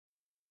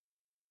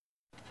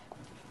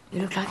You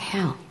look like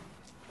hell.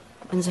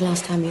 When's the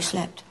last time you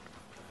slept?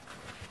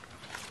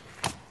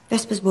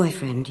 Vesper's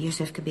boyfriend,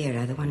 Yusuf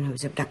Kabira, the one who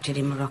was abducted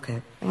in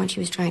Morocco, the one she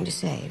was trying to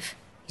save,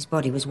 his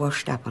body was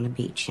washed up on a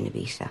beach in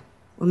Ibiza.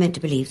 We're meant to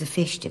believe the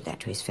fish did that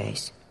to his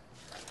face.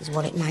 His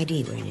wallet and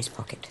ID were in his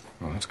pocket.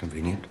 Well, that's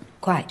convenient.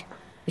 Quite.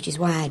 Which is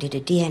why I did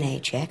a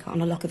DNA check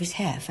on a lock of his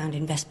hair found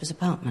in Vesper's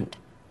apartment.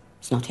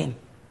 It's not him.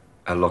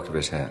 A lock of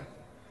his hair?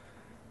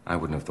 I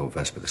wouldn't have thought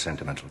Vesper the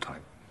sentimental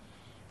type.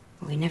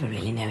 Well, we never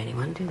really know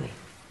anyone, do we?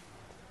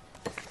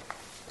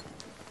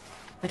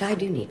 But I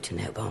do need to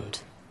know, Bond.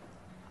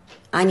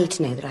 I need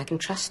to know that I can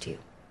trust you.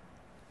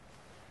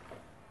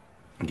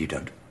 And you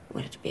don't?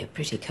 Well, it'd be a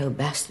pretty cold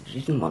bastard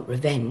who didn't want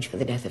revenge for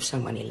the death of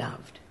someone he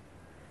loved.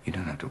 You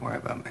don't have to worry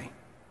about me.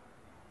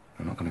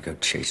 I'm not going to go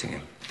chasing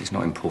him. He's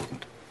not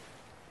important.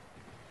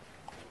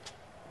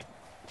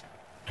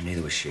 And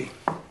neither was she.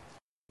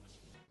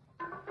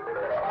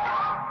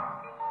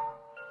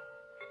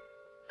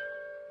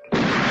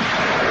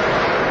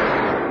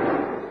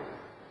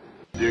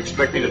 Do you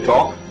expect me to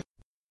talk?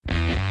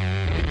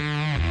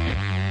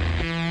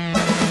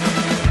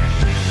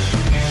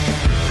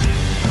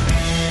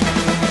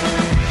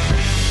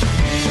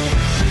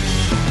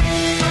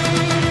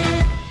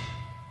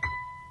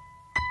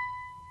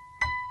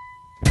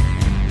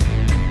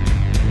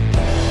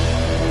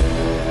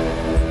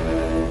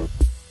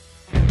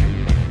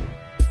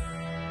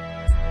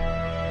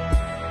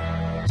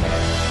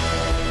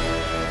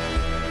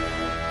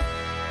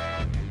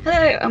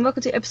 And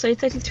welcome to episode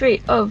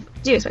 33 of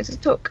Do You Expect Us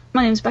to Talk?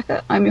 My name is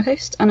Becca, I'm your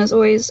host, and as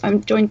always,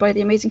 I'm joined by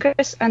the amazing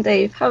Chris and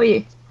Dave. How are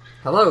you?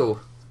 Hello.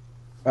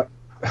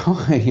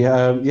 Hi,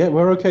 yeah,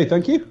 we're okay,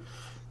 thank you.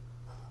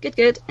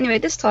 Good. Anyway,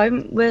 this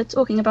time we're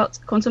talking about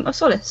Quantum of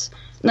Solace.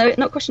 No,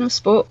 not Question of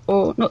Sport,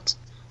 or not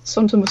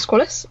Quantum of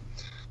Solace,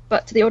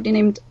 but the oddly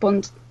named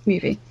Bond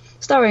movie.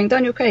 Starring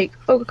Daniel Craig,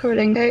 Olga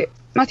Kurylenko,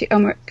 Matthew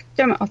Elmerick,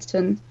 Gemma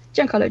Arterton,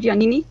 Giancarlo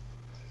Giannini,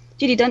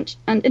 Judi Dench,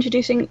 and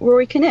introducing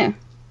Rory Kinnear.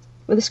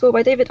 With a score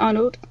by David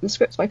Arnold, and the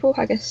script by Paul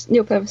Haggis,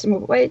 Neil Purvis and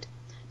Robert Wade,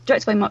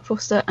 directed by Mark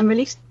Forster, and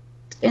released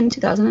in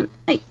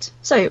 2008.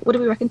 So, what do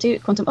we reckon to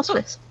Quantum of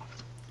Solace?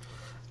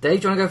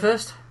 Dave, do you want to go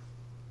first?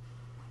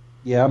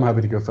 Yeah, I'm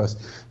happy to go first.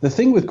 The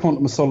thing with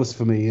Quantum of Solace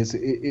for me is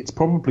it's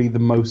probably the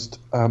most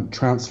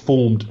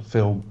transformed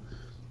film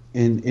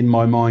in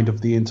my mind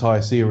of the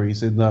entire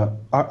series, in that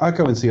I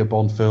go and see a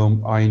Bond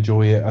film, I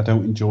enjoy it, I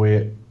don't enjoy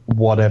it,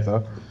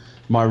 whatever,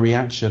 my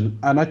reaction,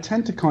 and I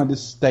tend to kind of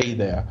stay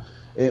there.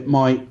 It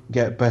might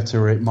get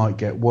better, it might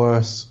get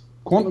worse.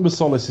 Quantum of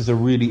Solace is a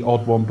really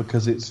odd one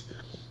because it's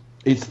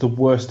the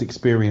worst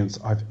experience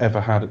I've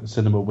ever had at the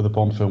cinema with a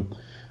Bond film.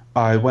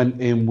 I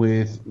went in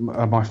with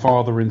my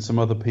father and some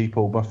other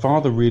people. My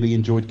father really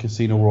enjoyed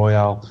Casino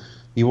Royale.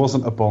 He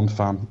wasn't a Bond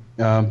fan,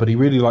 but he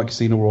really liked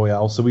Casino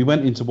Royale. So we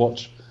went in to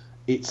watch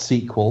its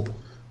sequel.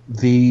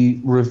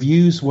 The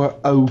reviews were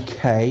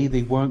okay,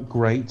 they weren't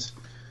great,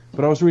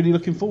 but I was really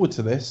looking forward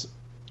to this.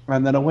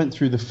 And then I went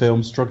through the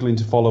film struggling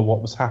to follow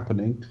what was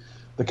happening.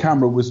 The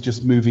camera was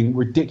just moving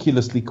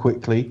ridiculously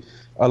quickly.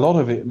 A lot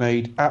of it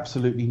made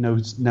absolutely no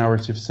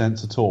narrative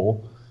sense at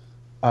all.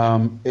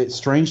 It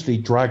strangely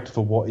dragged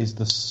for what is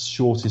the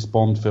shortest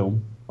Bond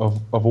film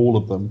of all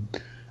of them.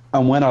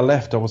 And when I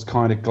left, I was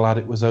kind of glad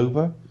it was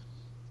over.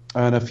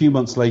 And a few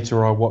months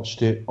later, I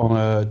watched it on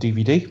a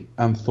DVD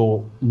and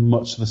thought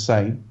much the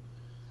same.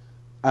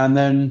 And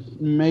then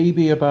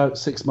maybe about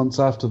 6 months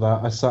after that,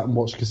 I sat and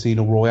watched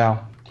Casino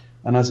Royale.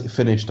 And as it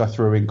finished, I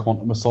threw in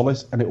Quantum of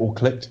Solace, and it all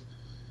clicked.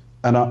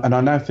 And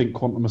I now think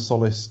Quantum of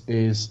Solace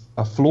is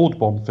a flawed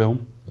Bond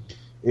film.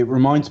 It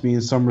reminds me in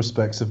some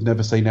respects of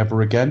Never Say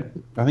Never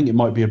Again. I think it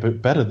might be a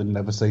bit better than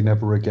Never Say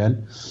Never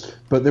Again.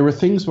 But there were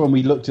things when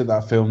we looked at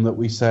that film that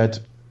we said,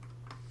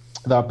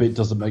 that bit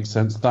doesn't make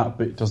sense, that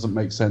bit doesn't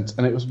make sense.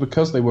 And it was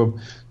because they were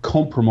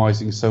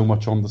compromising so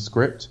much on the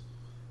script.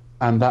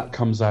 And that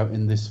comes out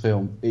in this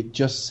film. It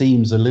just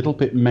seems a little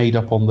bit made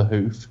up on the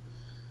hoof.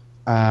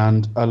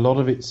 And a lot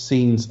of its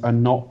scenes are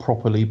not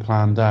properly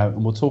planned out,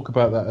 and we'll talk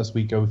about that as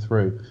we go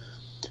through.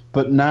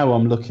 But now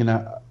I'm looking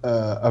at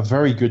a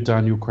very good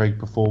Daniel Craig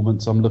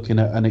performance. I'm looking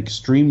at an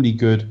extremely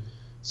good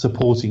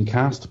supporting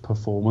cast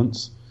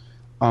performance.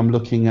 I'm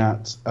looking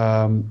at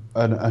an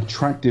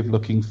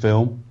attractive-looking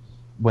film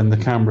when the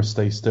camera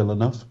stays still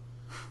enough.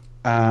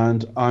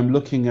 And I'm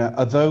looking at,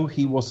 although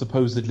he was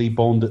supposedly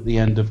Bond at the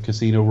end of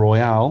Casino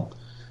Royale,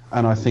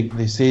 and I think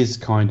this is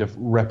kind of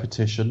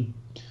repetition,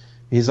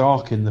 his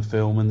arc in the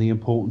film and the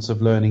importance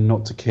of learning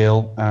not to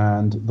kill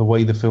and the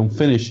way the film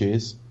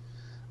finishes,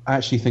 I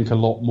actually think a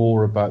lot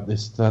more about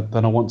this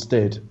than I once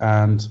did.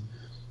 And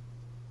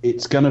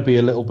it's going to be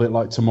a little bit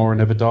like Tomorrow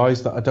Never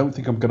Dies, that I don't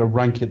think I'm going to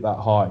rank it that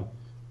high.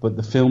 But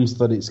the films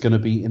that it's going to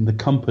be in the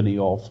company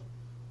of,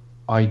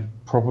 I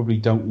probably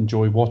don't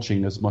enjoy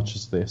watching as much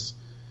as this.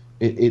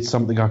 It's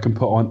something I can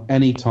put on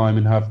any time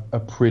and have a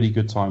pretty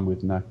good time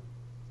with now.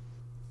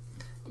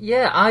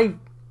 Yeah,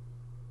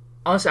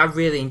 honestly, I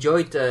really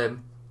enjoyed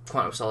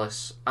Quantum of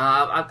Solace.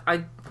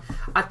 I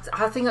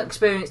think I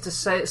experienced the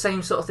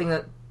same sort of thing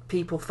that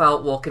people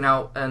felt walking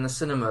out in the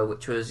cinema,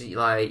 which was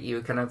like you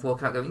were kind of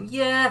walking out going,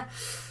 yeah,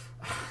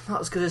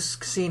 not as good as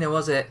Casino,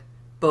 was it?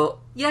 But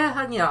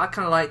yeah, and I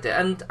kind of liked it,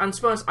 and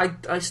to be honest,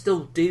 I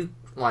still do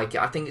like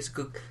it. I think it's a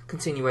good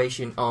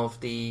continuation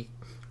of the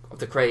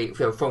Craig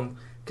from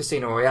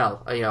Casino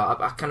Royale.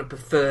 I kind of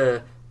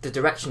prefer the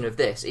direction of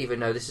this, even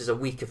though this is a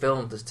weaker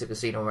film to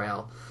Casino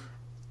Royale,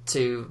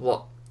 to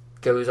what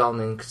goes on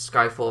in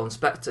Skyfall and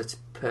Spectre. To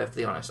be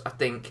perfectly honest, I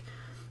think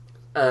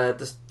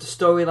the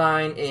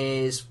storyline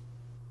is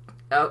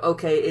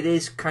okay. It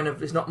is kind of,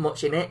 there's not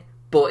much in it,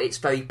 but it's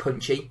very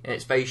punchy and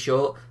it's very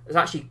short. I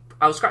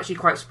was actually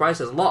quite surprised.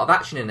 There's a lot of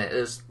action in it.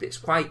 It's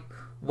quite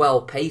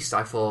well paced,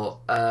 I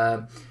thought.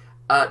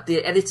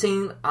 The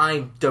editing,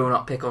 I do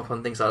not pick up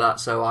on things like that,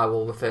 so I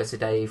will refer to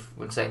Dave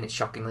when saying it's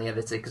shockingly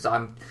edited, because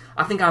I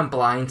think I'm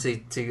blind to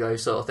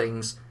those sort of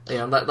things.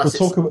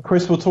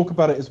 Chris, we'll talk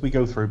about it as we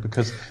go through,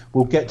 because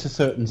we'll get to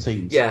certain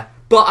scenes. Yeah,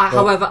 but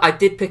however, I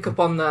did pick up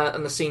on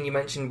the scene you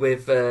mentioned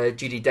with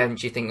Judi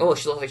Dench. You think, oh,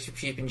 she looks like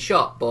she's been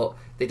shot, but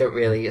they don't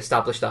really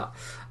establish that.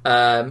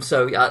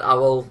 So yeah, I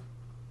will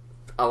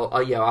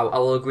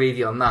agree with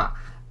you on that.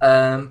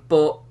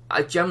 But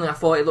I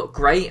thought it looked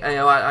great.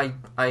 I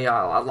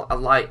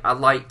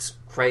liked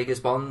Craig as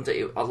Bond.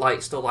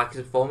 Still like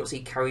his performance.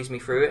 He carries me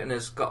through it and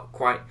has got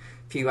quite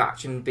a few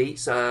action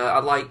beats. I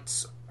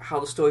liked how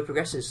the story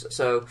progresses.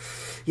 So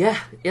yeah,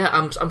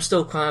 I'm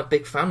still quite a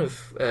big fan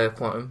of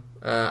Quantum.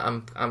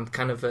 I'm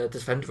kind of a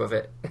defender of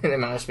it, in a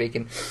manner of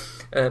speaking.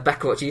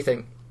 Becca, what do you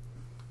think?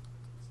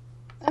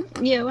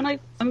 When I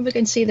remember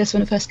going to see this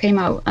when it first came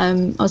out, I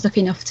was lucky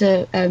enough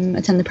to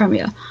attend the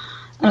premiere,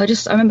 and I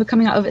remember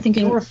coming out of it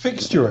thinking, you're a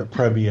fixture at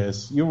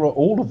premieres. You're at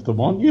all of them,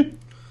 aren't you?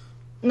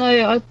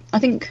 No, I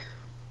think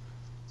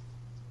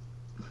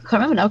I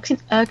can't remember now.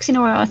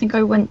 Casino Royale, I think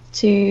I went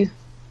to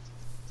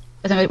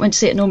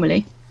see it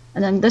normally,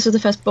 and then this was the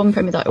first Bond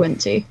premiere that I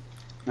went to,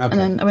 and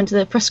then I went to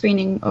the press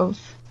screening of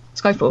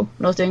Skyfall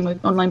when I was doing my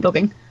online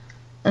blogging,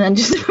 and then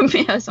just the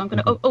premiere. So I'm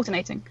kind of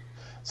alternating.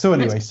 So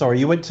anyway, sorry,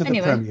 you went to the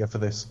premiere for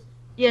this.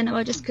 Yeah,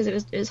 no, just because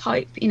it was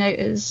hype.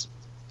 It was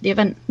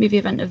the movie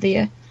event of the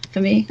year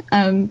for me.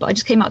 But I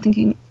just came out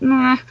thinking,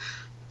 not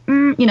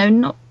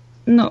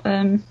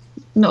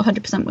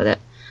 100% with it.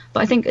 But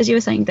I think, as you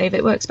were saying, Dave,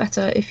 it works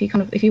better if you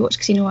watch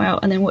Casino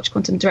Royale and then watch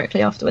Quantum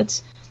directly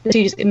afterwards. The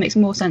two it makes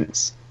more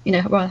sense,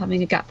 rather than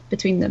having a gap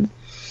between them.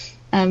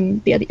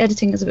 But yeah, the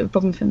editing is a bit of a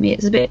problem for me.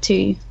 It's a bit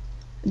too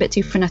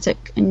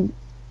frenetic, and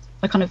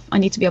I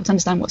need to be able to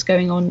understand what's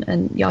going on,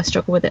 and I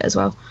struggle with it as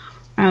well.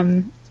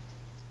 And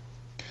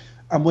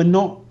we're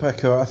not,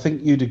 Becca, I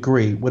think you'd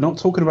agree, we're not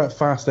talking about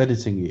fast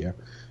editing here.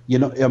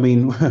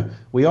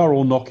 We are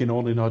all knocking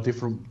on in our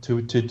different,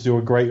 to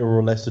a greater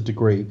or lesser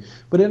degree,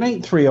 but it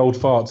ain't three old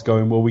farts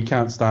going, well, we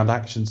can't stand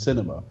action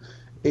cinema.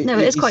 It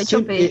is quite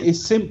choppy. It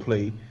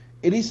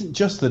isn't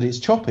just that it's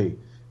choppy,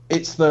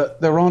 it's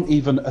that there aren't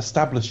even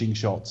establishing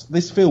shots.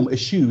 This film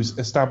eschews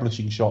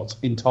establishing shots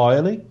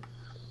entirely,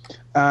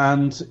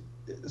 and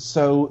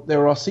so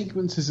there are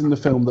sequences in the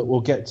film that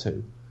we'll get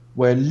to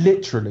where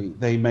literally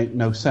they make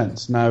no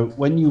sense. Now,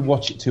 when you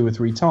watch it 2 or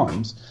 3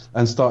 times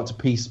and start to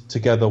piece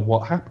together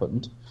what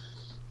happened,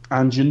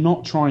 and you're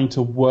not trying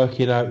to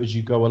work it out as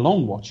you go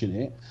along watching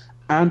it,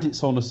 and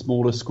it's on a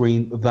smaller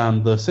screen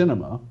than the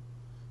cinema,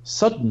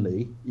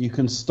 suddenly you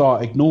can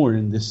start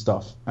ignoring this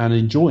stuff and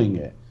enjoying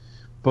it.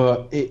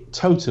 But it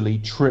totally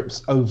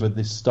trips over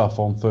this stuff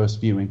on first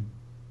viewing.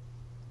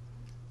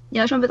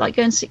 Yeah, I just remember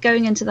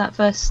going into that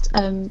first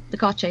the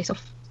car chase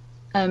off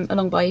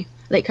along by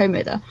Lake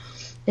Como there.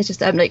 It's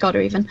just Lake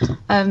Garda even.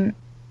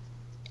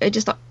 It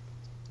just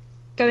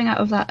going out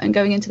of that and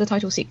going into the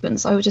title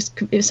sequence.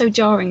 It was so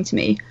jarring to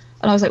me,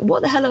 and I was like,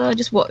 "What the hell have I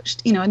just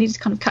watched?" I needed to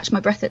kind of catch my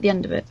breath at the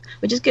end of it,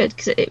 which is good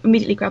because it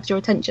immediately grabs your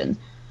attention.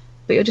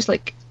 But you're just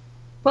like,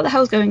 what the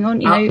hell's going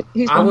on?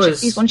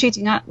 Who's one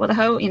shooting at? What the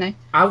hell?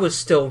 I was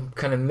still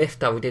kind of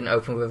miffed that we didn't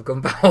open with a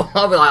gun barrel.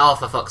 I'll be like, oh,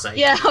 for fuck's sake.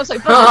 Yeah, I was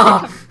like,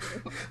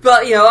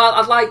 but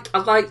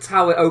I liked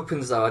how it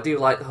opens though. I do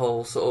like the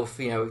whole sort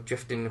of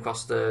drifting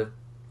across the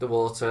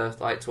water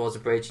towards the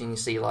bridge, and you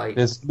see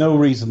There's no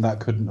reason that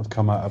couldn't have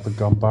come out of a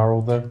gun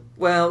barrel though.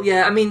 Well,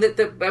 yeah, I mean,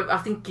 I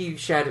think you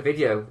shared a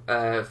video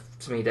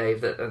to me,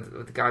 Dave, that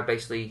the guy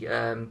basically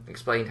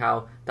explained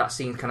how that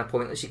seemed kind of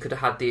pointless. You could have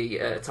had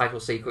the title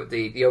sequence,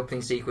 the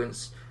opening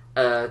sequence,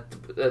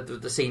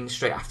 the scene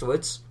straight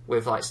afterwards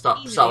with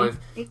start with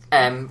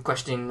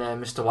questioning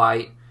Mr.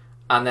 White,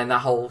 and then that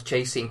whole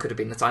chase scene could have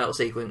been the title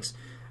sequence,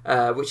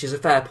 which is a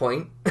fair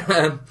point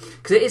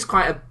because it is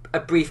quite a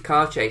brief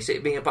car chase.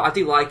 But I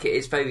do like it.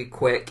 It's very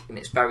quick and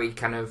it's very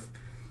kind of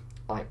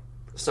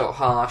sort of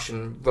harsh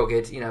and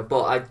rugged,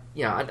 But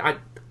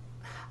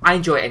I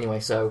enjoy it anyway.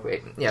 So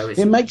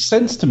it makes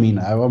sense to me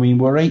now. I mean,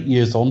 we're 8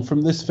 years on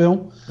from this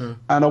film,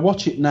 and I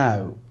watch it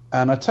now,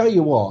 and I tell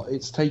you what,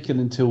 it's taken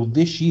until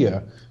this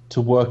year to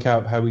work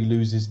out how he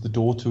loses the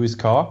door to his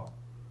car.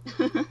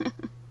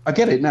 I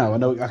get it now. I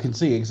know. I can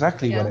see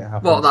exactly when it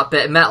happens. What, that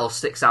bit of metal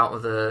sticks out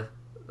of the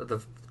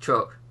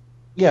truck?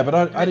 Yeah,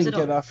 but I didn't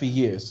get that for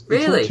years.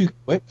 Really? It's all too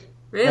quick.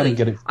 Really? I didn't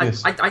get it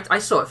first. I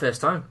saw it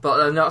first time,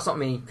 but no, that's not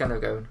me kind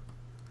of going,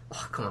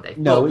 oh, come on, Dave.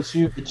 No, But,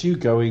 it's you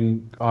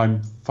going,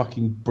 I'm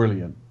fucking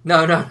brilliant.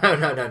 No. But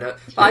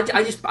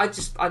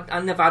I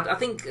never had. I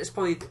think it's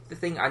probably the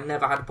thing. I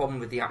never had a problem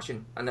with the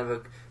action. I never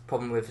had a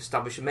problem with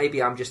establishing.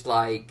 Maybe I'm just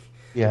like.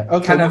 Yeah,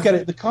 okay, we'll get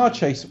it. The car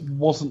chase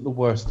wasn't the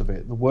worst of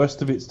it. The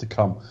worst of it's to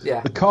come.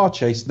 Yeah. The car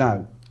chase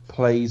now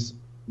plays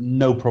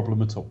no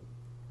problem at all.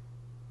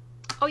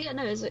 Oh yeah,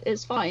 no,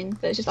 it's fine.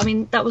 But it's just, I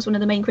mean, that was one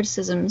of the main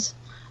criticisms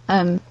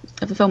of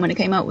the film when it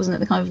came out, wasn't it?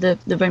 The kind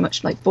of the very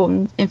much like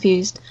Bourne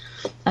infused.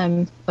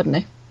 I don't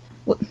know,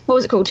 what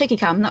was it called? Shaky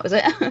cam. That was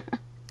it.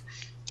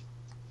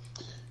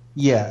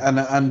 Yeah,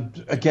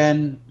 and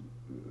again,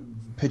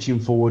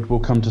 pitching forward, we'll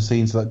come to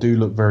scenes that do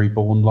look very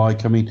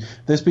Bourne-like. I mean,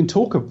 there's been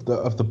talk of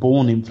the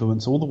Bourne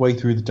influence all the way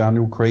through the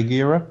Daniel Craig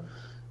era,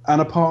 and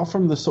apart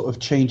from the sort of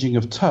changing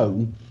of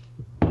tone,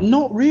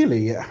 not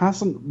really. It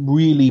hasn't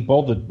really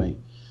bothered me,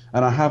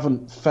 and I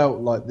haven't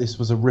felt like this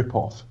was a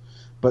rip-off.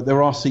 But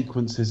there are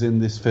sequences in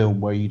this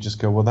film where you just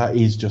go, well, that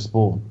is just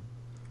Bourne.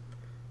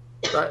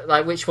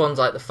 Like which ones?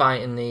 Like the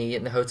fight in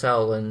the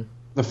hotel and.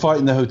 The fight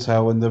in the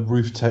hotel and the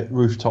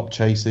rooftop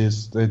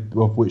chases,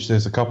 of which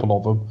there's a couple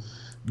of them,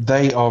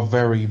 they are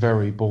very,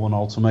 very Bourne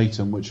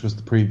Ultimatum, which was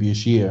the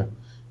previous year,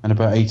 and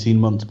about 18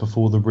 months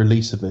before the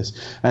release of this.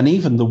 And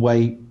even the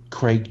way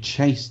Craig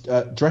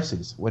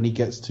dresses when he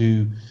gets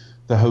to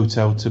the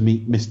hotel to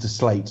meet Mr.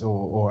 Slate,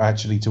 or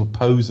actually to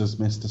pose as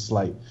Mr.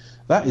 Slate,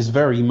 that is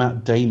very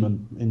Matt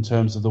Damon in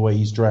terms of the way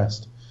he's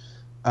dressed.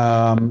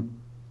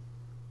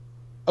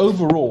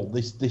 Overall,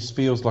 this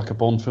feels like a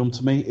Bond film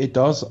to me. It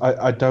does.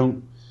 I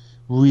don't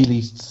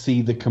really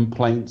see the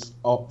complaints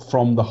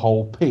from the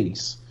whole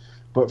piece,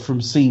 but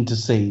from scene to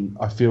scene,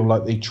 I feel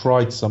like they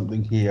tried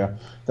something here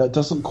that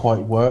doesn't quite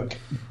work.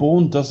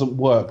 Bourne doesn't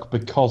work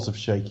because of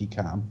shaky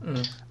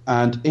cam,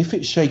 and if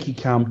its shaky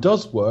cam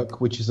does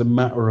work, which is a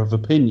matter of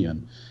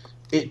opinion,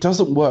 it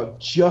doesn't work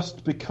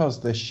just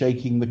because they're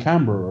shaking the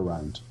camera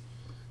around.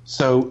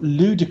 So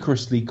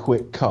ludicrously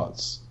quick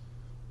cuts.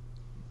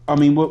 I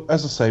mean,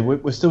 as I say,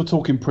 we're still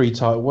talking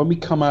pre-title. When we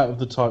come out of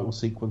the title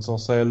sequence, I'll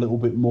say a little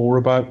bit more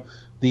about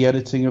the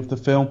editing of the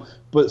film.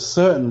 But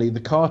certainly the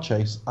car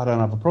chase, I don't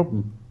have a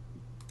problem.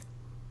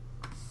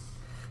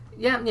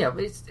 Yeah,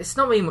 it's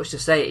not really much to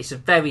say. It's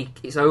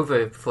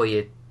over before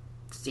you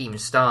even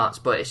starts,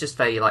 but it's just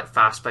very like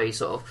fast, very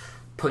sort of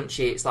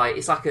punchy. It's like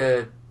fasten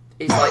your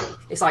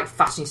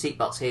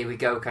seatbelts. Here we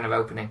go, kind of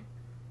opening.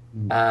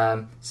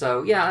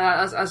 So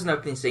yeah, as an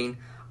opening scene.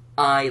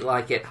 I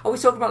like it. Are we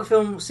talking about the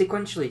film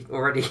sequentially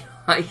already?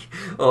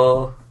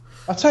 Or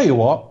I'll tell you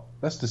what.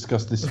 Let's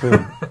discuss this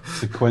film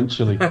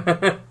sequentially.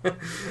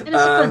 In a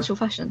sequential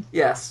fashion.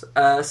 Yes.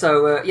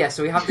 So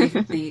we have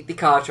the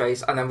car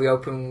chase, and then we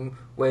open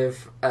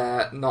with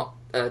not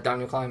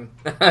Daniel Kleinman.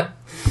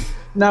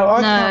 Now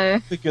I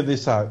can't figure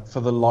this out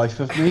for the life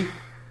of me.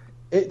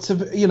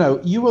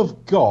 You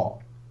have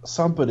got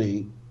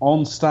somebody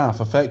on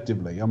staff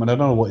effectively. I mean, I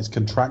don't know what his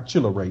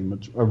contractual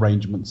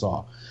arrangements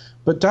are.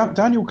 But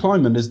Daniel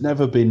Kleinman has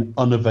never been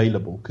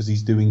unavailable because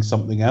he's doing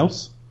something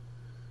else.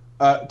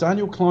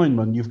 Daniel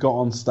Kleinman you've got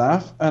on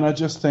staff, and I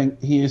just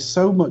think he is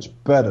so much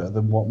better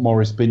than what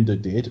Maurice Binder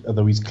did,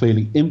 although he's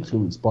clearly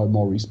influenced by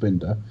Maurice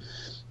Binder.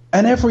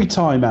 And every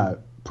time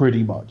out,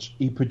 pretty much,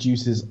 he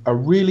produces a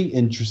really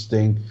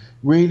interesting,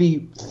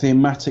 really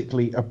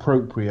thematically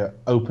appropriate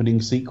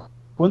opening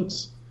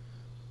sequence.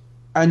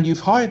 And you've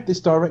hired this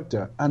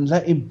director and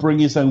let him bring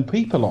his own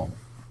people on.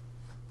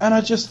 And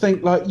I just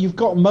think, like, you've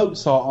got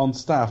Mozart on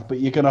staff,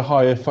 but you're going to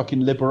hire fucking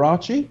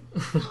Liberace?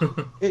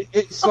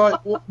 It's like,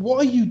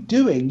 what are you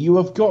doing? You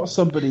have got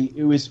somebody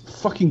who is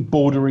fucking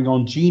bordering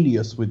on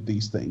genius with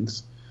these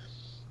things.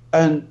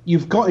 And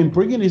you've got him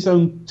bringing his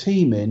own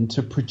team in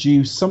to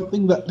produce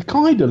something that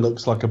kind of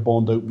looks like a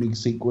Bond opening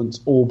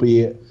sequence,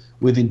 albeit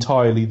with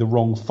entirely the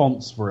wrong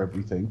fonts for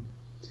everything.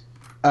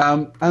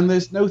 And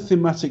there's no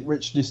thematic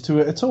richness to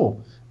it at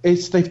all.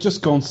 They've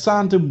just gone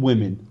sand and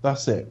women.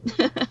 That's it.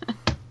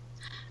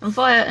 And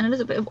fire and a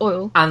little bit of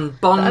oil. And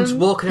Bond's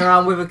walking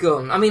around with a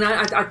gun. I mean,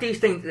 I do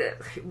think that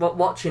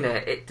watching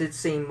it did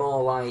seem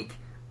more like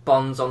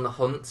Bond's on the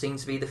hunt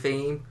seems to be the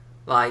theme.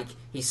 Like,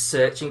 he's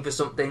searching for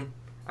something,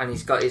 and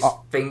he's got his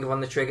finger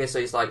on the trigger, so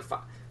he's like...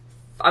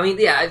 I mean,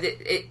 yeah,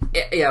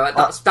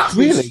 that's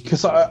really,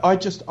 because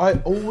I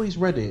always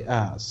read it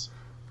as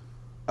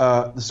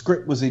the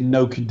script was in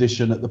no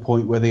condition at the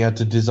point where they had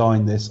to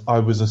design this, I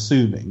was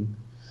assuming,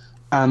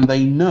 and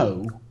they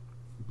know,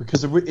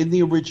 because in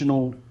the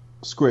original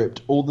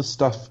script, all the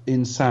stuff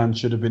in sand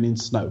should have been in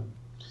snow,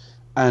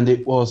 and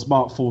it was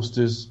Mark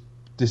Forster's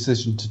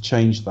decision to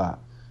change that.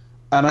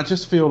 And I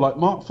just feel like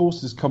Mark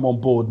Forster's come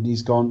on board and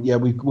he's gone, yeah,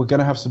 we're going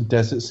to have some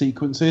desert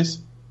sequences,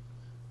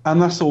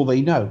 and that's all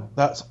they know.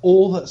 That's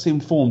all that's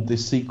informed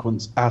this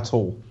sequence at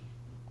all.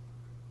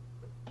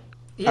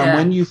 Yeah. And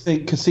when you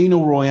think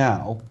Casino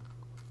Royale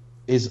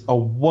is a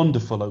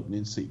wonderful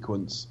opening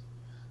sequence,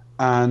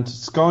 and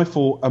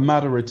Skyfall a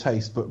matter of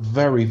taste but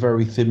very,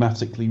 very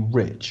thematically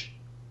rich,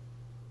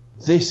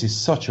 this is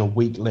such a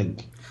weak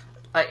link.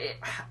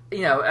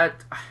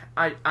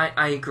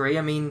 I agree.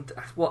 I mean,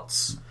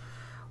 what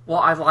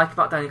I like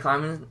about Danny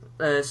Kleinman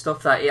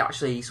stuff, that it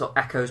actually sort of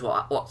echoes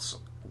what's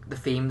the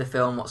theme of the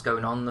film, what's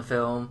going on in the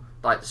film,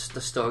 like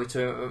the story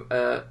to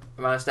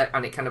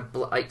and it kind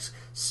of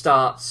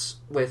starts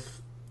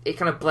with, it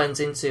kind of blends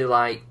into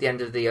like the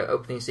end of the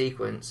opening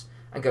sequence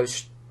and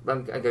goes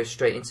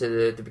straight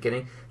into the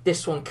beginning.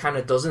 This one kind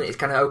of doesn't. It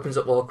kind of opens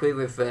up awkwardly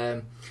with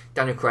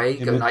Daniel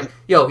Craig going like,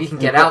 "Yo, you can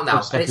get out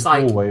now," and it's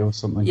like, or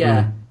something.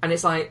 Yeah, and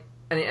it's like,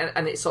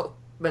 and it's sort of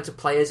meant to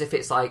play as if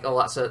it's like, oh,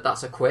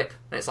 that's a quip,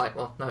 and it's like,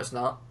 well, no, it's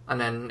not,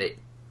 and then it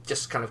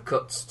just kind of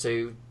cuts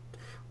to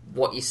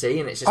what you see,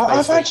 and it's just.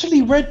 I've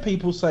actually read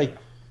people say,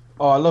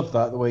 "Oh, I love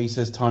that the way he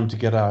says time to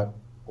get out."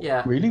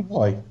 Yeah. Really?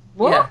 Why?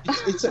 What? Yeah.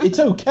 It's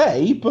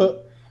okay,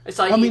 but. It's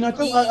like, I mean, I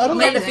don't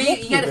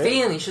you get the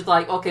feeling you should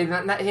like, okay,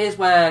 here's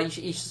where you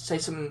should say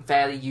something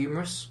fairly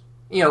humorous,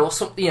 or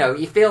something.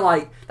 You feel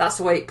like that's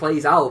the way it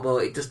plays out, but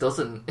it just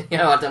doesn't.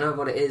 I don't know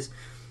what it is.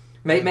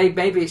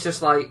 Maybe it's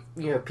just like,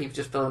 people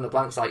just fill in the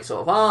blanks, like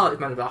sort of,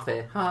 it's meant to laugh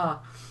here. I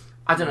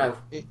don't know.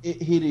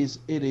 It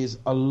is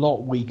a lot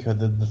weaker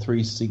than the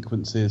three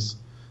sequences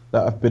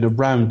that have been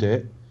around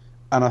it,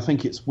 and I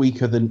think it's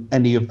weaker than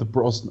any of the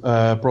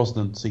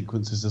Brosnan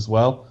sequences as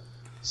well.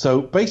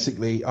 So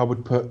basically, I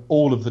would put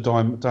all of the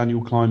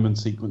Daniel Kleinman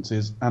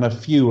sequences and a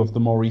few of the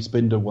Maurice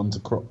Binder ones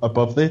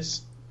above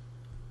this.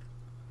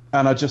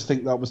 And I just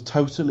think that was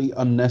totally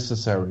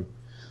unnecessary.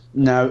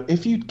 Now,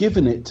 if you'd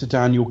given it to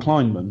Daniel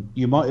Kleinman,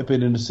 you might have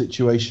been in a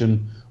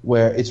situation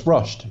where it's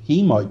rushed.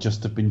 He might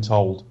just have been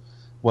told,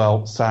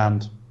 well,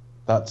 sand,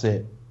 that's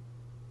it.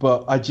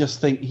 But I just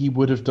think he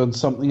would have done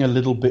something a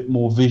little bit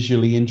more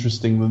visually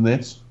interesting than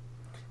this.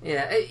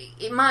 Yeah,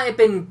 it might have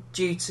been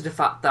due to the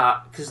fact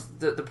that, because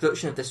the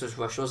production of this was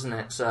rushed, wasn't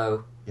it?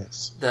 So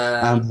yes,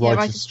 and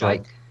writer's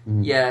strike.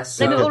 Yeah,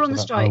 so they were all on the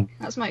strike.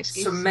 That's my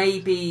excuse. So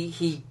maybe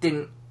he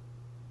didn't,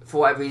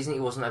 for whatever reason,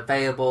 he wasn't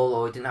available,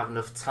 or he didn't have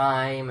enough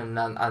time,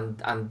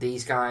 and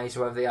these guys,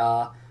 whoever they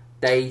are,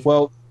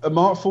 Well,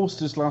 Mark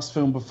Forster's last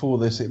film before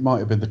this, it might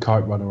have been The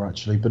Kite Runner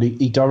actually, but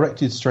he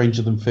directed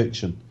Stranger Than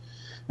Fiction,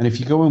 and if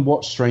you go and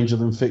watch Stranger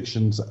Than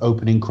Fiction's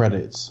opening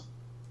credits.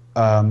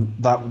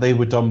 That they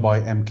were done by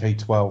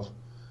MK12,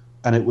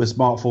 and it was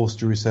Mark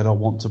Forster who said, "I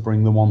want to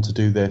bring them on to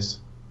do this."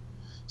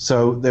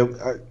 So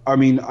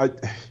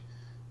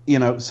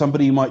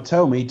somebody might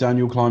tell me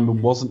Daniel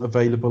Kleinman wasn't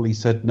available. He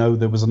said no,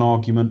 there was an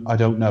argument. I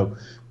don't know,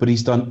 but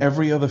he's done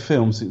every other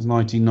film since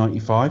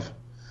 1995,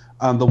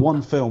 and the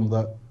one film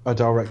that a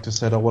director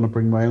said, "I want to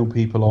bring my own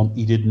people on,"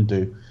 he didn't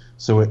do.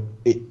 So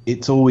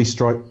it's always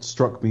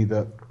struck me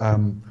that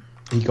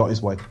he got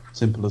his way.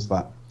 Simple as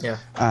that. Yeah.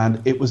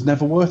 And it was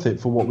never worth it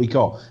for what we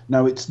got.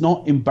 Now, it's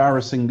not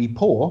embarrassingly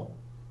poor.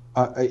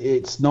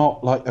 It's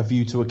not like A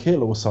View to a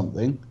Kill or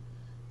something.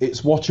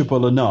 It's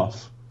watchable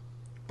enough.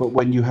 But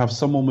when you have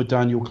someone with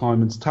Daniel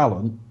Kleinman's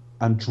talent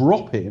and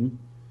drop him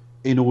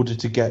in order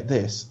to get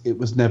this, it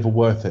was never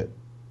worth it.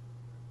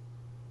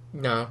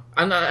 No.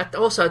 And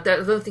also, I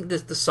don't think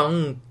the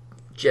song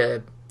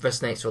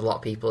resonates with a lot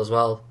of people as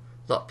well.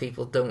 A lot of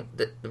people don't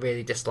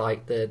really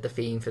dislike the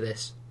theme for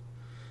this,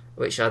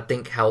 which I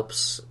think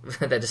helps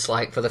their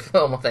dislike for the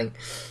film, I think.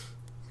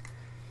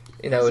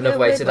 Another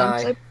Way to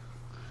Die.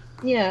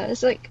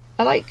 It's like,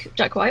 I like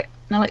Jack White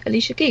and I like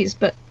Alicia Keys,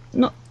 but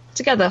not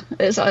together.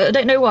 I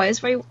don't know why. It's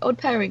a very odd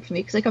pairing for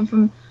me, because they come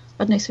from,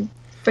 I don't know, some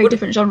very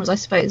different genres, I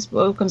suppose. But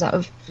it all comes out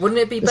of. Wouldn't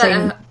it be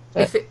better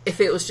if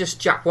it was just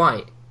Jack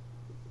White?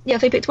 Yeah,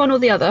 if they picked one or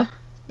the other.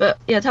 But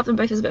yeah, to have them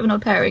both is a bit of an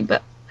odd pairing,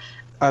 but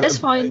it's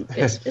fine.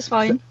 It's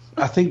fine.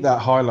 I think that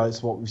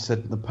highlights what we've said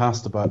in the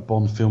past about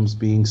Bond films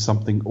being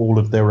something all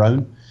of their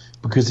own.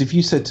 Because if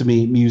you said to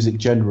me music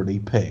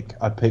generally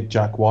I'd pick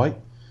Jack White.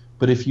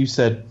 But if you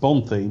said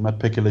Bond theme, I'd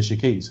pick Alicia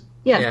Keys.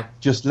 Yeah.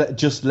 Just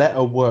let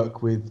her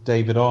work with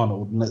David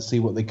Arnold and let's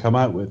see what they come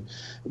out with.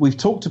 We've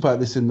talked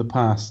about this in the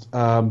past.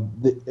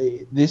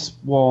 This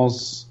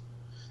was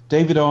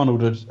David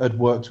Arnold had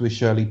worked with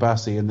Shirley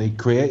Bassey, and they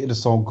created a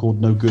song called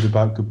No Good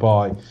About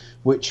Goodbye,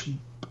 which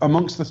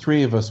amongst the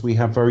three of us we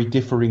have very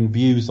differing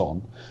views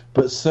on,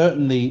 but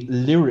certainly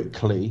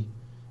lyrically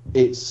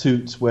it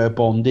suits where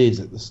Bond is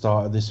at the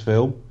start of this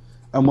film.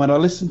 And when I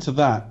listen to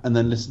that and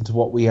then listen to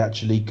what we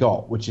actually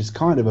got, which is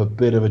kind of a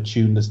bit of a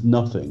tuneless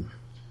nothing,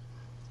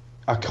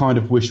 I kind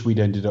of wish we'd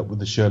ended up with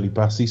the Shirley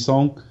Bassey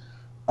song.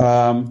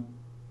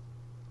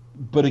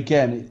 But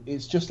again,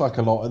 it's just like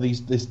a lot of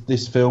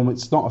this film.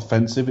 It's not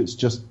offensive. It's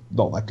just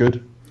not that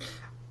good.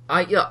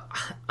 I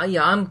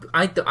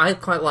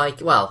quite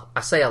like. Well,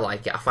 I say I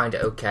like it. I find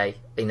it okay.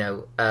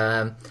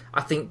 I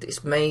think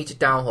its major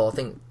downfall, I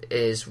think,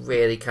 is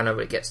really kind of,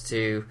 it gets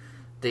to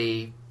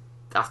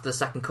after the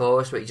second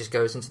chorus where it just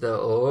goes into the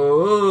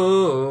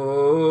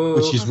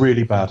which is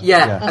really bad.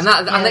 Yeah. And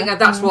I think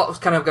that's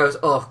what kind of goes,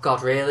 oh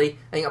God, really?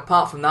 I think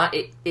apart from that,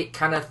 it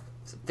kind of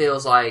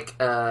feels like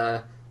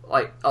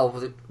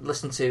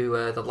listen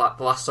to the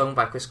last song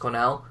by Chris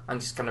Cornell and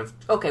just kind of,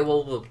 okay,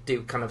 well, we'll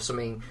do kind of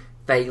something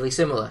vaguely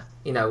similar,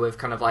 with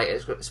kind of like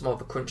it's more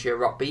of a crunchier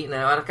rock beat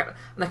now, and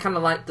I kind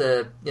of like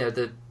the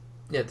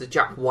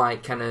Jack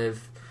White kind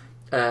of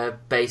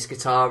bass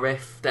guitar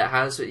riff that it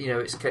has. You know,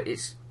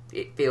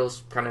 it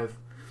feels kind of,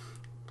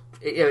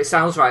 it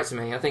sounds right to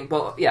me. I think,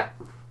 well, yeah.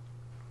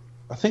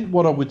 I think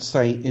what I would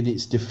say in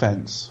its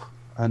defence,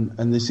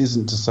 and this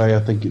isn't to say I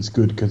think it's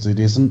good, because it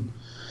isn't,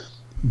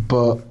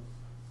 but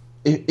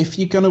if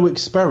you're going to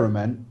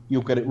experiment,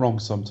 you'll get it wrong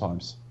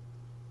sometimes.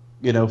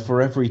 You know,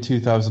 for every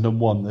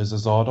 2001, there's a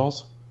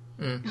Zardoz.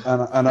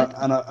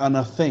 And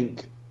I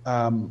think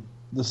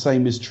the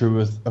same is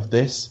true of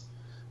this.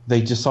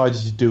 They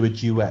decided to do a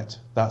duet.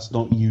 That's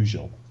not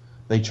usual.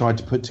 They tried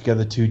to put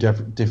together two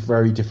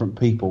very different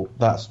people.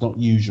 That's not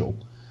usual.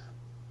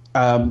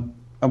 And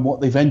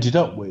what they've ended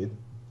up with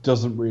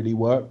doesn't really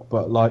work,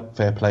 but like,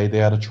 fair play, they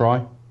had a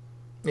try.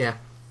 Yeah.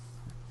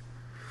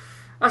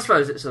 I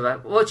suppose it's a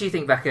bit. What do you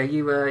think, Becca?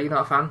 You're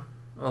not a fan?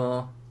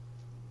 Or...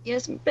 Yeah,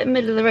 it's a bit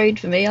middle of the road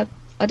for me.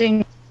 I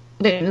don't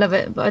love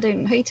it, but I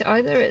don't hate it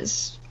either.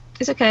 It's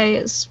okay.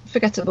 It's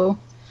forgettable.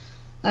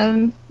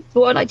 But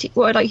what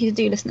I'd like you to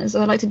do, listeners,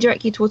 I'd like to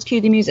direct you towards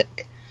Cue the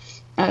Music.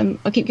 I'll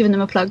keep giving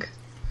them a plug.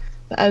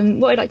 But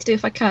what I'd like to do,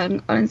 if I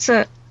can, I'll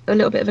insert a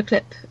little bit of a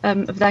clip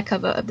of their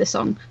cover of the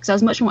song, because it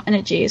has much more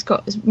energy. It's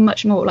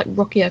much more like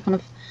rockier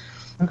kind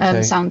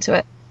of sound to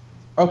it.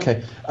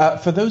 Okay.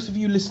 For those of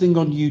you listening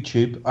on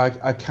YouTube,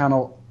 I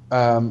cannot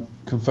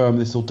confirm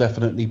this will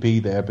definitely be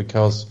there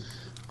because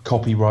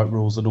copyright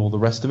rules and all the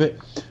rest of it.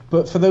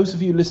 But for those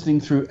of you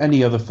listening through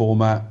any other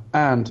format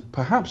and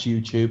perhaps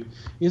YouTube,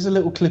 here's a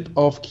little clip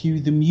of Cue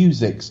the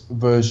Music's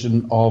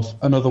version of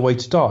Another Way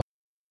to Die.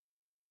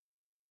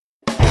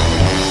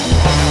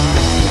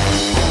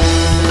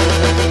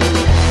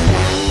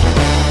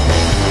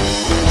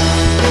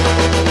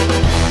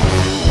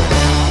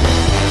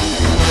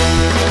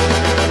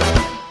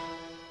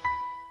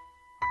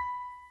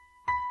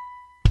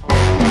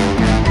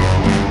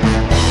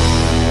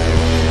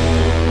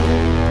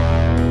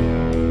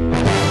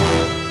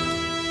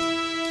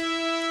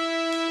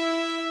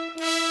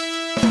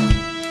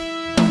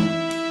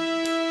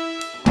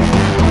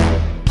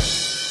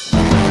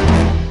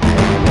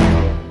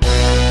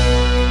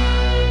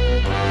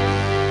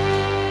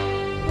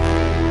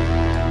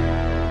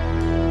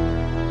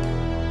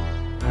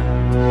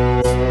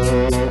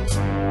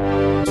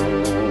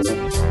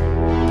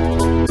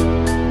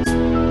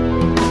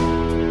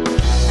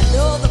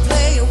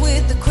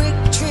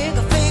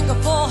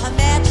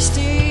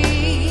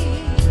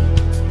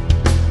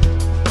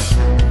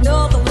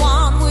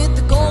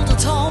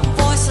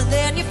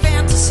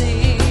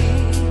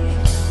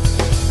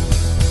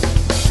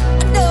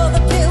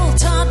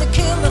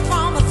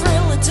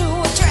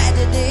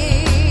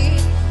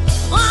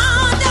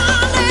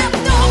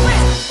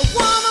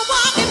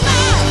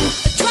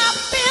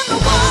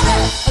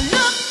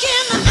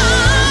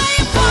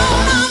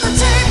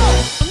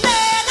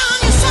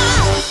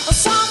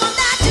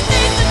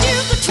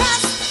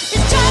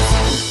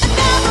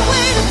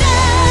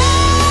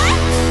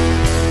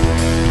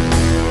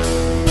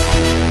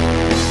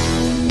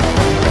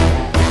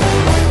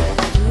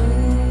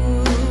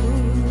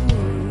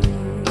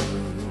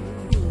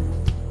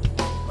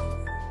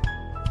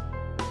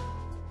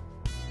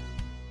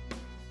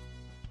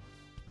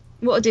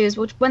 What we'll do is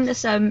when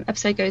this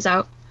episode goes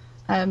out,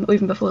 or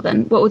even before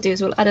then, what we'll do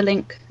is we'll add a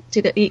link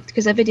to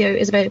because their video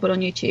is available on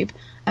YouTube,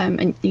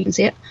 and you can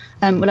see it.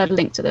 We'll add a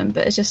link to them,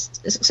 but it's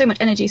so much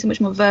energy, so much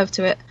more verve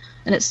to it,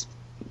 and it's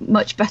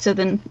much better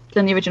than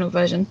the original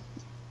version,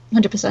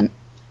 100%.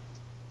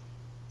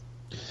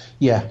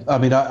 Yeah, I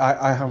mean,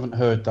 I haven't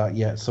heard that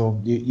yet, so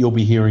you'll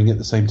be hearing it at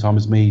the same time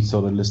as me,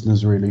 sort of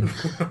listeners, really.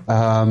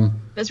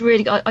 It's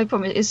really, I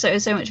promise,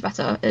 it's so much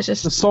better. It's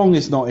just the song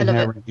is not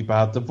inherently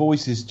bad. The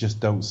voices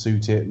just don't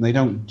suit it, and they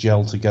don't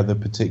gel together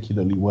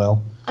particularly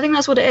well. I think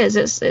that's what it is.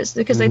 It's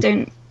because they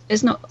don't.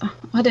 It's not.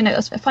 I don't know.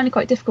 I find it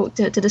quite difficult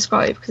to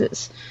describe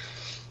because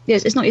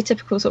it's not your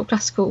typical sort of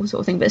classical sort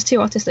of thing. But it's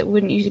two artists that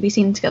wouldn't usually be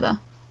seen together.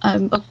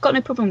 I've got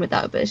no problem with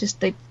that, but it's just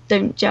they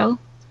don't gel.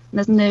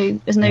 There's no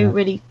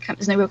real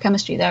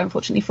chemistry there,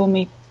 unfortunately, for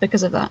me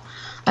because of that.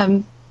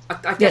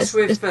 I guess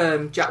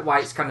with Jack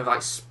White's kind of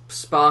like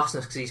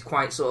sparseness, because he's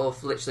quite sort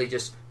of literally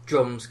just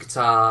drums,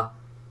 guitar.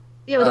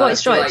 Yeah, with the White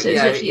Stripes,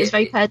 it's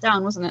very pared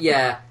down, wasn't it?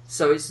 Yeah,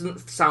 so it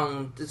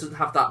doesn't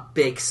have that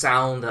big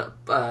sound that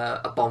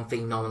a Bond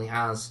theme normally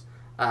has.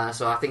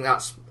 So I think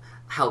that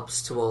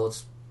helps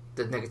towards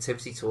the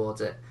negativity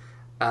towards it.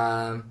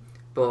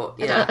 But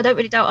yeah, I don't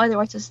really doubt either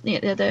artist.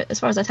 As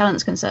far as their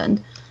talent's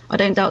concerned, I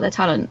don't doubt their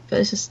talent, but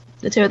it's just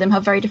the two of them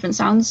have very different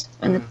sounds,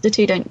 and the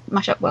two don't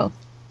mash up well.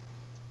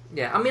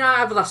 Yeah, I mean, I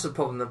have less of a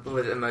problem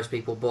with it than most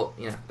people, but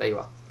there you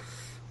are.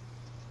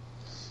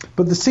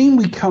 But the scene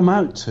we come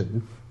out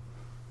to,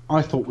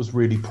 I thought was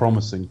really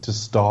promising to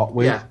start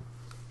with. Yeah.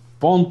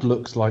 Bond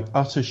looks like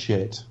utter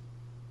shit,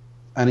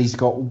 and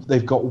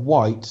they've got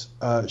White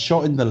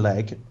shot in the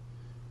leg,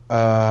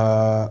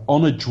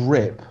 on a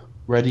drip,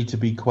 ready to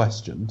be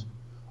questioned.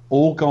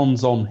 All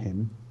guns on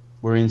him.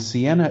 We're in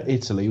Siena,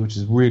 Italy, which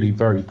is really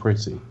very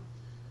pretty.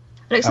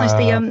 It looks nice.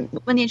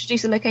 When they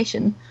introduce the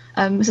location,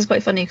 this is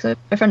quite funny because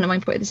a friend of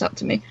mine pointed this out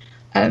to me.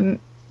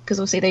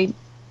 Because obviously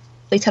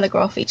they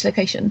telegraph each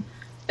location,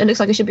 it looks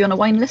like it should be on a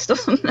wine list or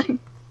something.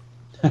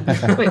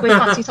 with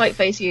fancy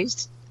typeface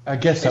used. I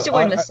guess It's a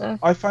wine list, sir.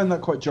 I found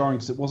that quite jarring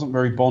because it wasn't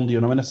very Bondy.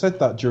 And I mean, I said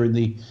that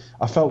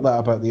I felt that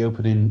about the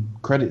opening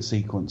credit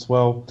sequence.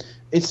 Well,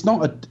 it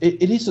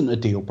isn't a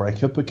deal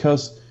breaker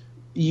because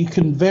you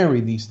can vary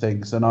these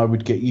things and I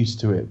would get used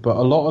to it. But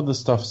a lot of the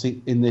stuff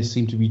in this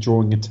seemed to be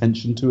drawing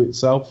attention to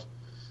itself.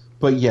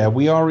 But yeah,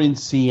 we are in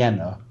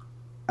Siena,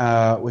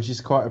 which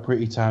is quite a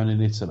pretty town in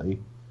Italy.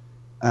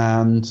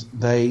 And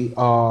they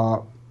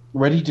are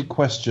ready to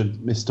question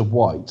Mr.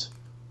 White.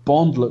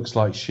 Bond looks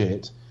like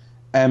shit.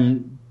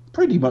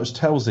 Pretty much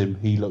tells him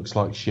he looks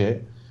like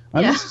shit.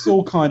 And this is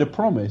all kind of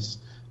promise.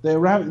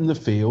 They're out in the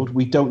field.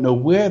 We don't know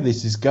where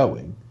this is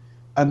going.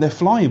 And they're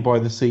flying by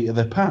the seat of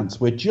their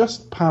pants. We're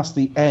just past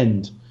the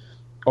end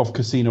of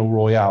Casino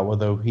Royale,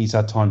 although he's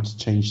had time to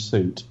change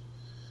suit.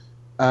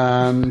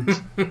 And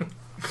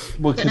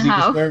well,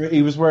 because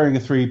he was wearing a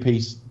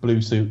 3-piece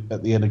blue suit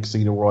at the end of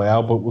Casino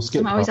Royale, but we'll skip.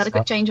 Somehow he's had a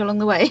quick change along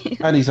the way.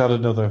 And he's had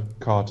another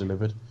car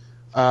delivered.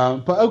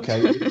 But okay,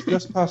 it's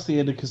just past the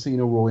end of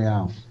Casino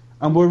Royale.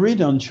 And we're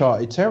in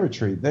uncharted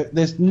territory.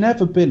 There's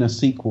never been a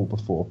sequel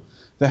before.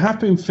 There have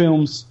been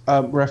films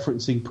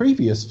referencing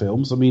previous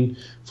films. I mean,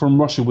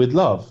 from Russia with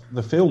Love,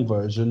 the film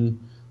version,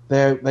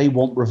 they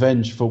want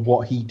revenge for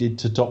what he did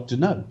to Dr.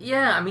 No.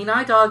 Yeah, I mean,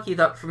 I'd argue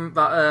that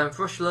Russia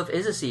with Love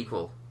is a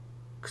sequel.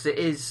 Because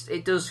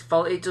it does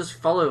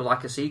follow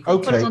like a sequel.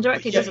 Okay. But it's not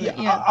directly, doesn't it?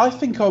 Yeah. I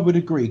think I would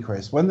agree,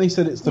 Chris. When they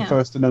said it's the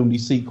first and only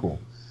sequel,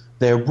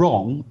 they're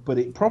wrong, but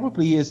it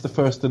probably is the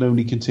first and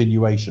only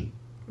continuation.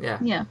 Yeah.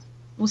 Yeah.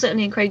 Well,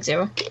 certainly in Craig's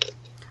era.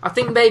 I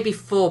think maybe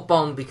for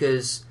Bond,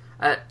 because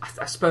I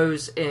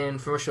suppose in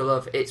From Russia with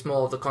Love, it's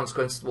more the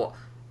consequence of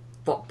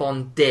what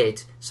Bond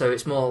did. So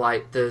it's more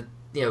like the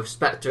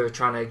Spectre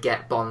trying to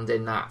get Bond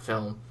in that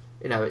film.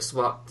 It's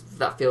what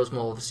that feels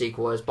more of a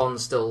sequel, whereas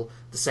Bond's still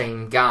the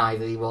same guy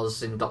that he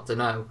was in Dr.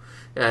 No.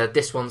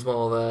 This one's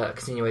more of a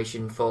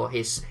continuation for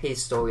his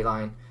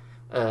storyline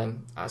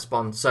as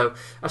Bond. So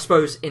I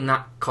suppose in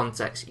that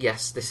context,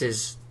 yes, this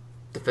is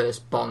the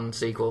first Bond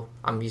sequel.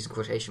 I'm using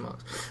quotation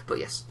marks, but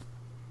yes.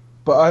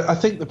 But I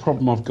think the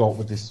problem I've got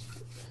with this,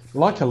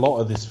 like a lot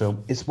of this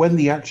film, is when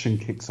the action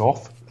kicks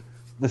off.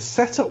 The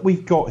setup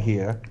we've got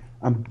here,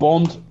 and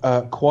Bond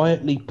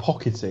quietly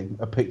pocketing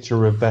a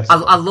picture of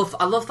Vesper. I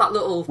love that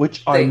little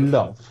which thing. I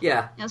love.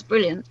 Yeah, that's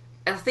brilliant.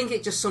 I think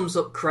it just sums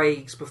up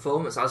Craig's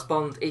performance as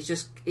Bond.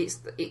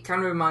 It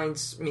kind of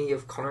reminds me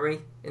of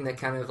Connery in the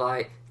kind of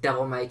like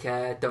devil may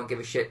care, don't give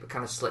a shit, but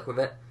kind of slick with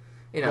it.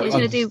 He's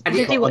going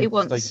to do what he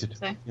wants. So.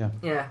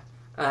 Yeah.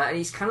 And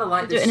he's kind of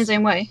like do it in his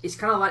own way. He's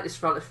kind of like this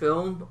throughout the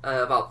film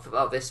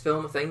about this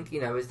film. I think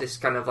is this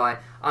kind of like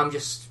I'm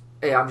just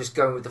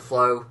going with the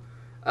flow,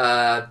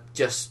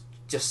 just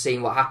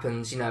seeing what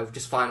happens.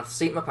 Just flying off the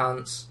seat of my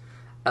pants.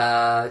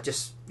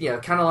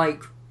 Kind of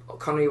like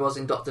Connery was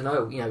in Dr.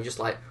 No. Just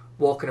like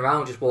walking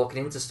around, just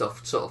walking into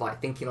stuff, sort of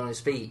like thinking on his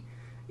feet.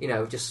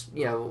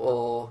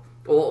 Or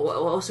what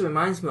also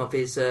reminds me of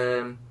is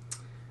You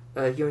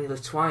Only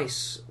Live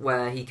Twice,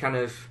 where he kind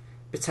of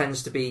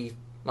pretends to be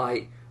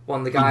like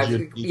one of the guys.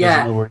 He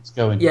doesn't know where it's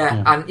going.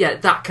 And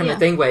that kind of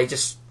thing where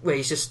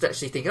he's just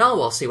actually thinking, oh,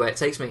 well, I'll see where it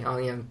takes me,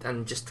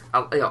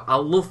 I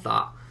love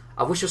that.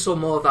 I wish I saw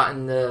more of that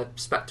in the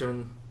Spectre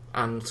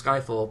and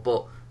Skyfall,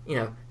 but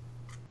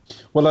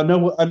Well, I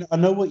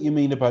know what you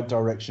mean about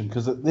direction,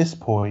 because at this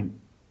point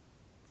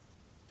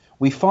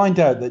we find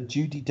out that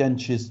Judi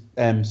Dench's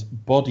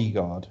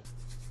bodyguard,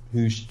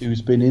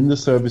 who's been in the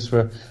service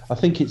for, I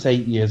think it's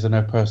 8 years, and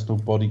her personal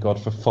bodyguard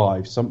for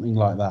 5, something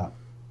like that,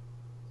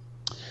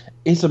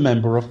 is a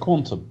member of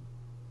Quantum.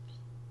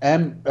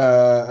 Again,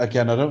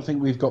 I don't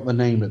think we've got the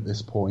name at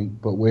this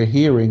point, but we're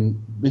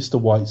hearing Mr.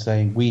 White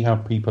saying, we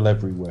have people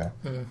everywhere.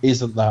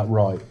 Isn't that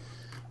right?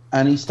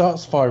 And he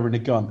starts firing a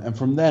gun, and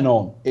from then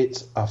on,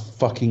 it's a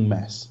fucking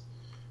mess.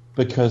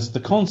 Because the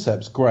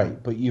concept's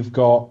great, but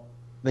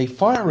they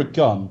fire a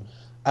gun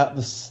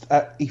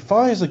he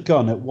fires a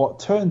gun at what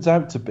turns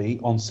out to be,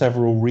 on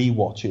several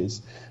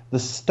rewatches, the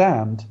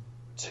stand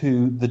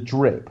to the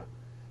drip.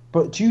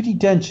 But Judi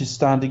Dench is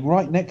standing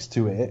right next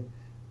to it.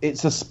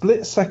 It's a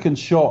split-second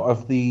shot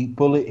of the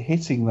bullet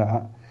hitting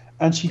that,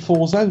 and she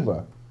falls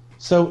over.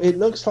 So it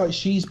looks like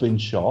she's been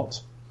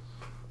shot.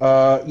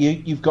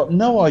 You've got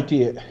no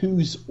idea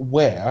who's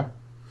where,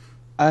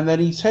 and then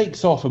he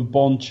takes off and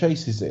Bond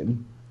chases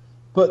him.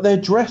 But they're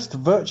dressed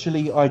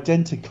virtually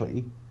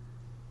identically,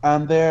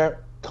 and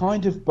they're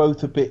kind of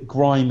both a bit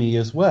grimy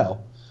as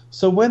well.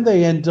 So when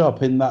they end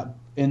up in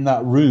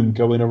that room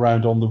going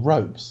around on the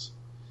ropes,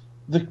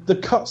 the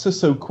cuts are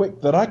so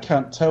quick that I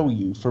can't tell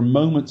you from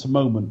moment to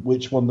moment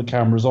which one the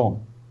camera's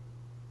on.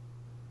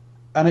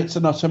 And it's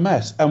an utter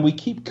mess. And we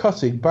keep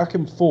cutting back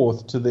and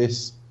forth to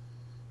this,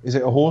 is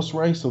it a horse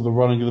race or the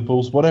running of the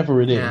bulls,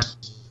 whatever it is.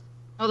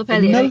 Oh, the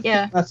paleo,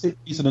 yeah. That's it,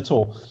 isn't at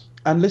all.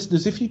 And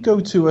listeners, if you go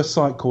to a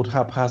site called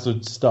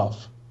Haphazard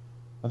Stuff,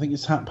 I think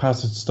it's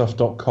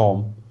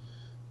haphazardstuff.com,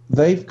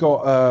 they've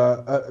got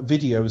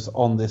videos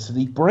on this, and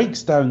he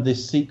breaks down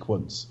this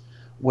sequence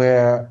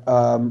where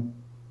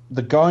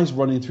the guy's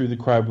running through the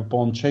crowd with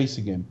Bond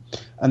chasing him,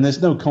 and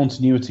there's no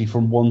continuity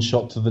from one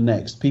shot to the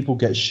next. People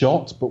get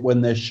shot, but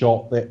when they're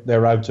shot,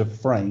 they're out of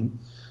frame.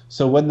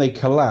 So when they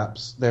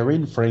collapse, they're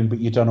in frame, but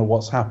you don't know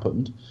what's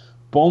happened.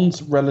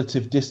 Bond's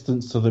relative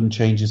distance to them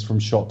changes from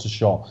shot to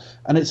shot,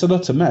 and it's an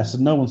utter mess,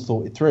 and no one's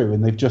thought it through,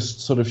 and they've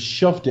just sort of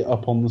shoved it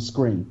up on the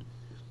screen.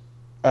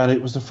 And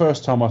it was the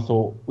first time I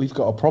thought, we've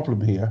got a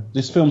problem here.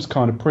 This film's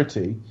kind of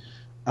pretty,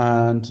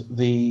 and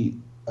the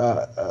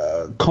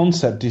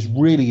concept is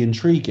really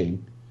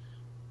intriguing,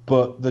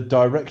 but the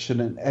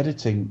direction and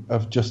editing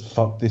have just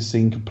fucked this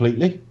scene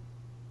completely.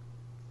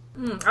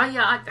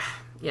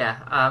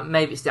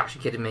 Maybe it's the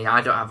action kid in me.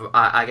 I don't have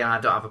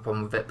a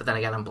problem with it, but then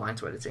again, I'm blind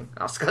to editing.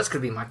 That's going to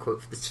be my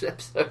quote for this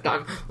episode.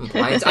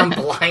 I'm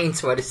blind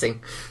to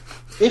editing.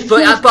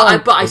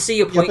 But I see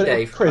your point,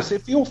 Dave. Chris,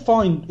 if you're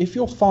fine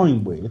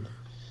with,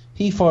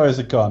 he fires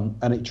a gun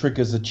and it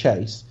triggers a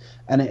chase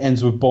and it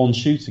ends with Bond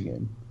shooting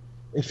him.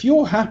 If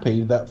you're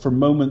happy that from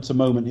moment to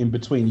moment in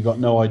between you got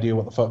no idea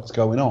what the fuck's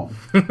going on,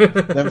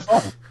 then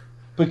fine.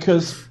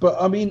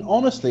 But I mean,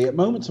 honestly, at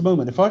moment to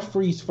moment, if I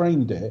freeze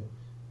framed it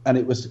and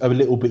it was a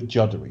little bit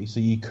juddery, so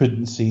you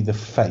couldn't see the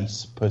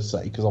face per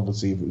se, because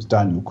obviously if it was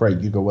Daniel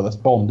Craig, you go, well, that's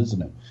Bond,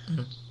 isn't it?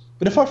 Mm-hmm.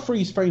 But if I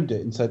freeze framed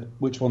it and said,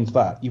 which one's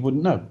that, you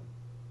wouldn't know.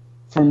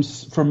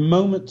 From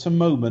moment to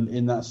moment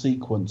in that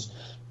sequence,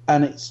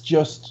 and it's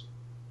just,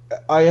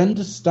 I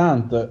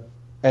understand that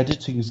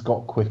editing's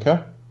got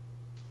quicker.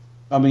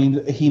 I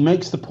mean, he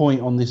makes the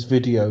point on this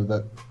video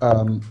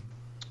that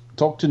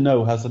Dr.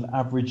 No has an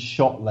average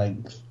shot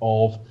length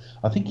of,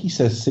 I think he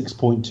says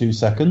 6.2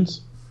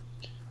 seconds.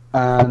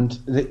 And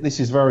this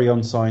is very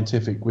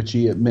unscientific, which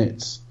he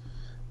admits.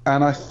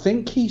 And I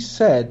think he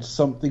said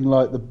something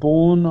like the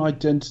Bourne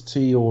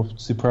Identity or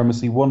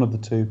Supremacy, one of the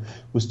two,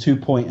 was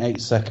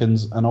 2.8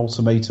 seconds and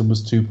Ultimatum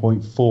was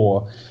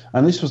 2.4.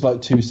 And this was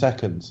like 2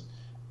 seconds.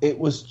 It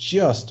was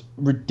just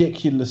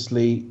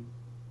ridiculously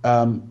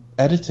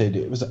edited.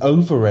 It was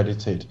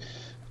over-edited.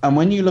 And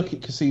when you look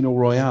at Casino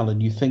Royale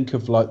and you think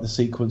of like the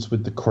sequence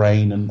with the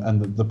crane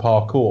and the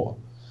parkour,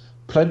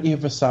 plenty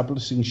of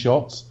establishing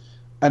shots,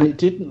 and it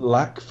didn't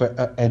lack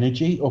for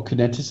energy or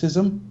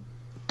kineticism.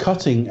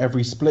 Cutting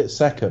every split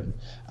second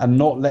and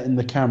not letting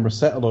the camera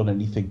settle on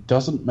anything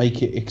doesn't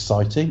make it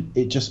exciting.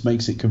 It just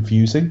makes it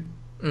confusing.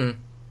 Mm.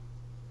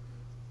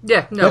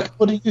 Yeah, no.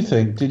 What do you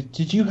think?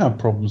 Did you have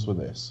problems with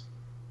this?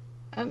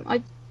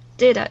 I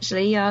did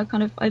actually. Yeah,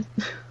 I'm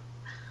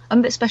a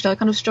bit special. I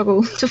kind of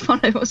struggle to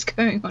follow what's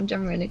going on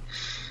generally.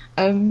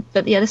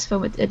 But yeah, this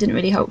film it didn't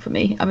really help for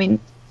me. I mean,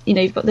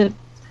 you've got the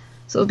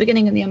sort of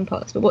beginning and the end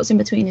parts, but what's in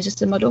between is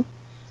just a muddle.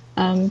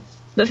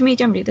 But for me,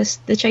 generally,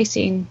 the chase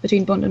scene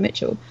between Bond and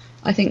Mitchell,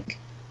 I think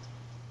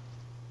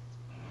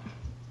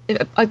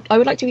I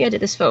would like to re-edit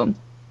this film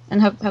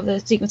and have the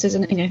sequences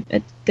and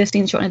the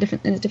scenes shot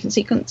in a different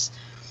sequence.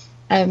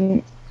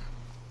 Just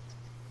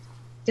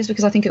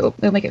because I think it'll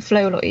make it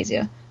flow a lot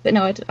easier. But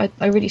no,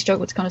 I really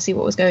struggled to kind of see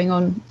what was going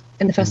on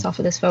in the first half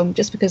of this film,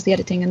 just because the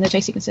editing and the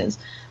chase sequences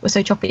were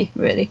so choppy,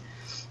 really.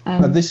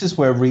 And this is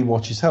where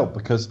rewatches help,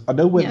 because I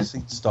know where the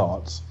scene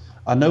starts,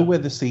 I know where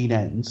the scene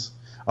ends,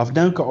 I've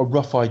now got a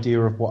rough idea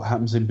of what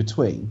happens in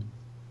between,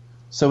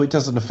 so it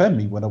doesn't offend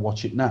me when I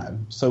watch it now.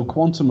 So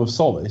Quantum of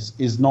Solace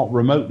is not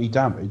remotely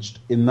damaged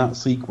in that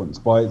sequence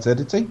by its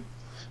editing.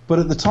 But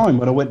at the time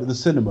when I went to the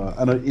cinema,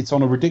 and it's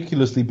on a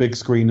ridiculously big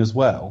screen as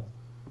well,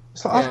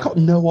 it's like, I've got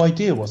no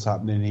idea what's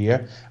happening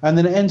here. And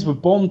then it ends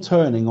with Bond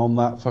turning on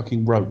that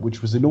fucking rope,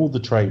 which was in all the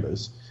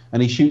trailers,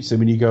 and he shoots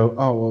him, and you go,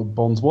 oh, well,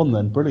 Bond's won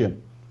then,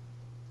 brilliant.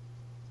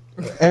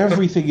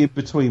 Everything in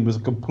between was a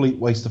complete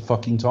waste of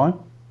fucking time.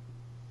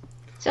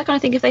 So I kind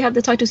of think if they had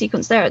the title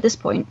sequence there at this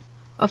point,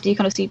 after you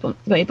kind of see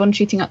Bond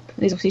shooting up,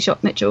 and he's obviously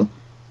shot Mitchell,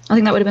 I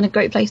think that would have been a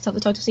great place to have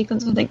the title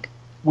sequence, I think.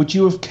 Would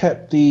you have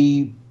kept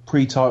the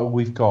pre-title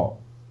we've got?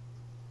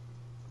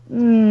 I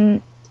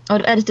would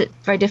have edited it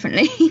very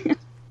differently.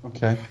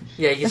 Okay.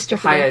 Yeah, you just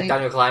hire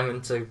Daniel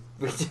Kleinman to...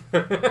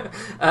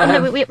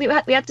 no,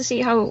 we had to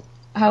see how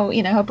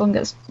Bond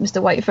gets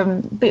Mr. White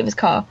from the boot of his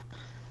car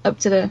up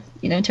to the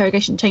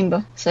interrogation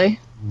chamber. So,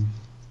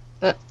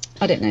 but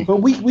I don't know. But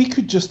we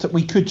could just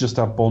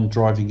have Bond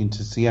driving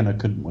into Sienna,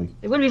 couldn't we?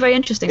 It wouldn't be very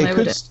interesting,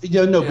 would it?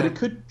 Yeah, no, but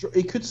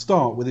it could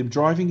start with him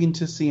driving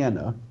into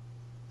Sienna,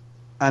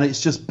 and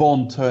it's just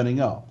Bond turning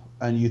up,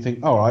 and you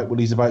think, all right, well,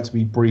 he's about to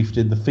be briefed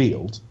in the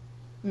field,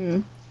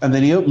 and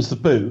then he opens the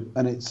boot,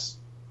 and it's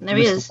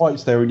Mr.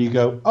 White's there, and you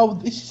go, oh,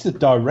 this is a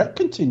direct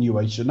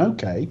continuation,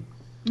 okay.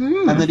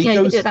 And then he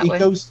goes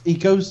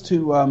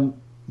to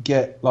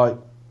get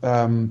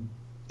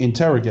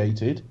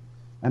interrogated,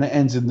 and it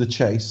ends in the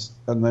chase,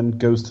 and then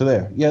goes to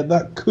there. Yeah,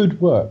 that could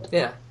work.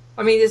 Yeah,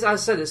 I mean, as I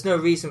said, there's no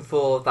reason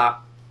for that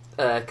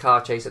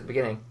car chase at the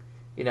beginning.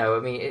 I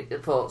mean,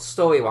 for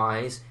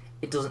story-wise,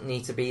 it doesn't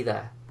need to be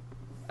there.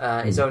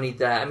 It's only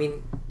there. I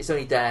mean, it's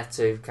only there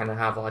to kind of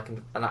have like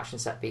an action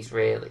set piece,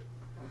 really.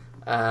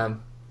 But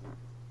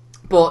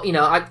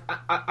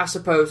I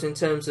suppose in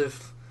terms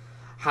of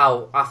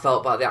how I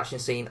felt about the action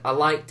scene, I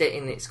liked it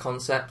in its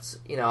concept.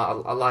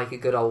 I like a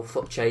good old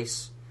foot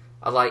chase.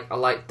 I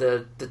like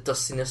the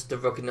dustiness, the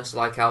ruggedness,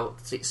 like how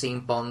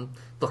seeing Bond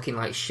looking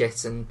like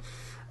shit and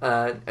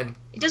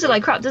he does it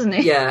like crap, doesn't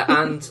he? Yeah,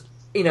 and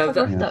you know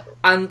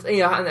and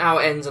how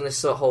it ends on this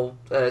sort of whole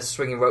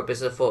swinging rope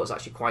business. I thought was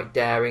actually quite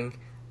daring.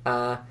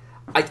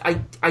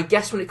 I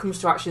guess when it comes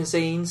to action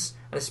scenes,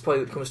 and this is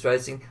probably when it comes to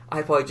editing,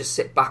 I probably just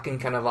sit back and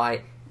kind of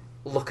like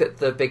look at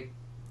the big.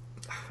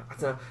 I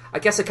don't know. I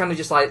guess I kind of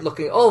just like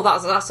looking. Oh,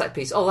 that's that set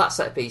piece. Oh, that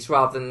set piece.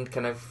 Rather than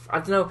kind of. I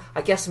don't know.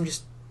 I guess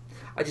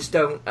I just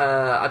don't.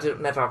 I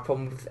don't never have a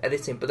problem with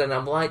editing. But then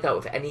I'm like that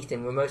with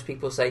anything. When most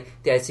people say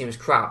the editing was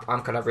crap,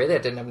 I'm kind of really. I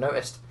didn't have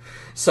noticed.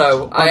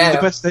 So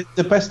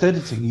the best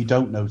editing you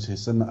don't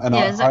notice, and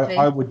exactly.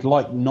 I would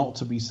like not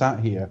to be sat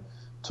here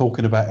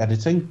talking about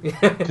editing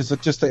because I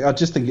just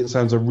think it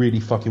sounds a really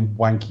fucking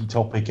wanky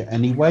topic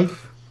anyway.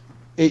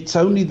 It's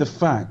only the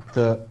fact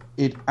that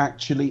it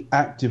actually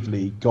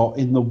actively got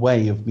in the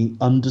way of me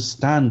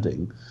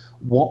understanding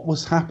what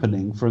was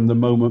happening from the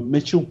moment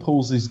Mitchell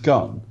pulls his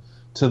gun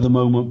to the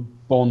moment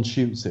Bond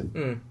shoots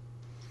him.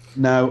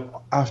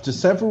 Now, after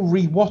several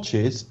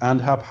rewatches and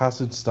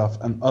haphazard stuff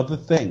and other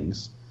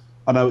things,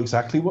 I know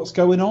exactly what's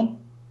going on.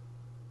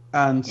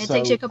 And it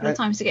takes you a couple of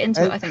times to get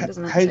into it, I think,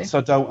 doesn't it? Hence,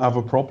 I don't have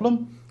a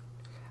problem.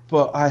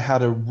 But I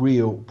had a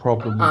real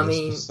problem with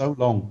this for so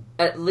long.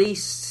 At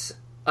least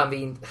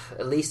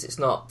it's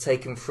not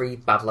Taken 3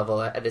 bad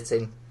level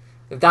editing.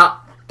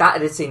 That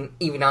editing,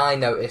 even I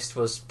noticed,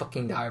 was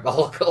fucking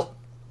diabolical.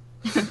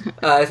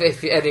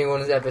 If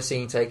anyone has ever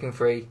seen Taken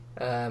 3,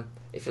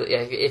 if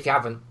you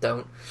haven't,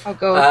 don't. Oh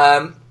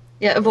god.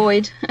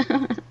 Avoid.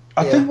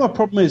 I think my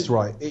problem is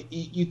right.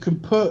 You can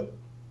put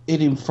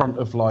it in front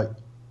of like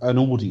an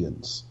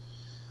audience,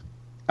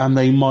 and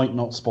they might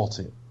not spot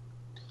it.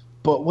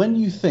 But when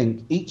you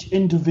think each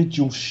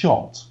individual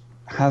shot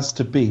has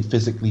to be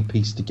physically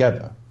pieced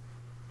together,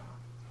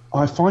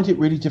 I find it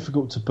really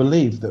difficult to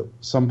believe that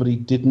somebody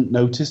didn't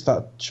notice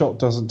that shot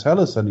doesn't tell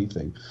us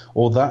anything,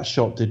 or that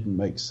shot didn't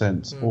make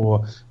sense,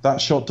 or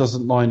that shot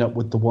doesn't line up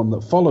with the one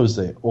that follows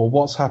it, or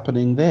what's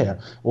happening there,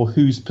 or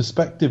whose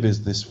perspective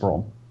is this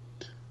from.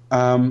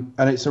 And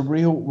it's a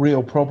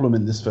real problem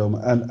in this film,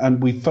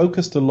 and we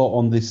focused a lot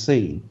on this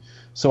scene,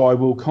 so I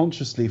will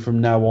consciously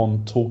from now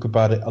on talk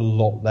about it a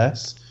lot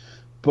less.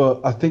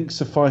 But I think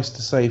suffice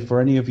to say,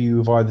 for any of you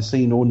who've either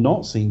seen or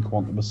not seen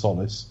Quantum of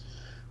Solace,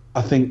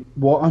 I think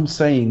what I'm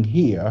saying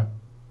here,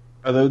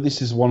 although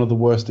this is one of the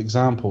worst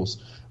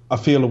examples, I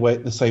feel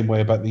the same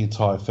way about the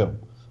entire film.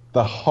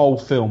 The whole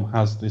film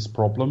has this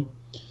problem,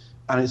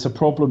 and it's a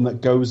problem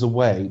that goes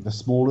away the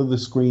smaller the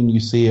screen you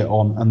see it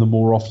on and the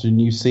more often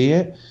you see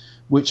it,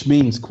 which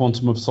means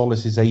Quantum of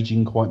Solace is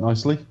aging quite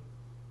nicely.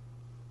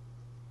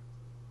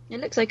 It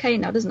looks okay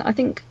now, doesn't it? I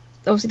think,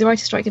 obviously, the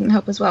writer's strike didn't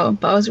help as well,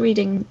 but I was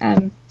reading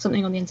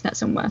something on the internet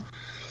somewhere.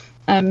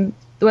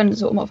 When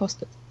sort of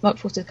Mark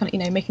Forster kind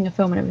of, making a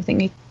film and everything,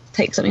 he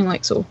takes something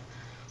like sort of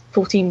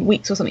 14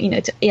 weeks or something,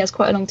 he has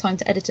quite a long time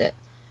to edit it.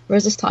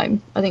 Whereas this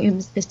time, I think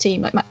his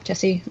team, like Matt,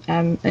 Jesse,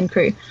 and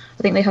crew,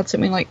 I think they had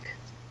something like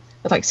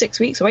 6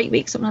 weeks or 8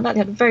 weeks, something like that.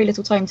 They had very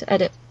little time to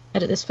edit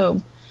this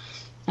film.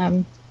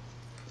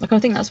 I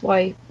think that's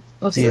why,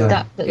 obviously,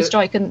 that the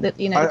strike and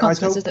the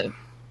consequences that.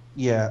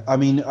 Yeah, I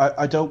mean,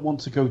 I don't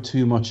want to go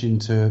too much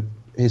into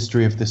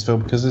history of this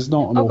film because there's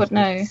not an awful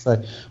lot to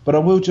say. But I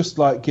will just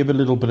give a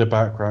little bit of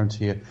background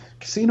here.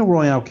 Casino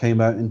Royale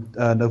came out in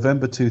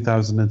November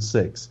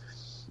 2006,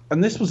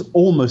 and this was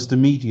almost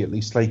immediately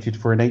slated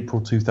for an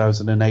April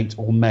 2008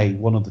 or May,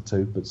 one of the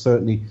two, but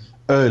certainly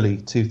early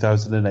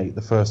 2008,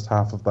 the first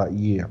half of that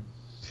year.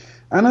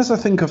 And as I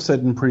think I've said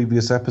in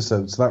previous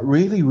episodes, that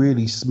really,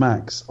 really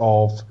smacks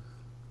of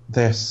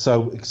they're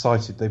so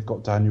excited they've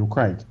got Daniel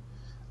Craig.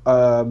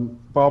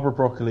 Barbara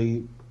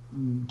Broccoli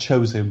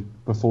chose him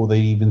before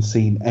they'd even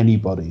seen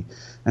anybody.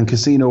 And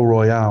Casino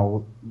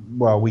Royale,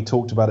 well, we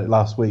talked about it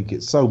last week,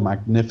 it's so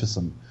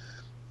magnificent.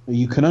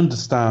 You can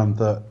understand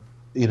that,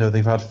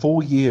 they've had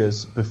 4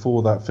 years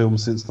before that film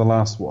since the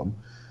last one.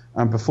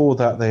 And before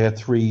that, they had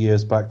 3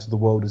 years Back to the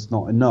World Is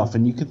Not Enough.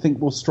 And you can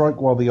think, well, strike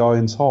while the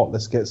iron's hot.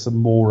 Let's get some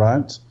more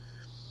out.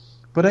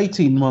 But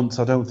 18 months,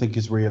 I don't think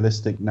is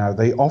realistic now.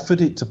 They offered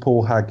it to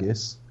Paul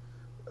Haggis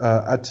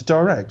to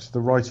direct,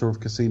 the writer of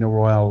Casino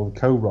Royale, the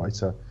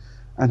co-writer.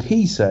 And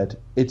he said,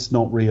 it's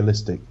not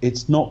realistic.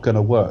 It's not going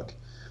to work.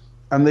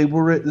 And they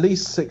were at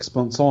least 6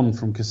 months on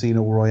from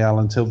Casino Royale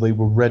until they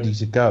were ready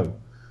to go.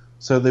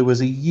 So there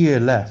was a year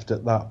left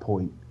at that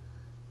point.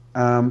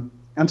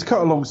 And to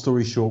cut a long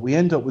story short, we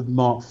end up with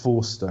Mark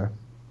Forster,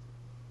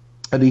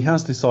 and he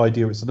has this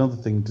idea, it's another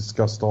thing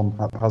discussed on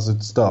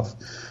Haphazard Stuff,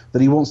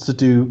 that he wants to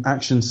do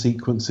action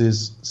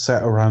sequences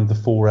set around the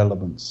four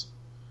elements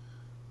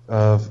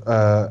of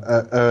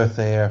earth,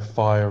 air,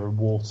 fire, and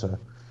water.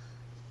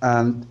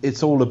 And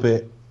it's all a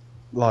bit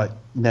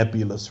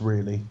nebulous,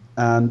 really.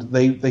 And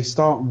they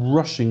start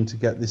rushing to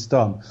get this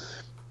done.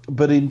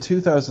 But in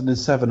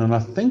 2007, and I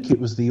think it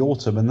was the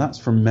autumn, and that's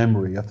from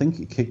memory, I think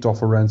it kicked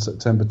off around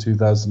September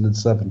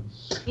 2007.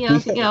 Yeah,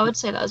 I would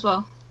say that as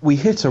well. We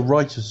hit a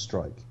writer's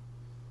strike,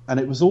 and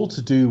it was all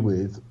to do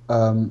with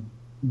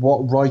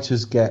what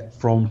writers get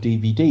from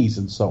DVDs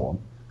and so on,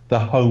 the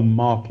home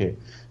market.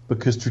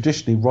 Because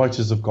traditionally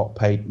writers have got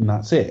paid and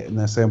that's it. And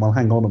they're saying, well,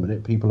 hang on a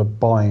minute, people are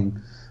buying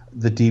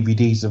the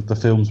DVDs of the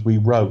films we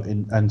wrote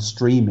and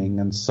streaming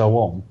and so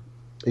on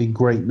in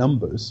great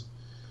numbers.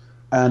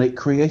 And it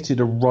created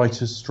a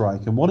writer's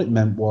strike. And what it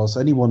meant was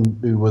anyone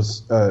who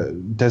was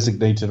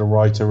designated a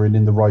writer and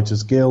in the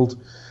Writers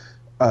Guild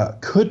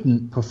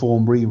couldn't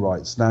perform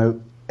rewrites. Now,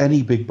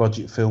 any big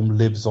budget film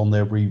lives on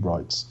their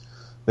rewrites.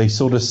 They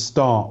sort of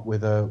start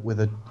with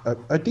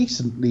a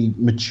decently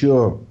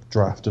mature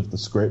draft of the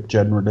script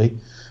generally,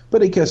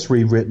 but it gets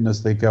rewritten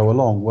as they go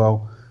along.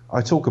 Well,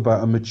 I talk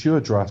about a mature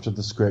draft of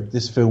the script.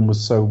 This film was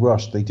so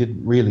rushed, they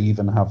didn't really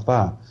even have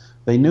that.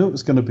 They knew it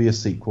was going to be a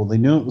sequel. They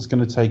knew it was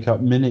going to take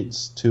up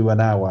minutes to an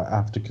hour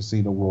after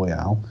Casino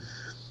Royale.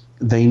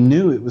 They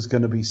knew it was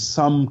going to be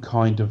some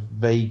kind of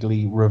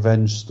vaguely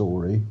revenge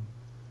story.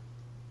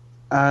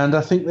 And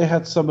I think they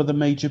had some of the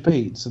major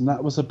beats, and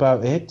that was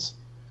about it.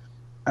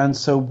 And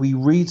so we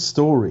read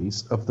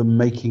stories of them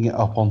making it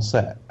up on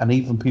set. And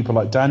even people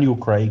like Daniel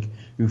Craig,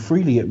 who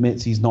freely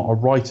admits he's not a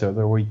writer,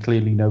 though he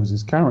clearly knows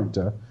his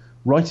character,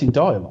 writing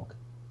dialogue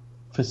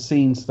for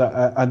scenes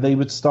that... and they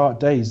would start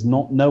days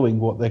not knowing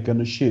what they're going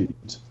to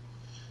shoot.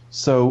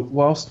 So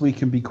whilst we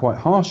can be quite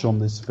harsh on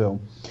this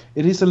film,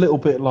 it is a little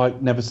bit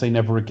like Never Say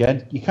Never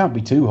Again. You can't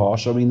be too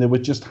harsh. I mean, they were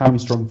just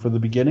hamstrung from the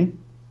beginning.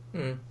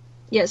 Mm.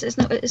 Yes,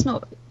 it's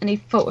not any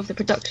fault of the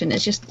production.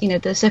 It's just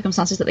the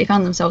circumstances that they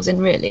found themselves in,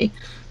 really.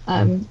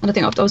 And I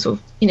think after also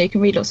you can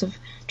read lots of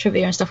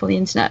trivia and stuff on the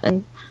internet,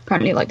 and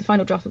apparently like the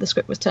final draft of the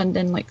script was turned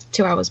in like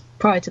 2 hours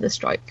prior to the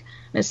strike.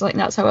 And it's like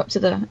that's how up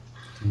to the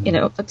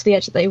up to the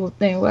edge that they were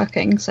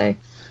working. So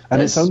and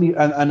it's only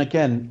and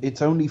again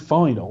it's only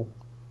final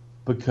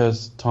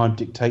because time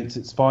dictates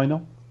it's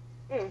final.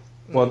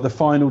 Well, the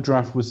final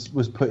draft was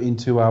put in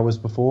 2 hours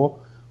before.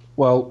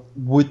 Well,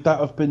 would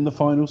that have been the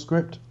final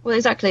script? Well,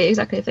 exactly.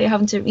 If they're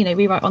having to,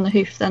 rewrite on the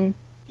hoof, then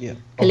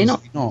clearly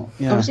not.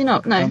 Yeah. Obviously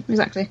not. No,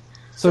 exactly.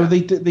 So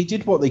they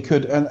did what they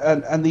could,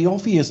 and the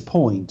obvious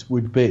point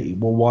would be,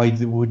 well, why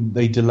wouldn't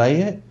they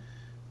delay it?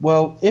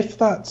 Well, if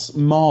that's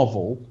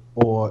Marvel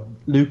or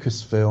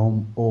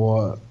Lucasfilm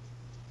or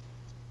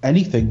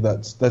anything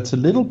that's a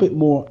little bit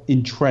more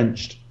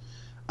entrenched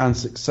and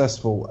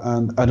successful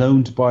and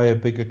owned by a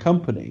bigger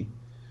company,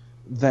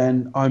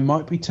 then I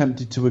might be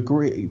tempted to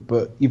agree.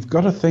 But you've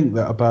got to think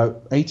that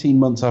about 18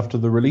 months after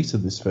the release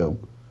of this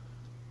film,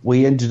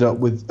 we ended up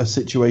with a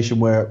situation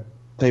where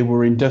they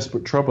were in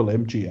desperate trouble,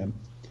 MGM,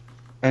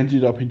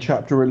 ended up in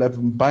Chapter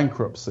 11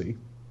 bankruptcy,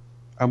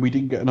 and we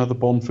didn't get another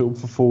Bond film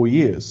for 4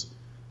 years.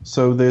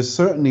 So there's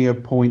certainly a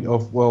point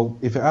of, well,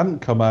 if it hadn't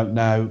come out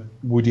now,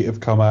 would it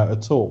have come out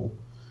at all?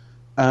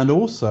 And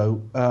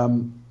also,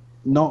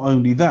 not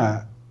only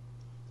that,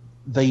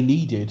 they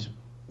needed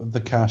the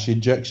cash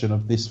injection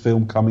of this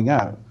film coming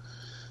out.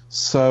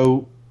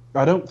 So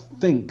I don't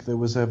think there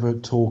was ever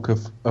talk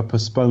of a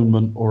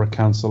postponement or a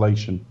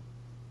cancellation.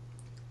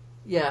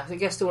 Yeah, I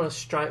guess they want to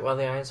strike while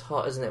the iron's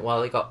hot, isn't it?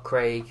 While they got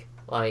Craig,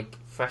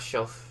 fresh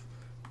off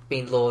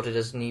being lauded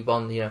as new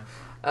Bond,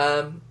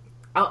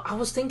 I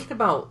was thinking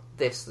about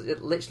this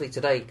literally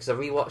today because I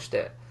rewatched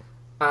it,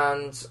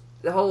 and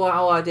the whole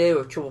idea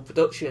of Trouble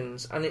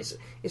Productions, and it's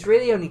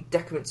really only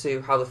detriment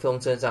to how the film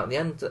turns out in the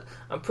end.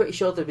 I'm pretty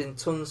sure there have been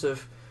tons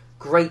of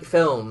great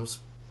films,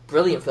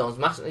 brilliant films,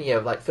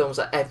 films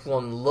that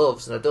everyone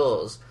loves and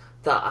adores,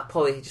 that I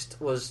probably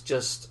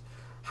just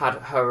had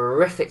a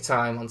horrific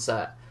time on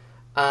set.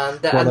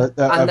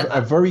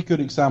 A very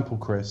good example,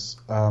 Chris,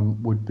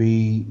 would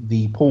be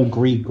the Paul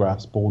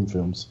Greengrass Bourne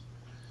films.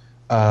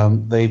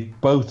 They've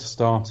both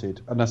started,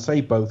 and I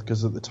say both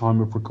because at the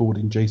time of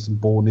recording, Jason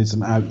Bourne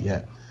isn't out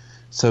yet.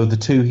 So the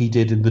two he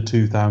did in the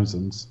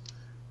 2000s,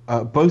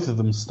 both of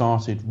them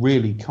started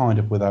really kind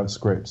of without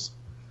scripts.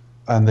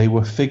 And they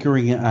were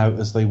figuring it out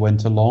as they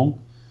went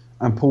along.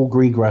 And Paul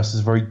Greengrass is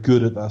very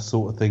good at that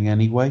sort of thing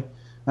anyway.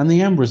 And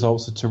the end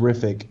results are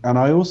terrific. And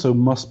I also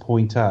must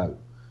point out,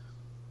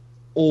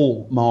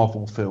 all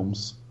Marvel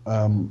films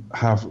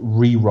have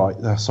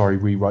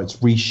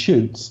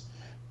reshoots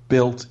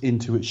built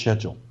into its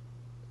schedule.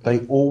 They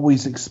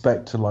always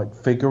expect to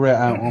figure it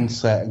out on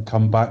set and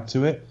come back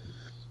to it.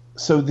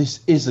 So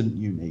this isn't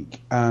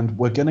unique. And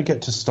we're going to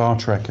get to Star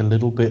Trek a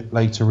little bit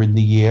later in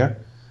the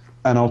year.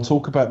 And I'll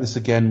talk about this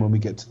again when we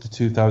get to the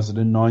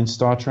 2009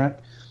 Star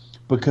Trek,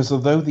 because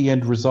although the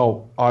end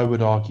result, I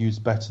would argue, is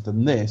better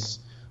than this,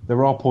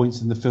 there are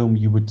points in the film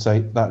you would say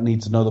that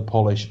needs another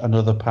polish,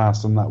 another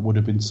pass, and that would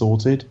have been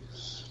sorted.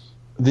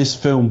 This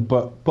film,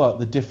 but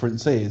the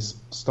difference is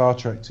Star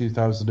Trek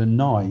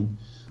 2009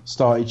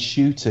 started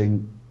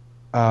shooting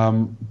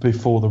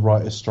before the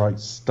writer's strike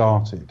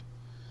started.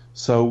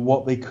 So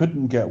what they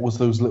couldn't get was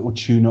those little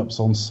tune-ups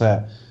on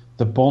set.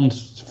 The Bond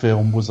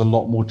film was a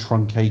lot more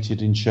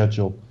truncated in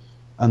schedule,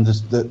 and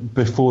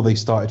before they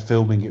started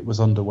filming, it was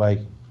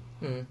underway.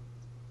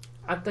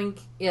 I think,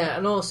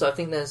 and also I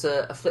think there's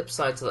a flip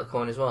side to that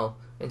coin as well,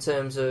 in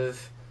terms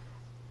of,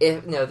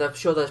 I'm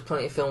sure there's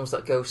plenty of films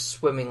that go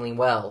swimmingly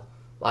well,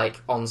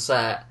 on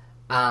set,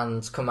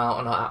 and come out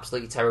and are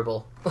absolutely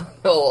terrible,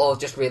 or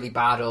just really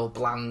bad or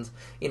bland,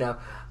 you know.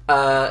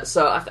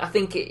 So I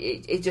think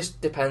it just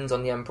depends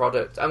on the end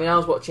product. I mean, I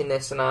was watching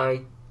this and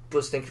I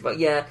was thinking about,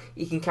 yeah,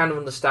 you can kind of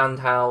understand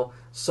how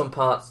some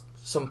parts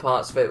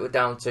of it were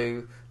down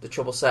to the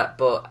trouble set,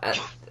 but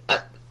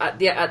at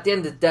the end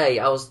of the day,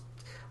 I was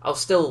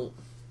still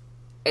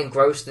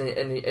engrossed and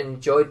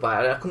enjoyed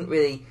by it. I couldn't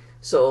really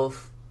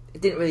it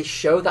didn't really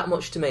show that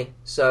much to me,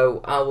 so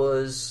I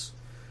was,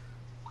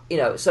 you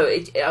know, so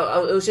it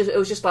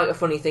was just like a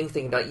funny thing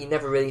thinking that you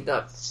never really,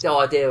 that the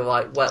idea of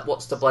like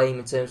what's to blame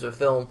in terms of a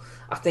film.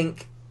 I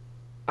think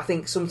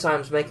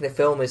sometimes making a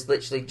film is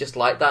literally just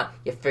like that.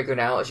 You're figuring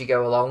it out as you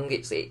go along.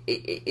 It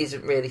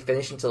isn't really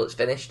finished until it's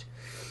finished.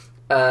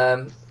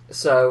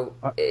 So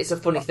it's a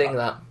funny thing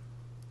that.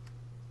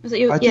 So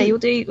you'll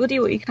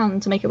do what you can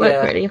to make it work.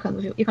 Yeah. Really,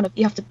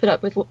 you have to put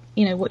up with what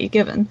you're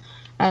given.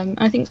 And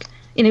I think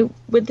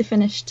with the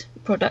finished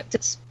product,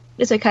 it's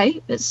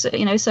okay. It's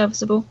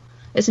serviceable.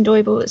 It's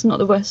enjoyable. It's not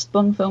the worst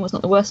Bond film. It's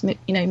not the worst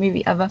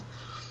movie ever.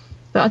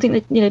 But I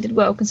think they did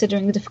well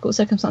considering the difficult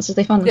circumstances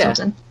they found themselves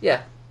in.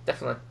 Yeah,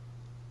 definitely.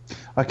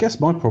 I guess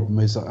my problem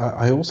is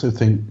I also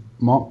think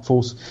Mark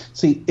Forster.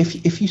 See,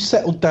 if you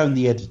settled down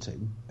the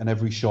editing and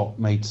every shot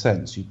made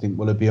sense, you'd think,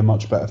 well, it'd be a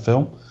much better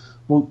film.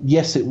 Well,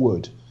 yes, it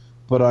would.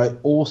 But I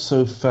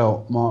also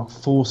felt Mark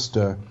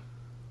Forster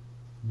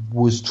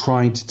was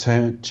trying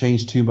to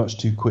change too much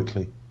too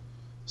quickly.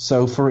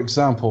 So, for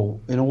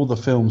example, in all the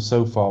films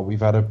so far,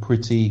 we've had a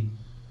pretty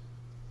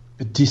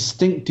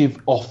distinctive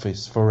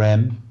office for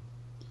M.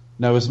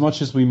 Now, as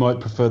much as we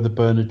might prefer the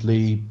Bernard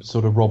Lee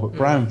sort of Robert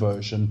Brown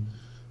version,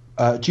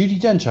 Judi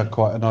Dench had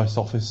quite a nice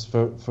office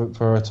for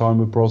her time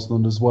with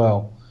Brosnan as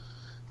well.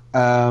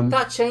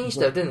 That changed,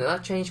 though, didn't it?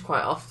 That changed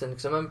quite often,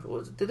 because I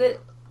remember... Did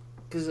it?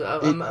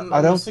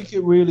 I don't think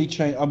it really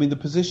changed. I mean, the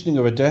positioning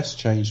of a desk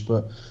changed,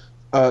 but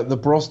the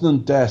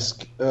Brosnan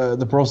desk,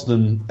 the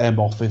Brosnan M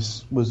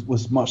office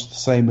was much the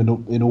same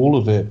in all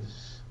of it.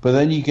 But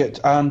then you get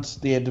and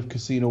the end of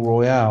Casino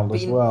Royale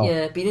as well.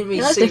 Yeah, but you didn't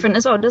really that's see, different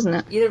as well, doesn't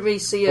it? You didn't really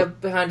see her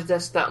behind the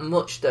desk that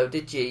much, though,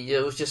 did you?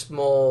 It was just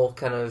more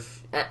kind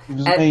of. It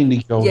was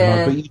mainly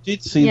GoldenEye, but you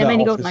did see that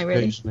mainly office GoldenEye,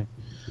 occasionally.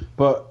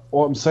 But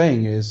what I'm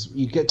saying is,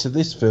 you get to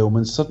this film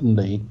and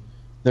suddenly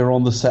they're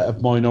on the set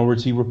of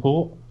Minority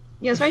Report.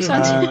 Yeah, it's very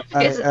scientific.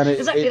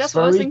 Exactly, that's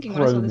what I was thinking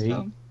when I saw this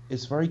film.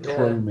 It's very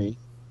chromy,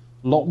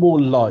 a lot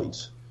more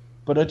light,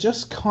 but I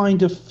just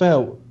kind of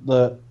felt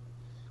that.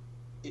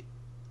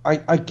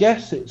 I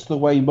guess it's the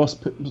way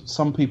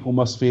some people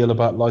must feel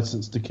about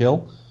License to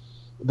Kill.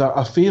 That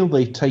I feel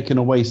they've taken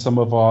away some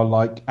of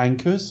our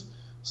anchors,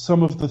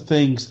 some of the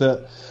things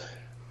that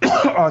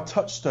are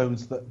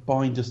touchstones that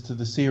bind us to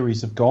the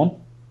series have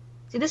gone.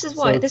 See, this is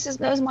why that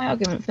was my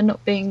argument for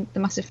not being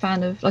the massive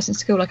fan of License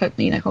to Kill, like I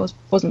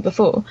wasn't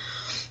before,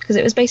 because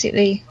it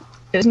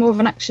was more of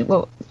an action.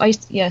 Well, I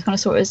kind of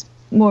saw it as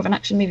more of an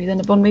action movie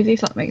than a Bond movie,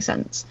 if that makes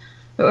sense.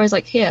 But whereas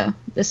here,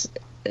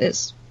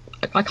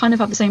 I kind of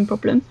have the same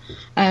problem.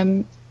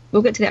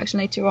 We'll get to the action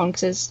later on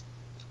because there's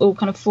all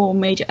kind of four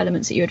major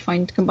elements that you would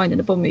find combined in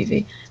a Bond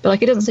movie.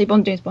 But it doesn't say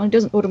Bond James Bond, it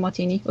doesn't order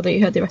martini, although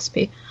you heard the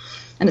recipe,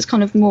 and it's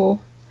kind of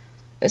more.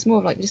 It's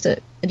more of just a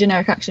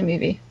generic action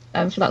movie.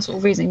 For that sort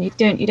of reason, you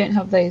don't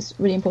have those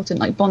really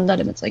important Bond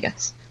elements, I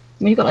guess.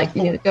 I mean, you've got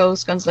the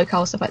girls, guns,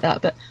 locale, stuff like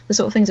that, but the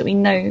sort of things that we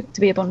know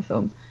to be a Bond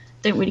film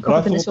don't really crop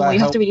up in this film. You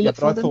have to really look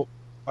for them.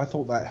 I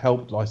thought that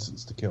helped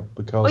License to Kill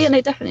because. Oh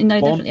yeah, definitely.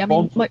 I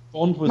mean,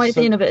 my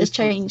opinion of it has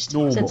changed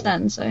since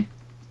then. So.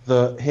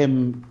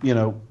 Him,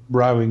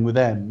 rowing with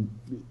M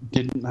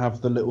didn't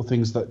have the little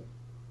things that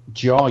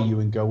jar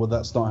you and go, well,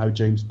 that's not how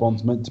James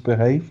Bond's meant to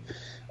behave.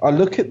 I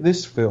look at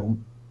this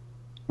film.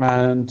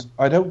 And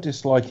I don't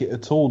dislike it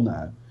at all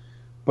now.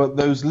 But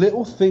those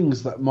little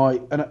things that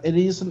might... And it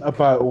isn't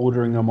about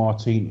ordering a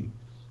martini.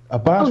 A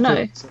bad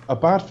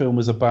film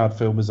is a bad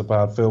film is a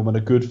bad film, and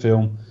a good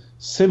film,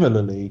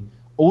 similarly,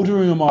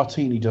 ordering a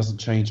martini doesn't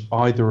change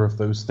either of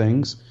those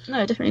things.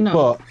 No, definitely not.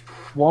 But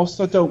whilst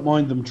I don't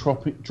mind them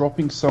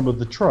dropping some of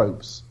the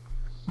tropes,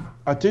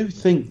 I do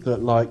think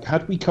that,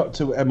 had we cut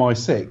to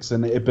MI6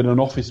 and it had been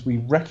an office we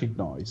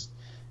recognised,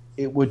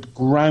 it would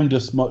ground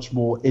us much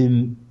more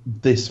in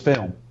this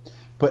film.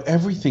 But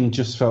everything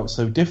just felt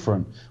so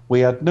different.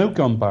 We had no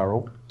gun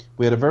barrel.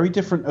 We had a very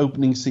different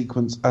opening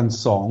sequence and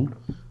song.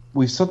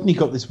 We've suddenly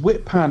got this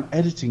whip pan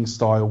editing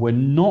style we're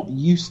not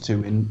used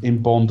to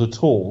in Bond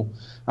at all.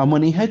 And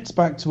when he heads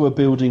back to a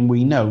building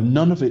we know,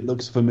 none of it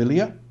looks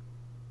familiar.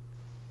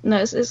 No,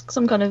 it's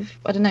some kind of,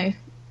 I don't know,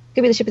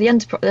 could be the ship of the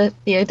Enterprise,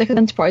 Deckard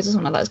Enterprise or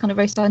something like that. It's kind of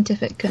very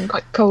scientific and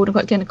quite cold and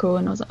quite clinical.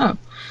 And I was like, oh.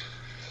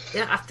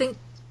 Yeah, I think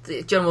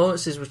the general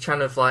audiences were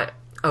kind of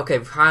okay,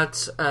 we've had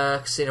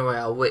Casino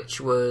Royale,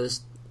 which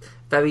was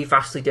very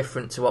vastly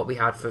different to what we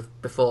had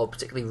before,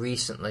 particularly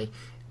recently.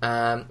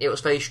 It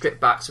was very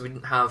stripped back, so we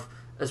didn't have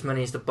as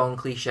many as the Bond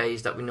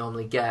cliches that we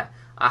normally get.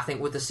 I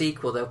think with the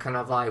sequel, they were kind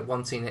of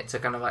wanting it to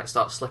kind of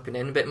start slipping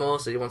in a bit more,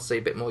 so you want to see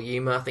a bit more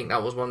humour. I think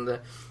that was one of the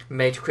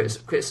major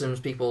criticisms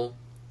people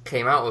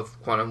came out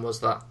of Quantum, was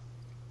that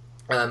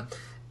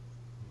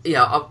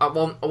yeah, I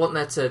want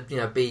there to be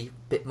a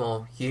bit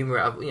more humor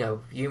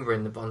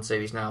in the Bond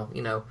series now,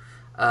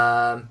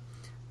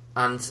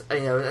 and a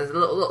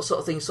little sort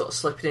of things sort of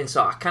slipping in.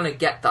 So I kind of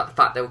get that the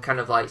fact they were kind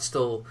of like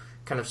still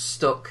kind of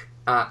stuck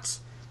at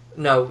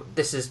no,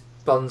 this is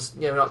Bond's.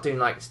 We're not doing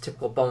like a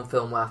typical Bond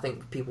film where I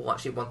think people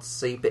actually want to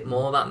see a bit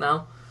more of that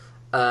now.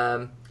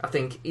 I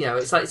think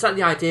it's like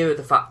the idea of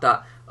the fact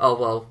that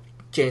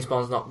James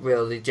Bond's not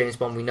really James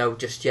Bond we know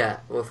just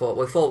yet. We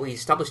thought we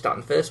established that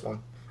in the first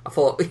one. I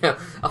thought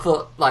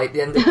like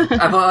the end of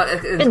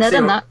been there,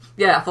 done that.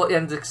 Yeah, I thought the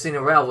end of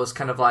Casino Royale was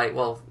kind of like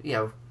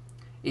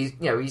he's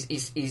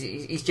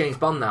James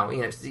Bond now.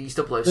 He's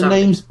 007. The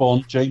name's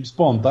Bond, James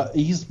Bond. That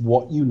is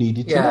what you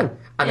needed to know.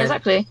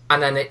 Exactly.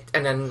 And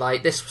then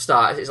like this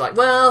starts. It's like,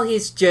 well,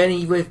 his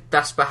journey with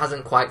Vesper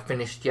hasn't quite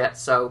finished yet,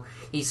 so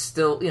he's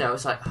still,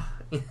 it's like,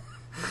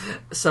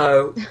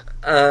 so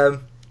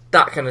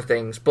that kind of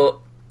things. But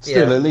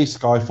still, at least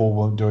Skyfall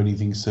won't do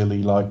anything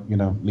silly like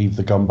leave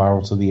the gun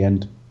barrel to the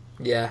end.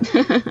 Yeah.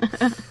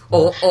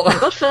 or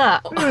God for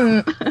that.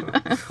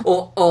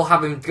 or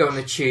have him go on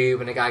the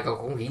tube and a guy go,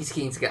 oh, he's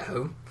keen to get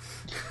home.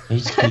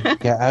 He's keen to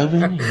get home,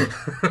 isn't he?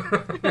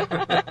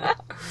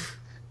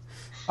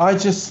 I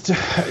just,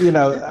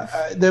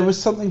 there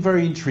was something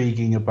very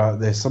intriguing about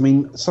this. I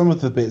mean, some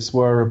of the bits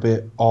were a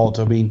bit odd.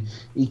 I mean,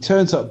 he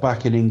turns up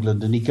back in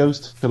England and he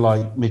goes to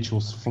like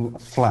Mitchell's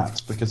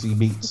flat because he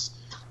meets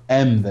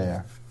M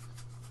there.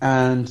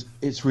 And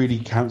it's really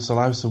council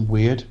house and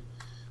weird.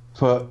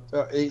 But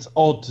it's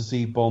odd to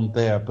see Bond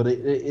there, but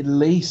it at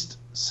least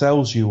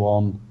sells you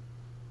on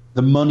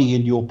the money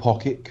in your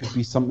pocket could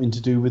be something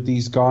to do with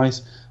these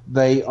guys.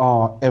 They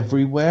are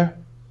everywhere,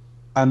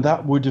 and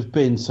that would have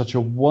been such a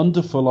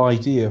wonderful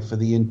idea for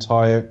the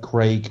entire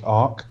Craig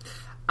arc.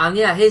 And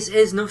yeah,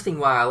 here's nothing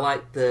why I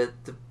like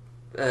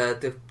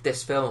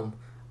this film,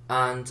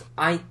 and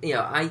I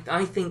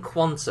think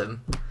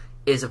Quantum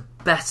is a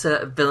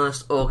better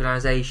villainous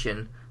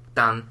organisation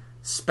than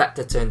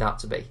Spectre turned out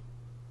to be.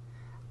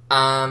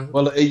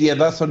 Well, yeah,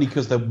 that's only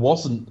because there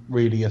wasn't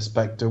really a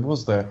Spectre,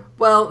 was there?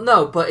 Well,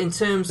 no, but in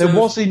terms of...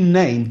 There was in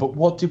name, but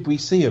what did we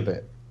see of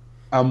it?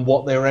 And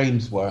what their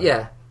aims were?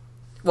 Yeah.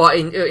 What,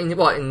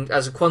 in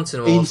as a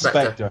Quantum or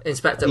Spectre?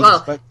 Inspector.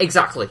 Well,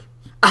 exactly.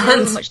 And there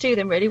wasn't much to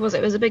them, really, was it?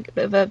 It was a bit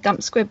of a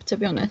damp squib, to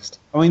be honest.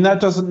 I mean, that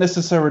doesn't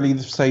necessarily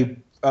say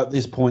at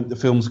this point the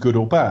film's good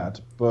or bad,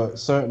 but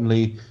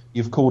certainly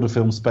you've called a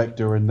film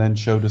Spectre and then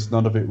showed us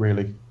none of it,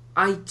 really.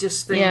 I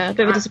just think... Yeah, a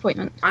bit of a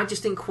disappointment. I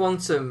just think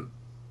Quantum...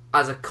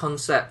 as a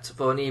concept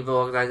for an evil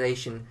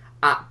organisation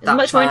at that time.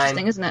 It's much more time,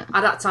 interesting, isn't it? At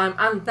that time,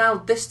 and now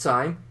this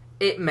time,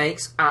 it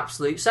makes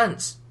absolute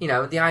sense.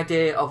 The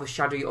idea of a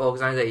shadowy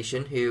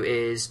organisation who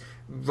is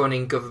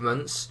running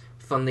governments,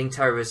 funding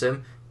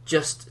terrorism,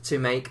 just to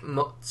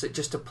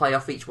play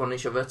off each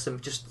other, to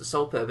just the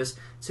sole purpose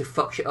to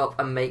fuck shit up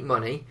and make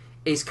money,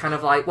 is kind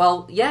of like,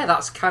 well, yeah,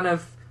 that's kind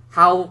of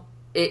how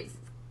it.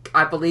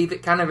 I believe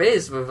it kind of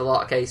is with a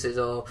lot of cases,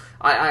 or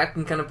I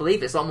can kind of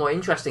believe it's a lot more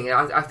interesting.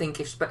 I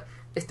think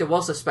if there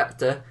was a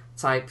Spectre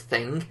type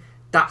thing,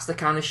 that's the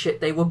kind of shit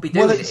they would be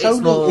doing.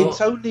 Well, it's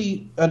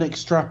only an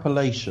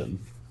extrapolation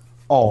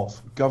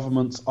of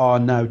governments are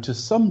now to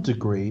some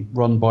degree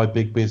run by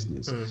big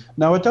business.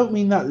 Now, I don't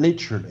mean that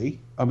literally.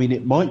 I mean,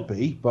 it might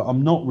be, but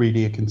I'm not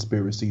really a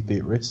conspiracy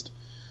theorist.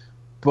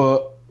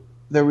 But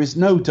there is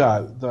no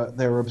doubt that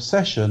their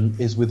obsession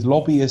is with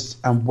lobbyists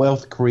and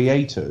wealth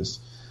creators,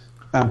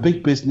 and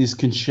big business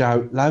can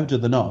shout louder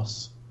than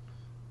us.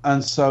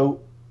 And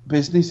so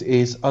business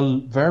is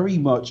very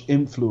much an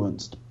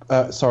influence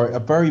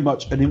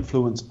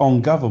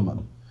on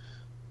government.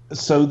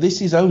 So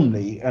this is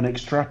only an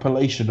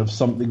extrapolation of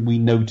something we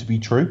know to be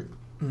true.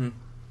 Mm-hmm.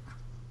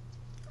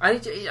 I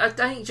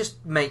think it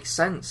just makes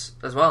sense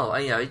as well.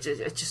 It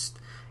just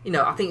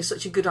I think it's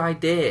such a good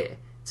idea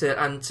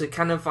to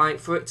kind of like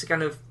for it to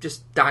kind of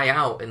just die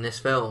out in this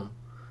film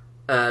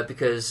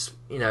because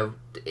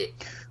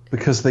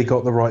because they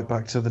got the right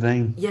back to the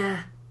name.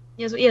 Yeah.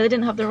 Yes, yeah, they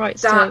didn't have the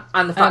rights to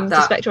and the fact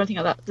that Spectre or anything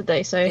like that, did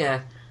they? So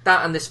yeah,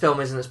 that and this film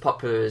isn't as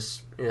popular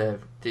as the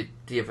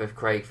other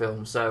Craig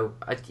films. So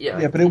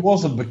yeah, but it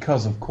wasn't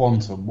because of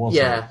Quantum, was it?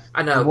 Yeah,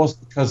 I know. It was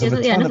because of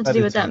a ton nothing of to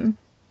do with them.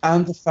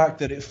 And the fact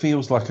that it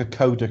feels like a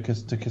coda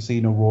to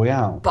Casino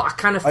Royale. But I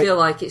kind of feel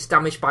like it's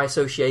damaged by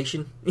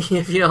association.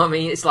 If you know what I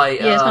mean, it's like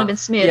it's kind of been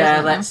smeared.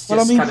 Yeah, let's. Well,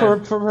 I mean,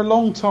 for a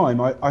long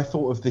time, I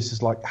thought of this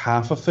as like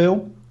half a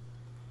film,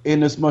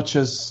 in as much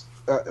as.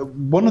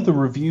 One of the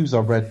reviews I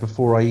read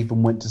before I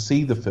even went to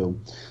see the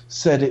film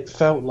said it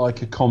felt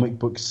like a comic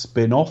book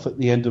spin-off at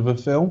the end of a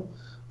film,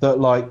 that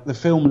like the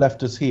film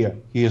left us here,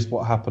 here's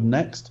what happened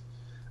next.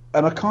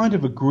 And I kind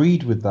of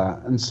agreed with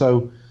that. And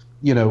so,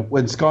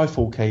 when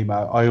Skyfall came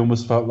out, I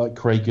almost felt like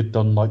Craig had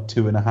done like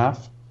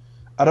 2.5.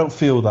 I don't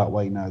feel that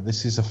way now.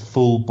 This is a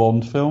full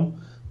Bond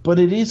film, but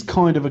it is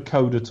kind of a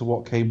coda to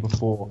what came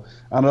before.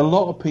 And a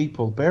lot of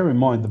people, bear in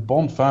mind the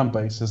Bond fan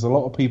base, there's a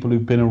lot of people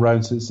who've been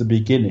around since the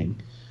beginning.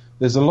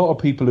 There's a lot of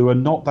people who are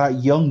not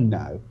that young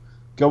now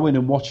going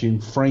and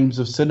watching frames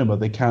of cinema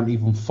they can't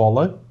even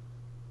follow.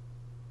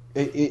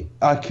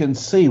 I can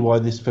see why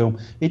this film,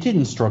 it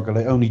didn't struggle.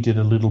 It only did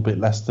a little bit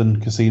less than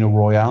Casino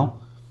Royale.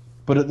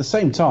 But at the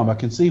same time, I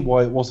can see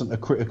why it wasn't a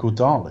critical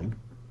darling.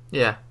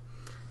 Yeah.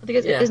 I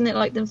think isn't it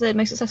like the third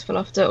most successful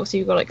after? Also,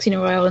 you've got like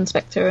Casino Royale and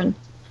Spectre and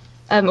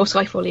or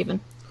Skyfall even.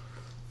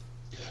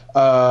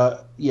 Yeah,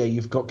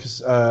 you've got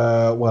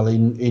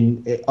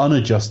in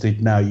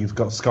unadjusted now. You've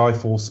got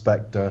Skyfall,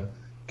 Spectre,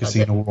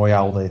 Casino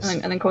Royale. This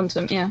and then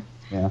Quantum, yeah.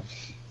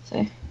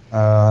 So.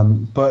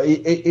 But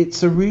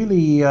it's a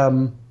really.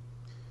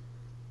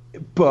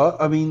 But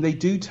I mean, they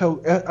do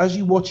tell as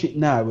you watch it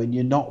now, and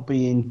you're not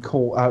being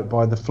caught out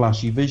by the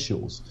flashy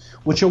visuals,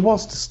 which I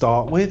was to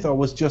start with. I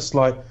was just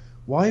like,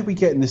 why are we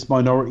getting this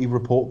Minority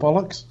Report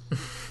bollocks?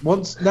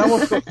 Now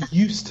I've got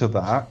used to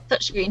that.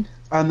 Touchscreen.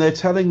 And they're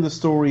telling the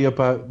story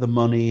about the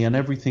money and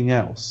everything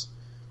else,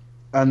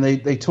 and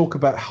they talk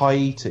about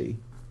Haiti,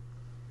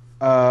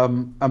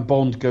 and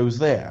Bond goes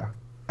there.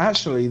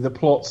 Actually, the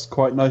plot's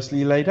quite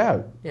nicely laid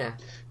out. Yeah.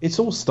 It's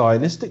all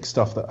stylistic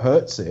stuff that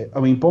hurts it. I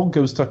mean, Bond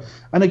goes to...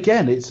 And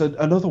again, it's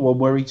another one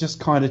where he just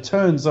kind of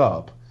turns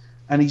up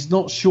and he's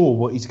not sure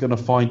what he's going to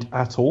find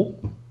at all.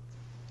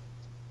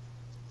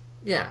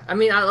 Yeah, I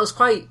mean, I was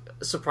quite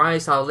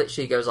surprised how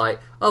literally he goes like,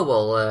 oh,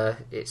 well,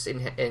 it's in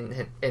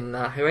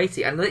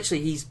Haiti. And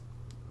literally he's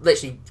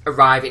literally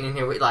arriving in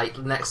here, like,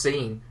 the next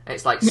scene. And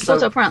it's like it's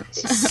so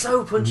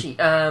punchy.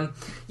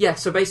 Yeah,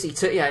 so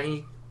basically,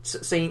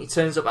 he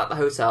turns up at the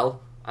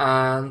hotel...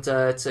 And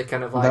to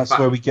kind of like that's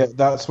where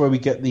we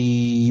get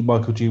the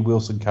Michael G.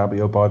 Wilson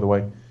cameo. By the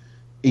way,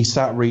 he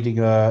sat reading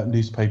a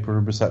newspaper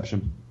in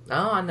reception.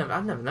 Oh, I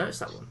never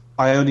noticed that one.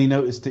 I only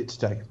noticed it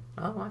today.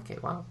 Oh, okay,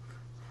 wow.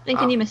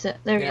 Thinking you miss it.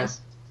 There he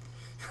is.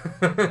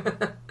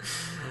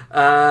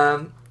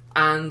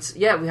 And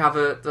yeah, we have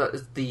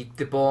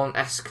the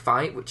Bourne-esque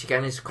fight, which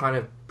again is kind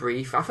of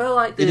brief. I feel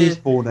like it is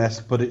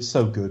Bourne-esque, but it's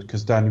so good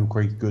because Daniel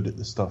Craig's good at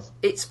this stuff.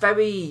 It's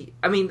very.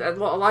 I mean,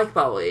 what I like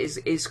about it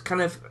is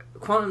kind of.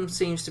 Quantum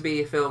seems to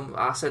be a film,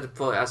 I said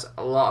before, it has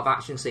a lot of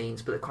action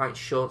scenes, but they're quite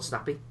short and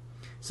snappy.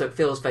 So it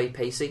feels very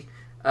pacey.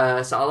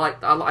 So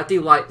I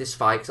do like this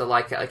fight, because I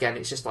like it, again,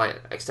 it's just like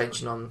an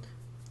extension on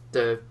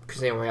the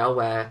Casino Royale,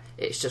 where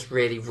it's just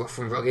really rough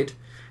and rugged.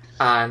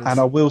 And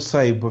I will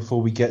say,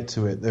 before we get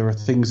to it, there are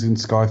things in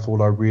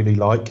Skyfall I really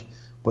like,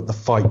 but the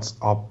fights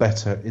are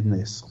better in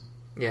this.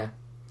 Yeah.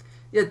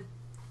 Yeah,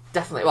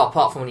 definitely. Well,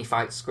 apart from when he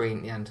fights Green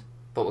at the end,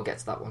 but we'll get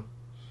to that one.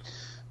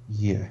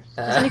 Yeah.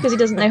 It's only because he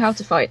doesn't know how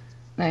to fight.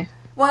 No.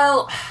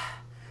 Well,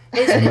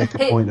 I'll make a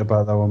point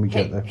about that when we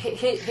get there.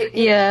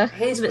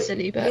 It's a bit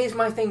silly, but... Here's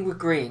my thing with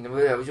Green.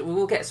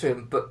 We'll get to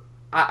him, but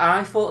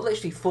I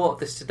literally thought of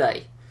this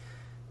today.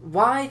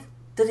 Why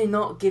did he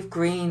not give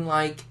Green,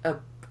 like,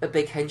 a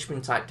big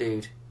henchman type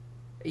dude?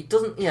 He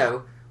doesn't,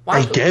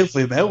 Why they gave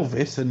him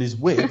Elvis and his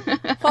wig.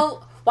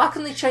 Well, why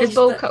couldn't they change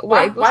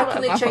why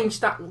couldn't they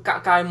change that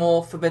guy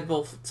more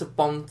formidable to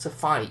Bond to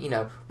fight?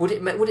 Would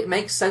it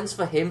make sense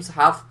for him to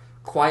have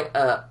quite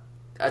a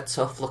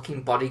tough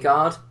looking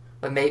bodyguard?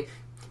 Like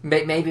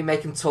maybe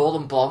make him tall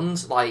and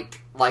blonde, like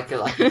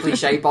a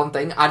cliche Bond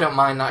thing. I don't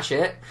mind that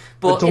shit.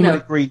 But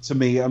Dominic Green, to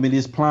me, I mean,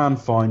 his plan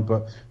fine,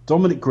 but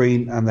Dominic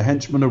Green and the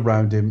henchmen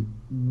around him,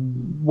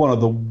 one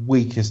of the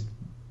weakest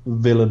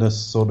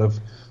villainous sort of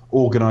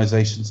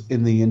organisations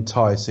in the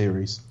entire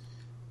series.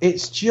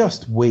 It's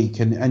just weak,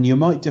 and you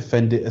might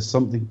defend it as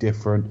something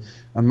different,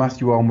 and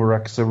Matthew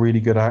Almarek's a really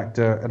good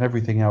actor and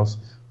everything else,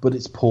 but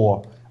it's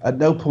poor. At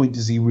no point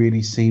does he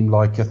really seem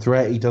like a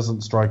threat. He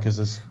doesn't strike us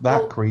as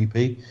that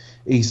creepy.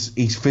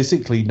 He's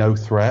physically no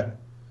threat,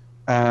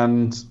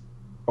 and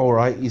all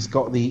right, he's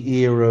got the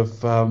ear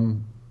of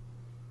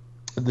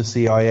the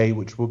CIA,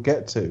 which we'll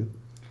get to,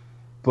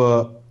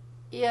 but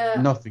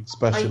nothing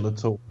special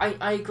at all.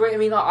 I agree. I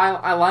mean,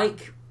 I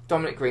like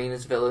Dominic Green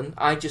as villain.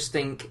 I just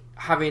think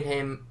having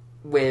him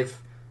with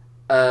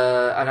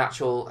an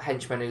actual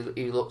henchman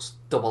who looks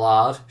double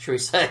hard, should we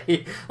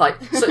say?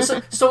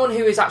 so someone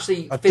who is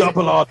actually a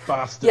double hard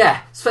bastard.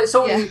 Yeah, so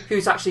someone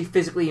who's actually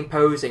physically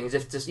imposing, as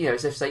if to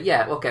say,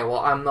 yeah, okay, well,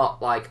 I'm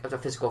not like a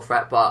physical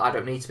threat, but I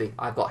don't need to be.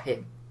 I've got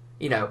him.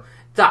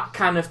 That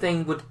kind of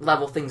thing would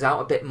level things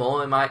out a bit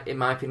more, in my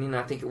opinion.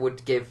 I think it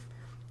would give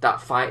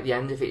that fight at the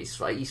end, if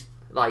it's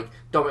like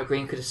Dominic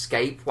Green could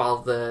escape while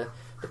the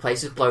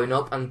place is blowing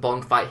up, and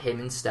Bond fight him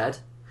instead.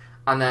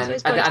 And then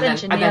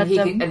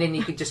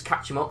he could just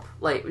catch him up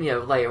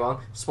later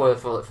on. Spoiler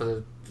for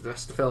the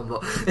rest of the film,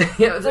 but do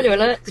you know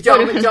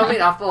what I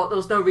mean? I thought there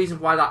was no reason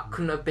why that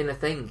couldn't have been a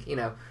thing,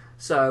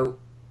 So,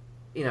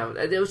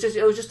 it was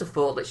just a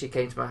thought that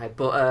came to my head.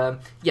 But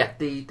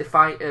the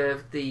fight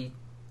of the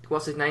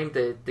what's his name,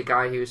 the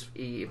guy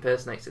he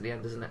impersonates at the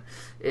end, isn't it?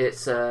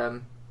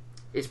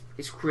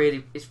 It's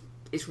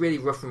really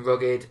rough and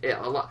rugged.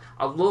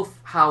 I love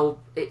how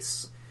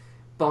it's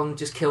Bond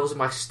just kills him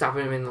by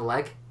stabbing him in the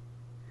leg.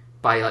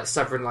 By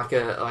severing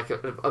a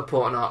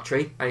important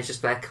artery, and he's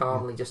just there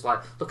calmly, just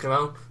looking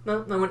around.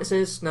 No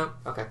witnesses. No,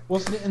 okay.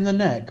 Wasn't it in the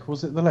neck?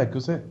 Was it the leg?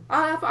 Was it?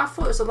 I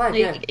thought it was the leg. No,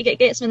 yeah, he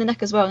gets him in the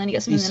neck as well, and then he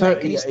gets him in the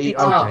neck, and he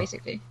speaks out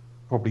basically.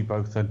 Probably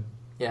both then.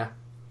 Yeah.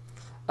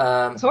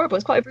 It's horrible.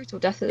 It's quite a brutal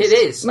death. It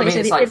is. I mean,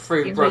 it's like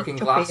through through broken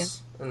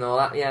glass and all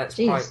that. Yeah, it's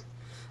quite.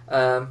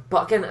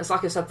 But again, it's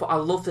like I said, I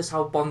love this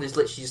how Bond is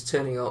literally just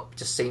turning up,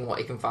 just seeing what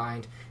he can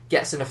find,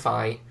 gets in a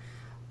fight,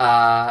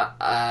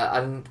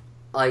 and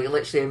like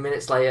literally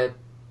minutes later,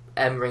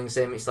 M rings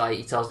him. It's like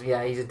he tells him,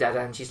 yeah, he's a dead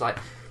end. She's like,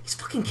 he's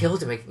fucking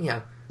killed him. You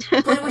know,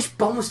 I wish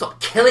Bond would stop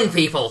killing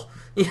people.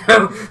 You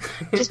know,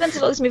 she spent a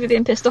lot of this movie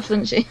being pissed off,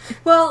 didn't she?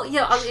 Well,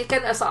 yeah.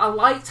 Again, it's like, I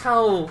liked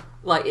how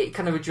like it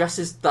kind of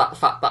addresses that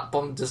fact that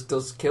Bond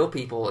does kill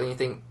people, and you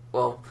think,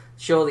 well,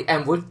 surely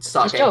M would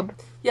start getting. Job.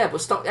 Yeah,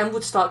 but M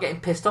would start getting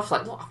pissed off.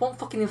 Like, look, I want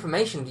fucking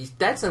information. He's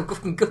dead, so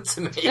fucking good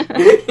to me.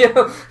 You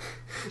know?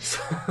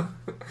 So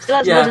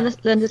that's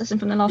learned a lesson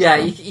from the last one. Yeah,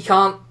 you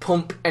can't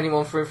pump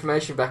anyone for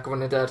information back when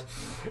they're dead.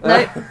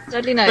 No,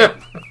 totally no.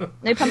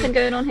 No pumping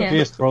going on here.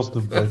 Pierce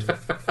Brosnan played.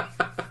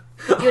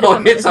 You'd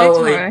have pumped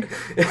totally. tomorrow.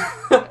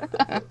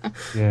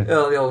 Yeah.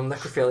 Oh, the old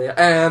necrophilia.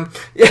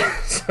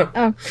 Yeah. So,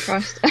 oh,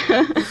 Christ.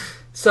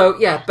 So,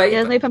 yeah.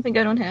 There's no pumping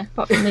going on here,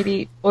 apart from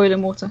maybe oil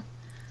and water.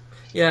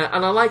 Yeah,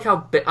 and I like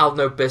how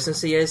no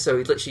business he is, so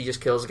he literally just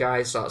kills a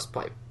guy, starts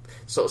like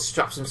sort of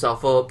straps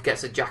himself up,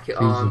 gets a jacket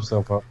Cleans on.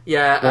 himself up.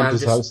 Yeah,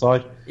 wanders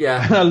outside.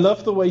 Yeah. And I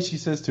love the way she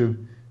says to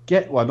him,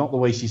 not the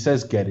way she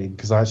says get in,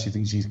 because I actually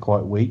think she's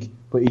quite weak,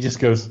 but he just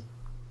goes,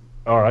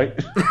 all right.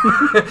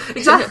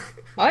 Exactly.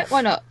 All right,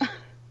 why not?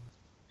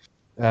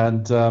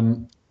 And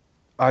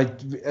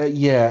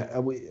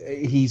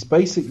he's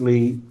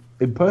basically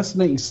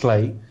impersonating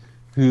Slate,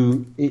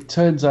 who it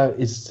turns out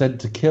is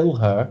sent to kill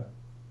her.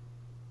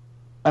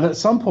 And at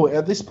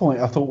this point,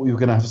 I thought we were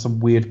going to have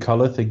some weird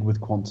colour thing with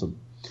Quantum,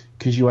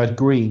 because you had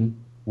green,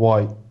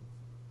 white,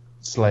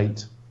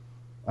 Slate,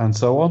 and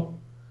so on.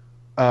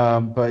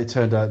 But it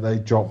turned out they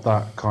dropped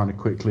that kind of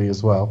quickly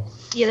as well.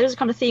 Yeah, there's a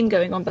kind of theme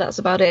going on, but that's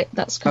about it.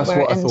 That's kind of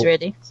where it ends,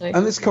 really. So.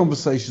 And this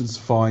conversation's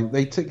fine.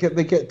 They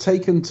get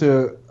taken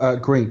to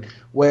green,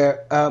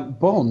 where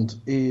Bond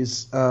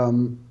is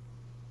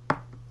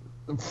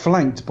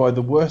flanked by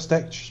the worst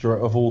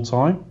extra of all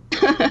time.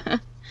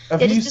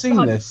 Have you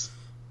seen this?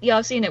 Yeah,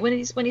 I've seen it. When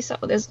he's sat,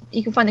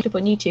 you can find the clip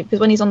on YouTube,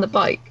 because when he's on the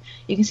bike,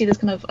 you can see there's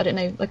kind of, I don't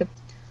know, like a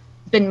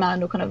bin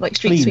man or kind of like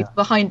street sweeper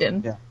behind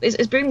him. Yeah.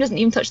 His broom doesn't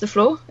even touch the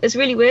floor. It's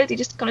really weird. He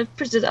just kind of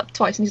pushes it up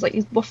twice, and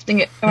he's wafting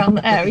it around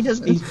the air. He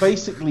doesn't. He's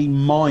basically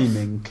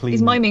miming cleaning.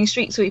 He's miming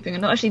street sweeping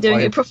and not actually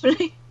doing it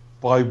properly.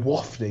 By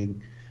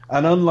wafting.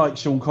 And unlike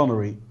Sean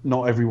Connery,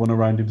 not everyone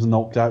around him is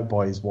knocked out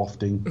by his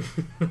wafting.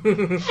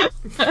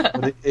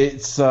 But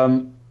it's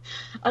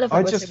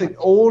I just think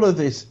all of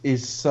this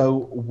is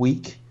so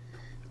weak,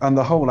 and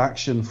the whole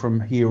action from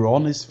here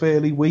on is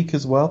fairly weak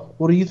as well.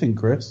 What do you think,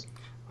 Chris?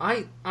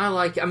 I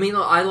like it. I mean,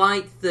 look, I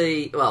like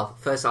the... Well,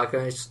 first I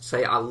can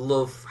say I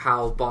love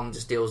how Bond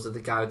just deals with the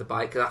guy with the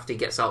bike, because after he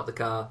gets out of the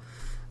car...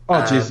 Oh,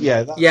 that's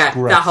great.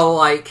 That whole,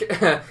 like,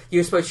 you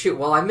were supposed to shoot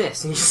while I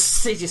miss, and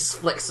he just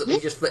flicks him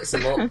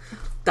up.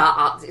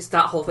 It's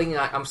that whole thing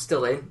that I'm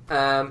still in.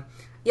 I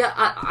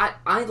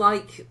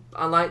like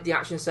the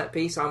action set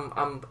piece.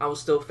 I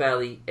was still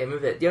fairly in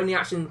with it. The only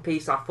action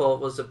piece I thought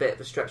was a bit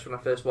of a stretch when I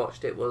first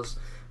watched it was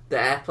the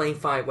airplane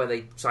fight where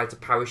they decided to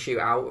parachute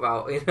out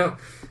without,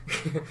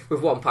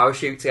 with one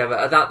parachute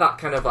together. That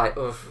kind of like,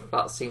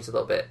 that seems a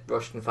little bit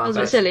rushed and fast. That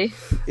was a bit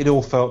silly. It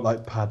all felt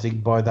like padding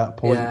by that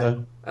point,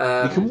 though.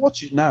 You can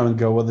watch it now and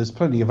go, well, there's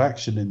plenty of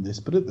action in this,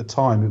 but at the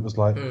time it was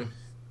like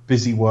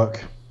busy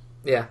work.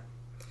 Yeah,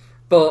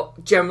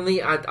 but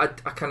generally, I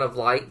kind of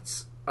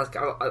liked.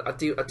 I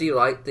do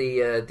like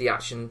the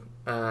action.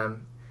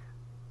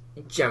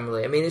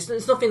 Generally, I mean,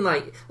 it's nothing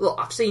like. Look,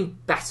 I've seen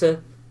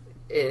better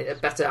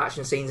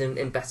action scenes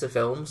in better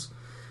films.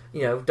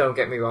 Don't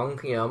get me wrong.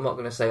 I'm not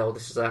going to say, "Oh,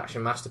 this is an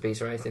action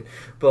masterpiece" or anything.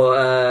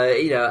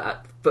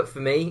 But but for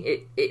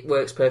me, it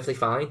works perfectly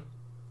fine.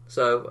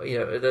 So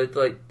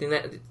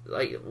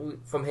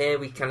from here,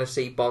 we kind of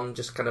see Bond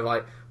just kind of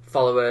like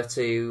follow her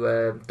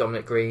to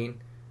Dominic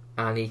Green,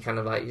 and he kind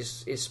of like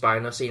is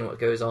spying her, seeing what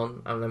goes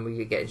on, and then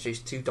we get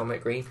introduced to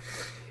Dominic Green,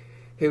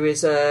 who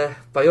is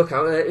by your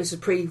count, it's a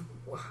pretty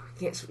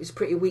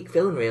weak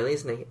villain, really,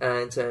 isn't he?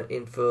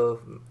 For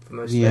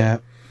most of it. Yeah,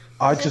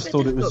 I just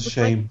thought it was a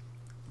shame.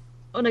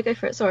 Oh no, go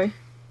for it. Sorry.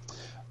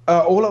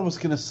 All I was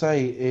going to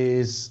say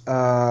is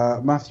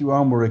Matthew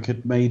Almeric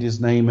had made his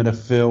name in a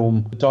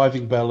film,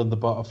 Diving Bell and the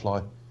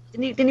Butterfly.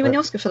 Didn't he win the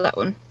Oscar for that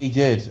one? He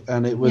did,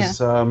 and it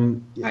was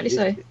rightly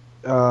so.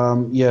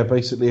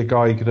 Basically a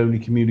guy who could only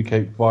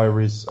communicate via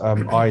his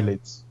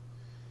eyelids.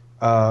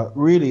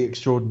 Really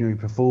extraordinary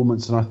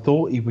performance, and I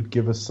thought he would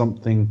give us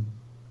something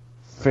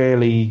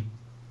fairly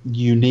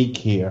unique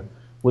here.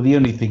 Well, the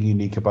only thing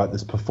unique about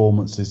this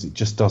performance is it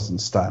just doesn't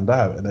stand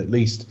out, and at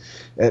least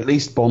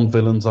Bond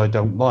villains I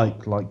don't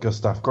like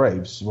Gustav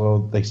Graves, well,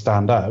 they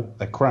stand out.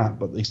 They're crap,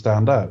 but they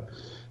stand out.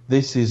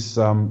 This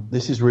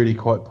is really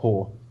quite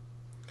poor.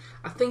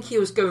 I think he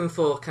was going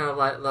for kind of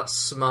like that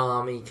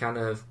smarmy kind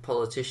of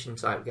politician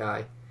type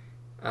guy.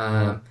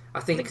 I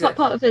think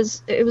part of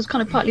it was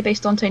kind of partly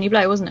based on Tony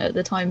Blair, wasn't it, at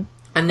the time?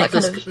 And Like,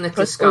 Nicholas, kind of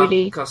Nicholas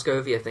oily.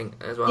 Karskovy, I think,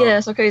 as well. Yeah,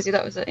 Sarkozy,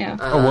 that was it. Yeah.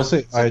 Oh, was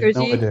it? I had no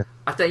Sarkozy. idea.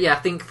 I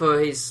think for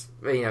his,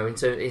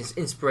 his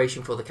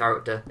inspiration for the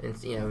character,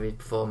 his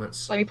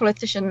performance. Like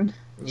politician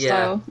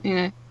style,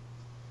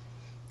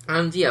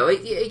 And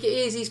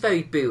he's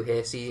very boo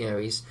here. So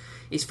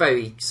he's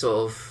very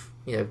sort of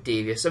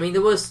devious. I mean,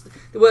 there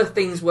were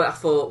things where I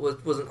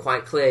thought wasn't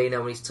quite clear.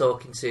 When he's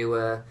talking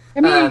to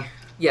I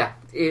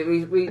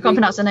can't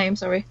pronounce the name.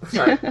 Sorry.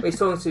 Sorry. He's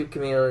talking to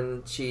Camille,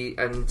 and he's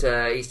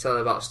telling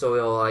her about a story,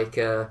 or like,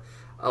 I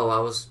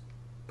was,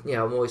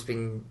 I've always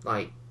been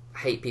like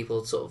hate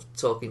people sort of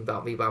talking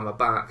about me behind my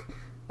back.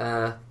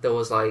 There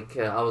was like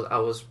I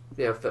was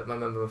I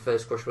remember my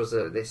first crush was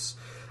this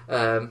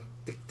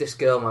this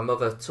girl my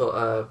mother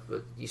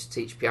used to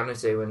teach piano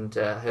to, and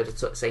heard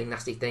her saying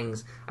nasty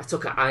things. I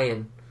took her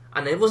iron,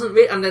 and it wasn't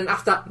and then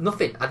after that,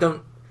 nothing.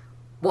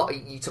 What,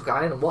 you took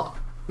iron and what?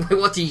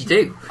 What do you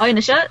do? Iron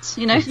a shirt,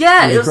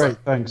 Yeah, it was great,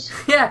 like, thanks.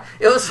 Yeah,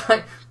 it was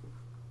like,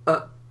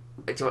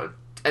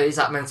 is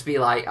that meant to be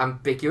like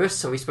ambiguous?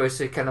 So we're supposed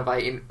to kind of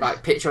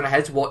like picture on our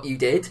heads what you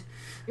did?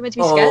 You're meant to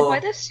be scared by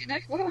this,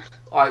 What?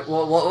 Like,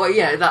 what,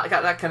 yeah,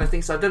 that kind of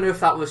thing. So I don't know if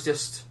that was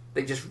just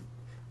they just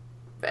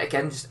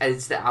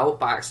edited it out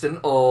by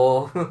accident,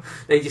 or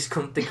they just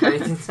couldn't think of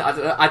anything.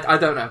 I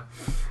don't know,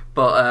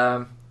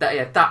 but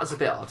that was a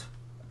bit odd.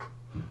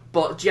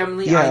 But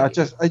generally,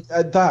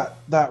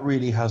 that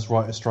really has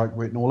writer strike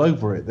written all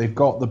over it. They've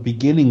got the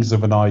beginnings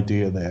of an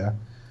idea there.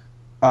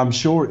 I'm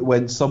sure it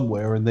went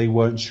somewhere, and they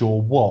weren't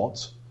sure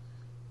what.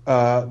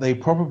 They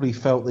probably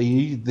felt they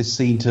needed this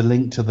scene to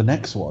link to the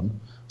next one,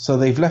 so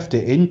they've left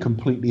it in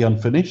completely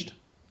unfinished.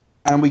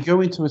 And we go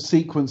into a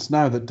sequence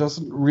now that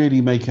doesn't really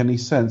make any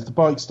sense. The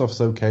bike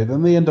stuff's okay.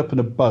 Then they end up in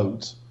a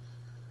boat.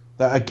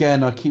 That,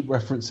 again, I keep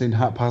referencing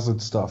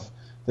haphazard stuff.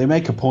 They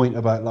make a point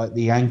about like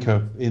the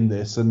anchor in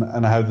this and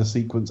how the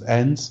sequence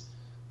ends.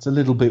 It's a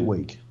little bit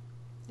weak.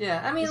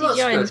 Yeah, I mean, The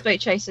CGI in this boat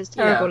chase is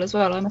terrible as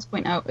well. I must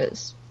point out,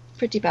 it's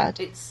pretty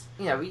bad. It's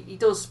he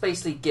does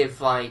basically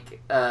give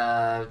like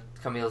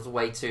Camille's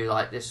way to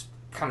like this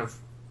kind of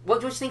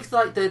what do you think of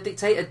like the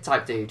dictator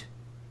type dude?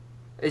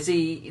 Is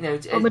he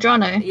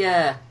Medrano?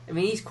 Yeah, I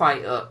mean he's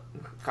quite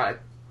kind of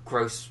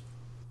gross,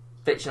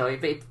 fictional.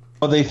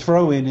 Well, they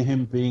throw in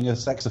him being a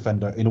sex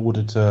offender in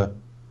order to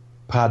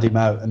pad him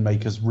out and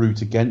make us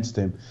root against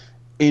him.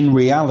 In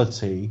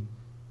reality,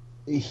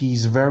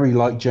 he's very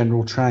like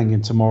General Chang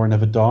in Tomorrow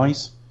Never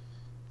Dies.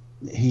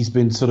 He's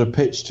been sort of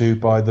pitched to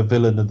by the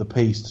villain of the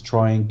piece to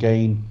try and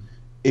gain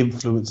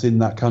influence in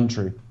that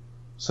country.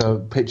 So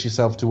pitch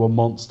yourself to a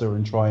monster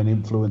and try and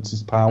influence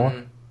his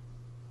power.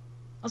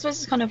 I suppose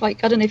it's kind of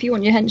like, I don't know, if you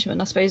want your henchman,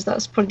 I suppose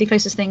that's probably the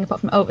closest thing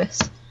apart from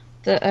Elvis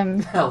that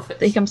Elvis.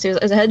 that he comes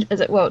to as a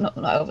hench. Well, not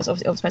Elvis,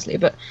 obviously, Elvis Presley,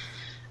 but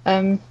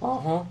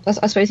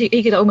I suppose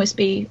he could almost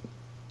be,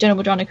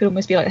 General Medrano could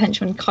almost be like a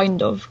henchman,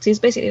 kind of, because he's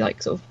basically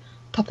like sort of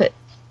puppet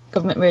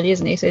government, really,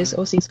 isn't he? So he's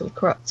obviously sort of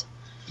corrupt.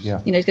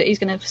 Yeah. He's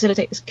going to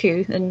facilitate this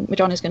coup, and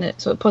Medrano's going to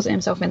sort of posit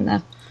himself in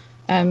there,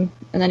 and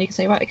then you can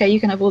say, right, okay, you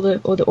can have all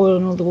the oil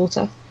and all the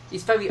water.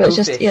 He's very But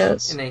oafish, it's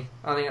just, isn't he?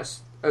 I think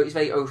he's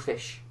very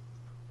oafish.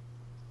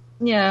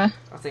 Yeah.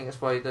 I think that's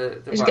why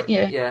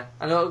yeah.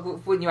 I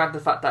know when you add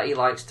the fact that he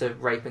likes to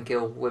rape and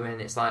kill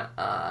women, it's like,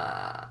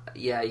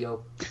 you're.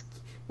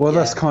 Well, Yeah.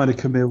 that's kind of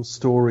Camille's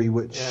story,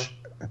 which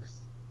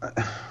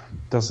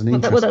doesn't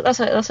interest. Well, that's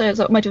her sort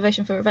of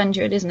motivation for revenge,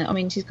 isn't it? I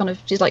mean, she's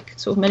like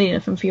sort of Melina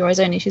from For Your Eyes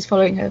Only. She's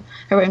following her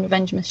own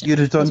revenge mission. You'd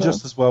have done as well.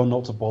 just as well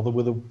not to bother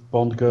with a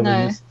Bond girl No.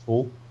 in this at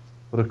all.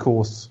 But of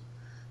course,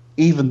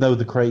 even though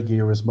the Craig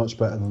era is much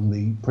better than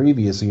the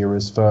previous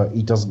eras, for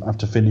he doesn't have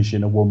to finish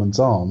in a woman's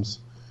arms.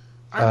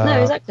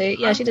 No, exactly.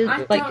 Yeah, she did.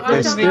 I Like, don't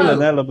There's still know.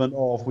 an element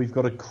of we've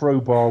got to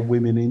crowbar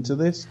women into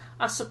this.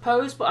 I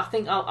suppose, but I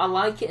think I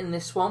like it in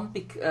this one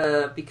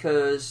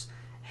because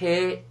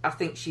here I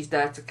think she's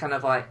there to kind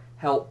of like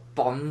help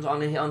Bond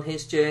on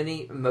his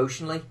journey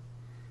emotionally,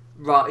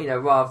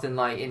 rather than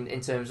like in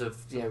terms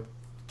of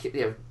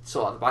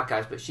sort out the bad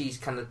guys. But she's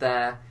kind of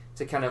there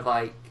to kind of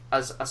like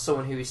as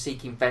someone who is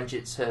seeking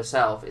vengeance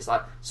herself. It's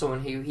like someone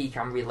who he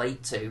can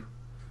relate to,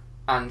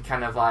 and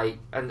kind of like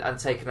and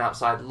take an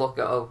outside look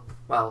at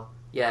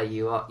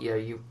you are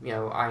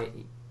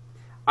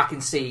I can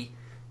see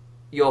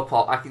your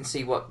I can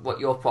see what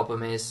your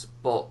problem is,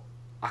 but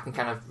I can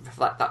kind of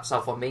reflect that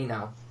self on me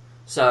now.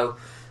 So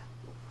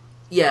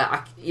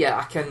I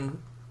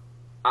can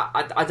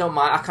I don't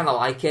mind. I kind of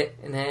like it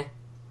in here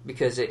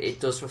because it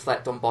does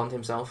reflect on Bond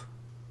himself.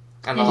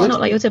 And she's not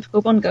like your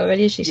typical Bond girl,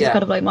 really, is she? She's Yeah.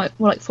 kind of like more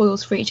like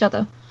foils for each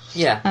other.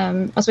 Yeah.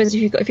 I suppose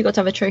if you've got to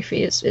have a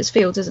trophy, it's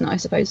Fields, isn't it? I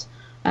suppose.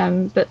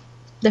 But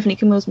definitely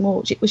Camille's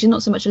more. She's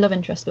not so much a love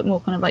interest, but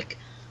more kind of like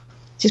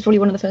she's probably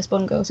one of the first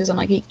Bond girls who's on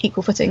like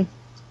equal footing,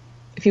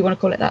 if you want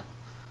to call it that,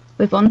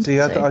 with Bond. See,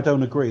 so. I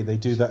don't agree. They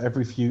do that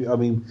every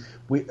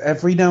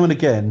now and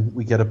again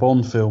we get a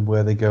Bond film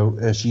where they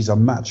go, she's a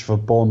match for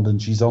Bond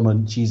and she's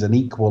an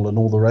equal and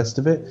all the rest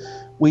of it.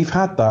 We've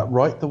had that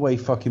right the way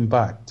fucking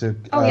back to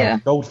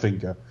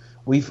Goldfinger.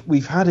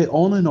 We've had it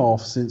on and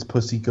off since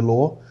Pussy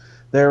Galore.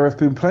 There have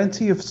been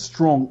plenty of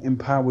strong,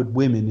 empowered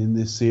women in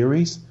this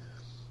series,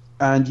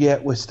 and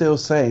yet we're still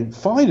saying,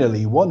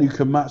 finally, one who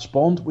can match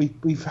Bond.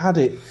 We've had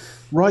it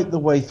right the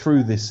way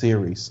through this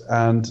series,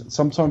 and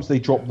sometimes they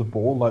drop the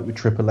ball, like with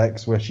Triple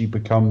X, where she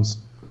becomes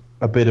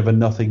a bit of a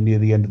nothing near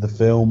the end of the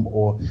film,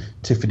 or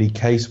Tiffany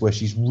Case, where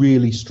she's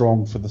really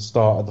strong for the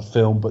start of the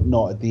film, but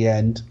not at the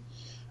end.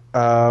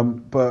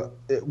 But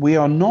we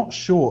are not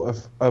short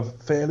of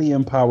fairly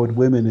empowered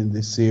women in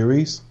this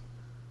series.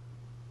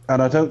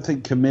 And I don't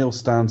think Camille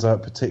stands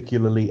out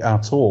particularly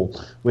at all.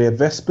 We have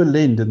Vesper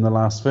Lind in the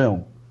last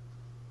film,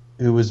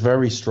 who was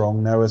very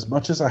strong. Now, as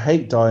much as I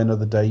hate Die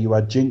Another Day, you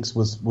had Jinx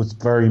was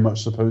very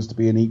much supposed to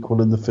be an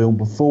equal in the film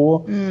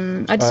before.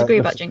 I disagree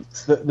about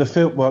Jinx. The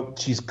film, well,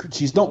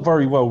 she's not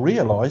very well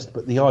realised,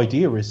 but the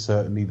idea is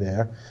certainly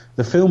there.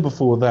 The film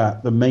before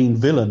that, the main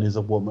villain is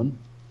a woman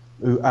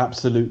who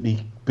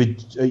absolutely, sort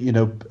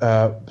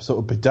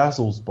of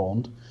bedazzles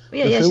Bond.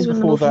 Yeah, she's one of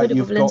the more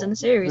formidable villains in the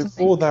series.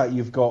 Before that,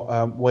 you've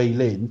got Wei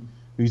Lin,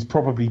 who's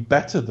probably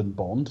better than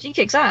Bond. She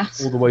kicks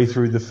ass all the way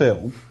through the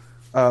film.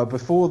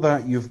 Before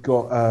that, you've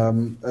got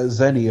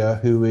Xenia,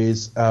 who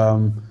is a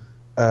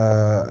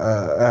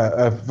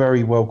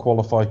very well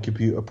qualified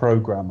computer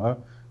programmer.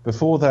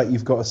 Before that,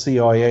 you've got a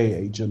CIA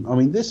agent. I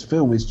mean, this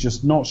film is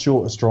just not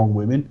short of strong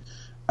women,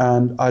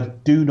 and I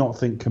do not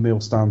think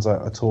Camille stands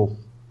out at all.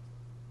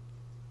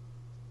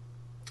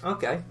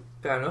 Okay,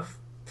 fair enough.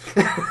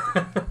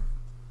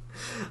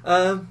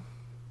 I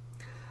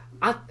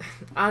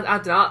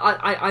don't know.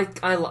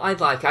 I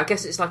like it. I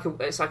guess it's like a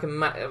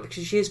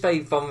because she is very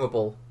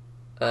vulnerable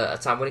at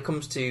time when it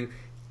comes to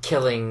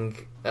killing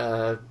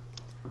the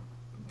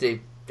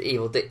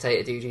evil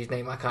dictator dude whose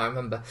name I can't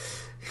remember.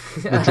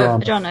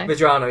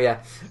 Medrano,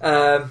 yeah.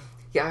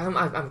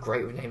 I'm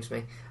great with names,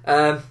 me.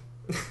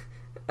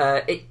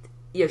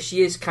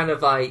 She is kind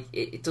of like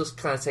it does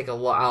kind of take a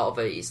lot out of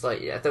it. It's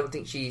like I don't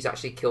think she's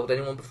actually killed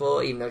anyone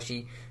before, even though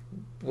she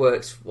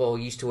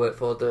used to work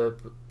for the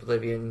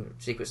Bolivian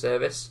Secret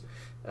Service.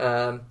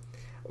 I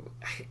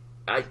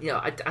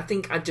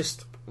think I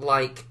just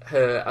like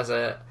her as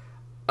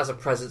a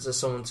presence, as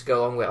someone to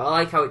go along with. I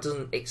like how it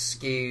doesn't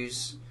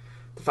excuse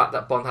the fact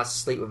that Bond has to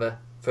sleep with her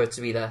for her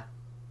to be there.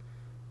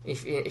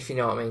 If you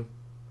know what I mean.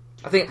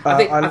 I think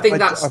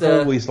that's I've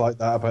always liked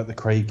that about the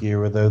Craig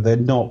era, though. They're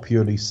not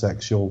purely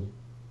sexual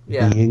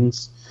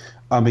beings.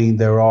 I mean,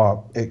 there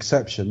are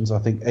exceptions. I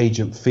think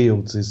Agent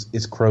Fields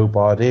is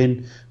crowbarred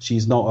in.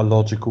 She's not a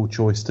logical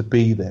choice to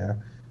be there,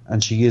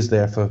 and she is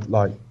there for,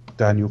 like,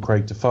 Daniel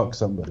Craig to fuck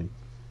somebody.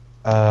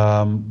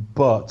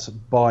 But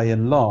by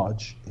and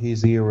large,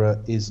 his era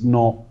is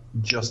not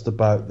just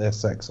about their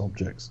sex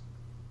objects.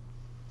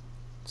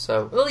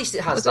 So, well, at least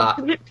it has it's that.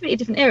 a completely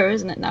different era,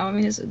 isn't it, now? I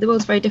mean, the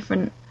world's very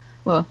different.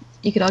 Well,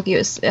 you could argue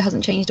it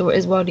hasn't changed, or it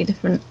is wildly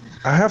different.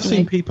 I have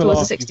seen people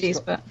towards argue, the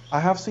 60s, but I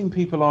have seen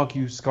people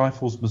argue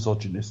Skyfall's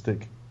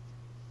misogynistic.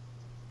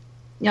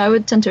 Yeah, I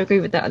would tend to agree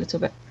with that a little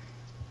bit.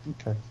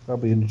 Okay, that'll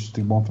be an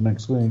interesting one for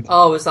next week.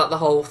 Oh, is that the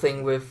whole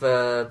thing with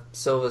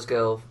Silver's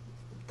girl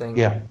thing?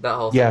 Yeah, that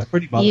whole thing. Yeah,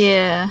 pretty much.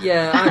 Yeah,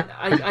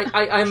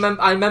 I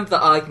remember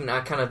that argument. I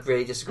kind of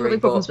really disagree.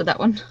 Big problems with that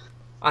one.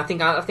 I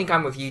think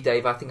I'm with you,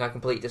 Dave. I think I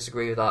completely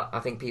disagree with that. I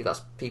think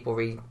people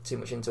read too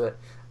much into it.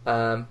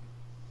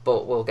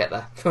 But we'll get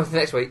there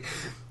next week.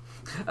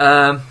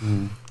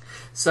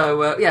 So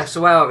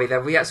where are we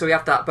then? We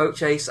have that boat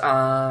chase,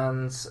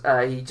 and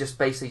he just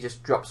basically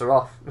just drops her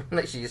off.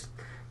 Literally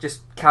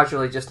just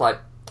casually just say,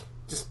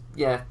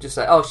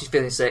 oh, she's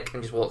feeling sick,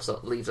 and just walks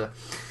up, leaves her.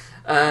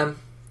 And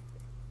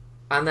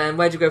then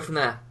where do you go from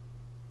there?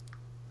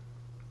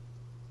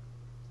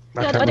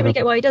 Yeah, I don't really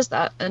get why he does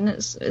that, and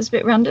it's a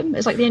bit random.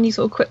 It's like the only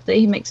sort of quip that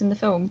he makes in the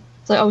film.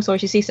 It's like, oh, sorry,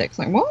 she's seasick. It's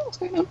like, what? What's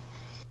going on?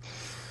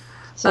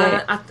 So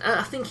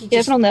I think he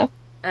just... Yeah, on there.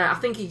 I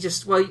think he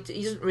just... Well,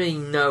 he doesn't really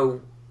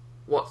know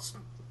what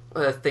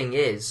her thing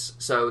is.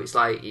 So it's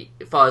like,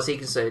 as far as he's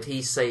concerned,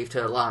 he's saved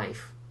her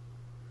life.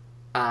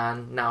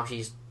 And now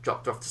she's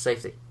dropped her off to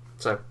safety.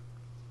 So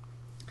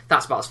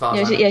that's about as far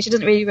as I know. She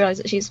doesn't really realise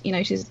that she's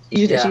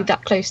literally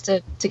that close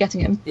to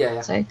getting him. Yeah.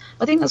 So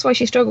I think that's why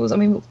she struggles. I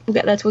mean, we'll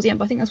get there towards the end,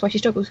 but I think that's why she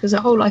struggles, because her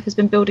whole life has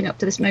been building up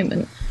to this moment,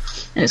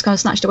 and it's kind of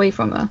snatched away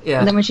from her. Yeah.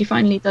 And then when she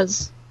finally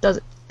does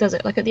it,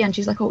 like at the end,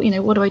 she's like, oh,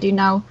 what do I do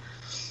now?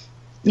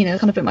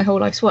 Kind of put my whole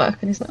life's work.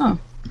 And he's like, oh.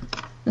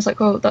 It's like,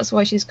 well, that's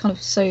why she's kind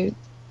of so,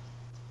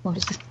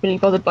 just really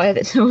bothered by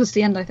it towards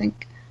the end, I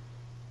think.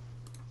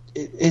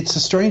 It's a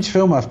strange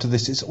film after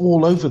this. It's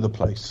all over the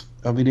place.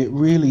 I mean, it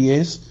really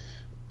is.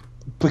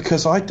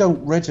 Because I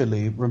don't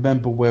readily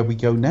remember where we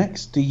go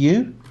next. Do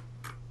you?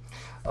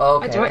 Okay.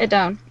 I had to write it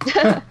down.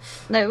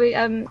 No,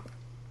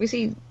 we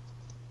see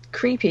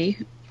creepy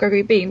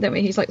Gregory Bean, don't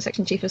we? He's like the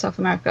section chief of South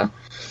America.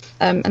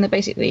 And they're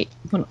basically,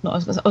 well, I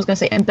was going to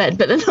say in bed,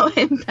 but they're not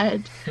in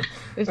bed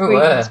with Green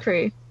and his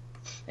crew.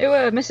 Who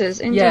were Mrs.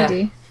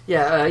 Indeedy.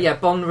 Yeah.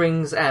 Bond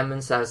rings M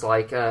and says,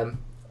 like,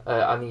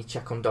 I need to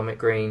check on Dominic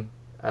Green.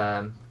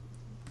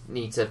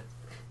 Need to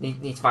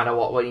find out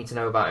what I need to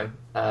know about him.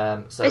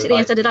 Basically, he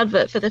like, did an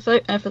advert for the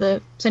for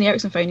the Sony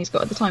Ericsson phone he's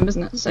got at the time,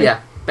 isn't it? So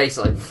yeah,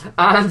 basically.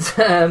 And that's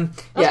a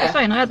good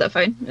phone. I had that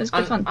phone. It was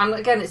good fun. And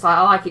again, it's like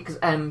I like it because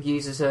M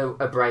uses her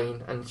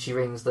brain, and she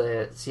rings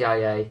the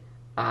CIA,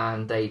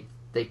 and they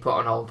put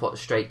on hold and put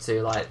straight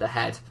to like the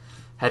head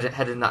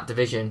in that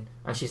division,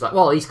 and she's like,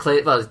 well, he's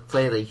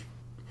clearly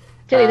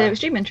Clearly, they're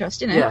extreme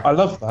interest, Yeah. I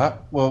love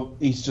that. Well,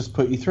 he's just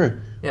put you through.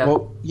 Yeah.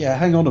 Well, yeah,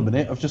 hang on a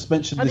minute. I've just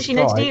mentioned How this does she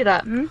guy. know to do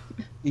that?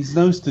 He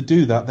knows to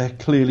do that. They're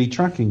clearly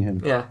tracking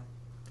him. Yeah.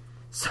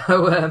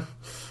 So,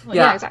 Well,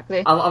 yeah,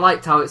 exactly. I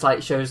liked how it's like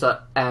it shows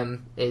that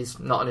M is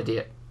not an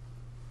idiot.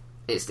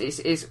 It's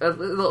a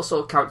little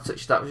sort of character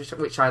touch that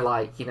which I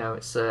like. You know,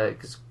 it's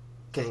because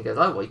Kenny goes,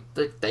 oh,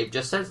 well, Dave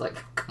just says like,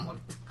 come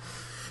on,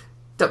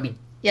 don't be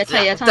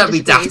don't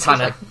be daft,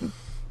 Tanner.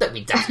 Don't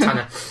be daft,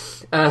 Tanner.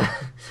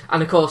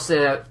 And of course,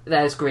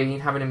 there's Green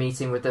having a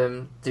meeting with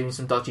them, doing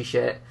some dodgy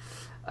shit,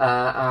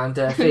 and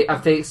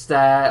Felix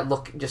there,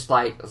 just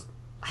like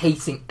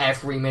hating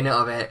every minute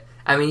of it.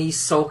 I mean, he's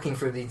sulking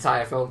through the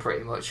entire film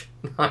pretty much.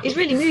 He's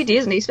really moody,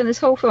 isn't he? He spent this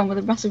whole film with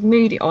a massive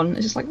moody on.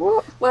 It's just like,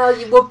 what? Well,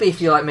 you would be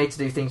if you like made to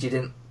do things you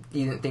didn't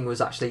think was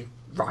actually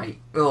right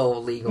or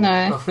legal.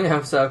 No.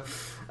 So,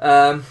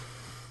 I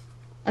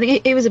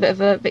think he was a bit of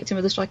a victim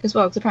of the strike as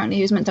well, because apparently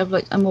he was meant to have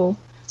like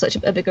such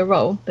a bigger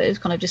role, but it was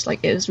kind of just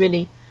like it was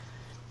really,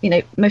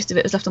 most of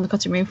it was left on the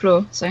cutting room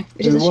floor. So,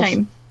 which is a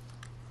shame.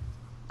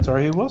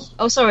 Sorry, who was?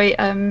 Oh, sorry,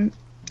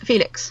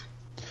 Felix.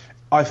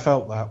 I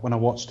felt that when I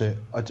watched it.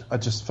 I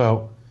just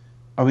felt...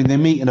 I mean, they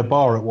meet in a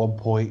bar at one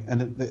point,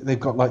 and they've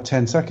got like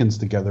 10 seconds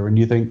together, and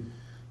you think,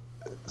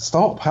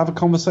 stop, have a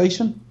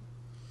conversation.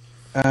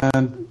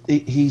 And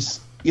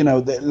he's...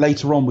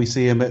 later on we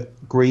see him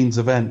at Green's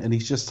event, and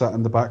he's just sat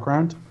in the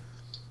background.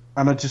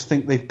 And I just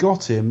think they've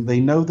got him. They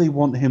know they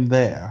want him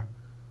there,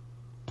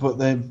 but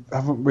they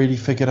haven't really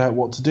figured out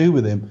what to do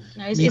with him.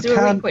 No, he's a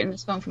real weak point in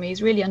this film for me.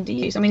 He's really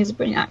underused. I mean, he's a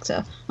brilliant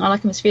actor, and I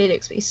like him as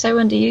Felix, but he's so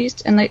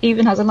underused. And like,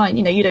 even has a line,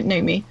 you don't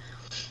know me.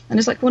 And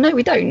it's like, well, no,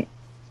 we don't.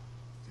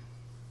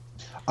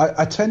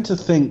 I tend to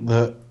think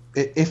that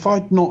if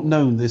I'd not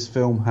known this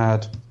film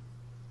had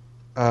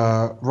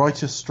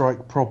writer's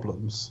strike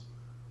problems,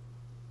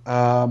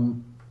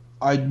 I'm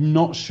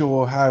not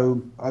sure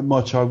how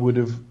much I would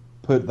have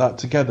put that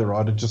together.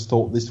 I'd have just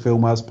thought this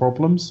film has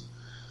problems.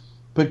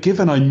 But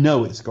given I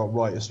know it's got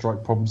writer's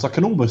strike problems, I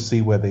can almost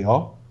see where they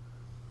are.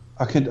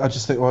 I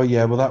just think,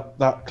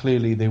 that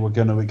clearly they were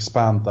going to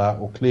expand that,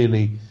 or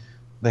clearly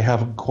they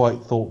haven't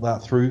quite thought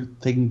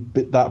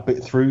that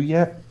bit through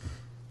yet.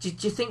 Do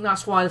you think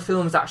that's why the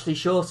film is actually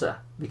shorter?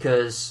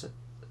 Because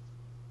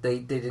they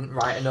didn't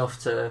write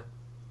enough to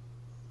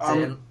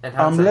enhance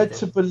I'm led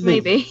to believe.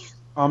 Maybe.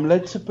 I'm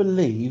led to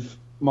believe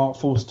Mark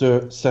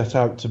Forster set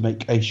out to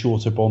make a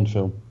shorter Bond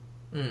film.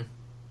 Mm.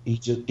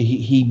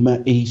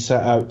 He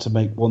set out to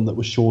make one that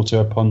was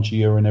shorter,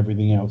 punchier, and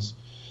everything else.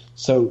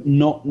 So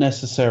not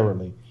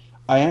necessarily.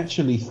 I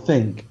actually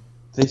think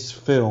this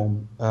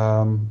film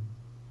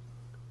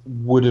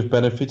would have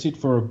benefited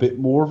from a bit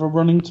more of a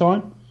running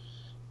time.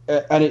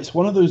 And it's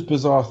one of those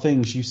bizarre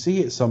things. You see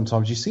it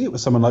sometimes. You see it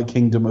with someone like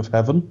Kingdom of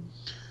Heaven,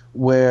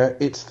 where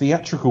its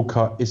theatrical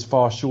cut is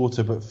far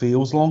shorter but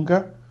feels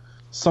longer.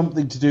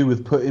 Something to do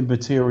with putting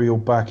material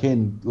back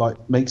in,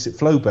 like, makes it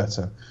flow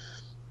better.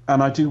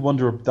 And I do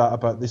wonder that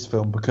about this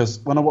film, because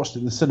when I watched it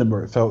in the cinema,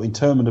 it felt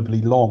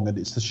interminably long, and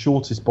it's the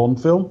shortest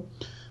Bond film.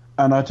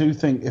 And I do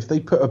think if they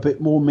put a bit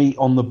more meat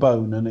on the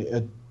bone and it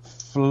had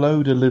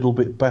flowed a little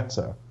bit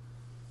better,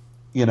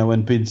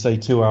 and been, say,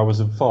 2 hours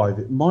and 5,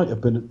 it might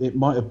have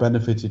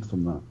benefited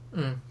from that.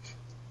 Mm.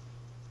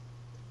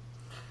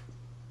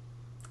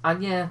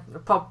 And yeah,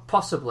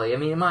 possibly. I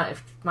mean, it might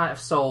have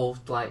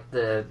solved like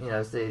the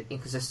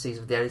inconsistencies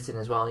of the editing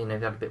as well. If they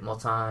had a bit more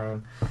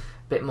time,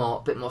 bit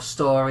more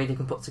story they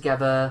can put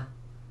together.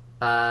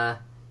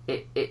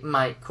 It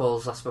might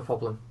cause less of a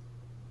problem.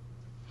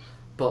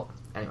 But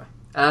anyway,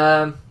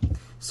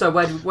 so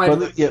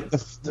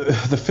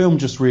the film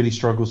just really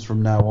struggles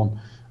from now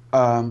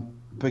on,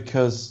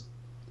 because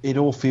it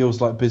all feels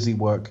like busy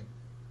work.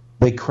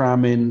 They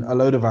cram in a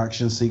load of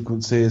action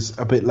sequences.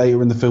 A bit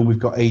later in the film, we've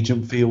got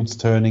Agent Fields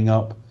turning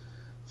up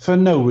for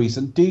no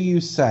reason. Do you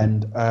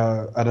send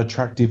an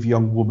attractive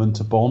young woman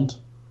to Bond,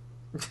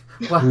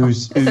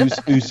 who's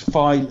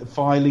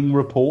filing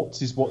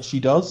reports is what she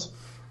does?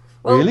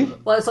 Really?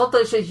 Well, it's odd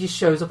that she just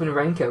shows up in a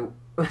raincoat.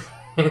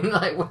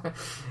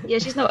 Yeah,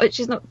 she's not.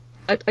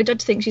 I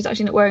don't think she's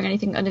actually not wearing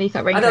anything underneath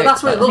that raincoat. I know,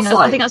 that's what it looks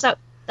like. I think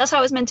that's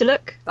how it's meant to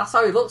look. That's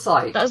how it looks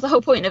like. That's the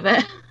whole point of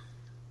it.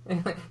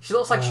 She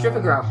looks like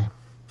stripper gram.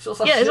 She looks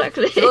like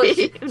exactly. She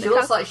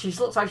looks like she's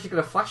going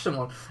to flash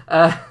someone.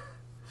 And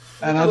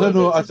I don't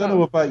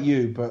know about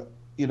you, but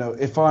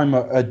if I'm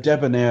a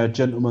debonair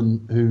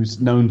gentleman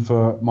who's known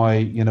for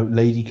my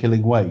lady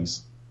killing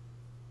ways,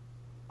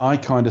 I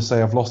kind of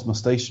say I've lost my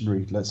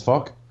stationery. Let's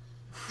fuck.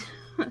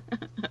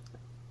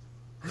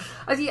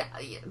 Yeah,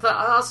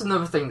 that's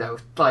another thing though.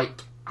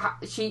 Like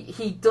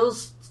he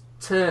does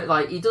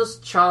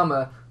charm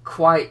her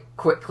quite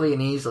quickly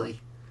and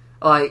easily.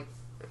 Like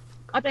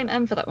I blame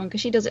Em for that one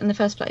because she does it in the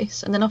first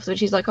place, and then afterwards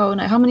she's like, "Oh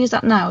no, how many is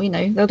that now? You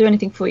know, they'll do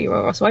anything for you."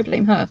 Or so I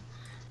blame her.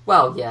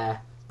 Well, yeah,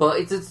 but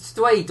it's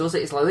the way he does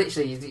it. It's like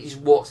literally he just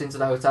walks into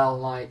the hotel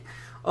and like,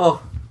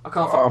 "Oh, I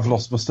can't." I've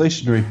lost my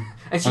stationery.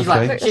 And she's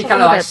Okay. like, she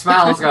kind of like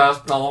smiles, goes,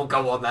 "Oh,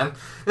 go on then."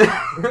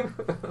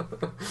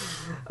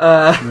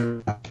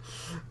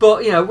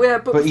 But you know,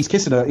 But he's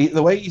kissing her.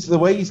 The way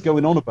he's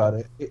going on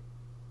about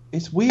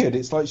it's weird.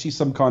 It's like she's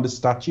some kind of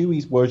statue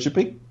he's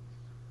worshipping.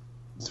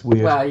 It's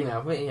weird. well, you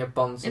know,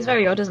 Bond's. It's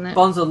very odd, isn't it?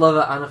 Bond's a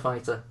lover and a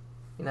fighter.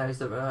 You know, he's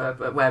the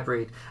rare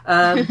breed.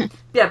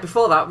 Yeah,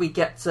 before that we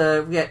get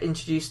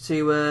introduced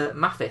to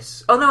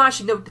Mathis. Oh no,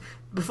 actually no.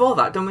 Before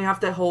that, don't we have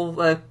the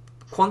whole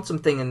quantum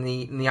thing in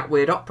the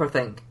weird opera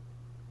thing?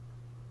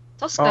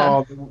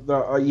 Tosca.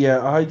 Yeah,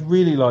 I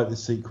really like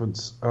this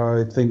sequence.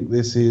 I think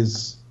this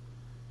is.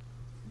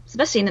 It's the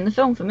best scene in the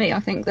film for me. I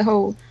think the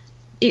whole,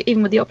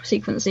 even with the opera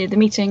sequence, the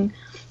meeting,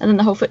 and then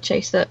the whole foot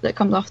chase that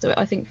comes after it.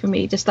 I think for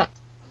me, just that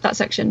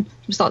section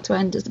from start to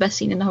end is the best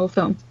scene in the whole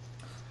film.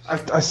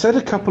 I said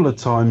a couple of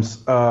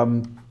times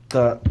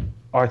that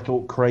I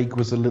thought Craig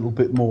was a little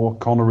bit more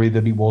Connery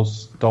than he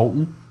was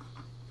Dalton.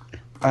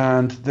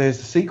 And there's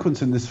a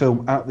sequence in this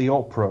film at the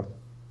opera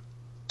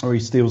where he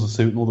steals a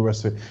suit and all the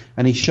rest of it,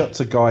 and he shuts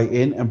a guy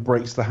in and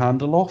breaks the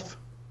handle off.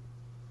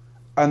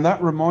 And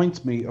that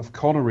reminds me of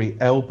Connery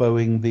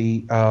elbowing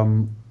the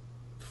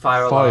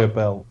fire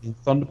bell in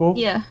Thunderball.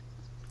 Yeah.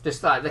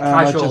 Just like the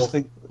casual I just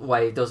think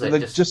way he does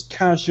it. just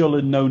casual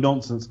and no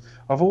nonsense.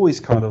 I've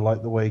always kind of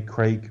liked the way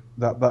Craig,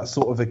 that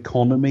sort of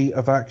economy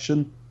of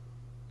action.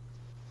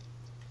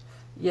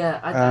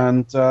 Yeah,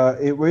 and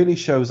it really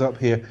shows up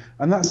here.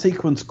 And that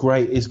sequence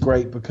is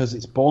great because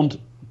it's Bond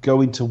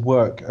going to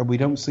work, and we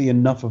don't see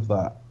enough of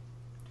that.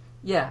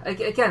 Yeah,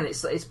 again,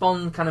 it's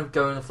Bond kind of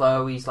going the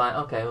flow. He's like,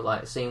 okay,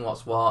 like seeing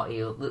what's what.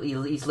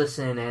 He's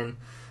listening in,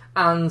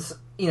 and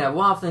you know,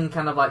 rather than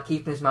kind of like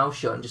keeping his mouth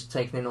shut and just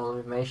taking in all the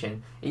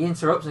information, he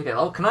interrupts and goes,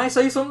 "Oh, can I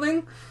say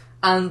something?"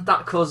 And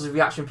that causes a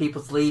reaction.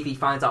 People to leave. He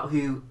finds out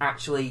who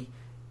actually.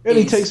 And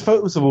he takes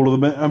photos of all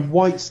of them, and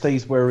White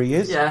stays where he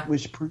is, yeah.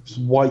 Which proves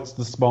White's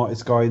the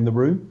smartest guy in the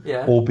room,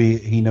 yeah.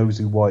 Albeit he knows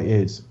who White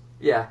is.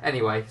 Yeah.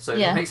 Anyway, so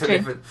yeah, it makes a true.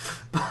 difference.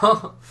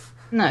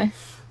 No.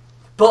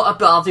 But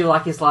I do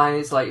like his line.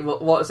 It's like,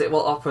 what is it?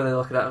 What opera are they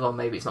looking at? Well,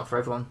 maybe it's not for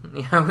everyone.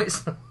 You know,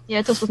 it's.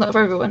 Yeah, Tosca's not for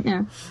everyone.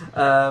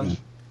 Yeah.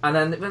 And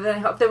then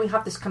we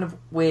have this kind of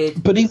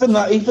weird. But even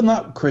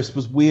that, Chris,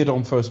 was weird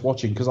on first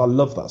watching because I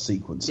love that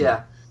sequence.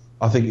 Yeah.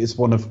 I think it's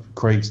one of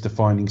Craig's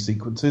defining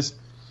sequences.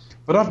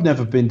 But I've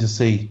never been to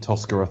see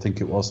Tosca, I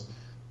think it was.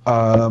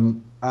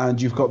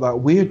 And you've got that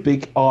weird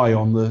big eye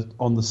on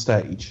the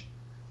stage,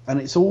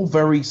 and it's all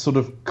very sort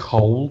of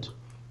cold.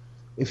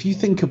 If you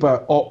think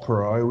about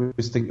opera, I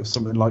always think of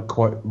something like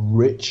quite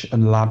rich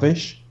and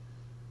lavish.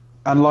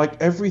 And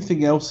like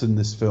everything else in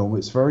this film,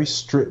 it's very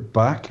stripped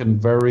back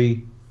and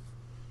very,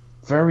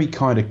 very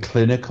kind of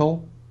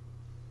clinical.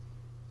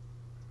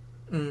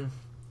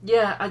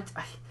 Yeah,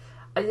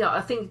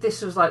 I think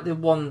this was like the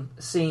one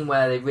scene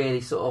where they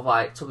really sort of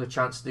like took a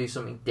chance to do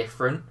something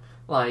different.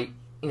 Like,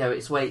 you know,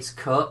 it's way it's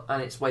cut,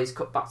 and it's way it's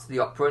cut back to the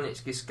opera, and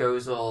it just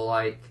goes all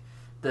like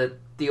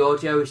the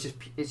audio is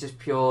just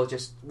pure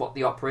just what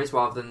the opera is,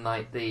 rather than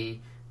like the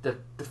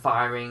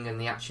firing and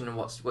the action and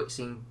what you're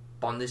seeing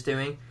Bond is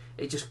doing.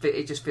 It just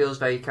feels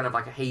very kind of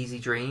like a hazy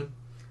dream,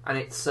 and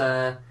it's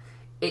an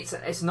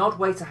odd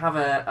way to have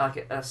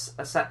a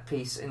set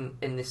piece in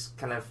this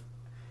kind of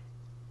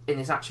in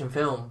this action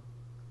film.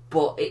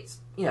 But it's,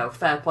 you know,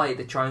 fair play.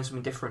 They're trying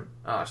something different.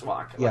 That's what I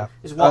like about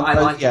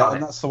it.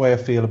 And that's the way I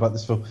feel about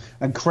this film.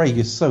 And Craig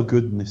is so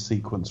good in this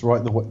sequence,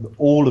 right?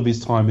 All of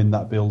his time in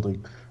that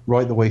building,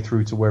 right the way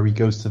through to where he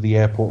goes to the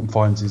airport and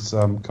finds his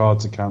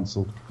cards are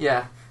cancelled.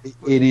 Yeah,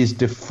 it is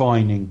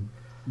defining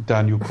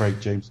Daniel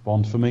Craig James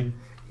Bond for me.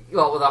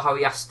 Well, with how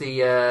he asked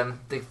the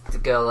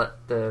girl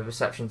at the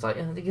reception's like,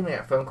 they're giving me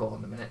a phone call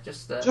in a minute.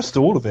 Just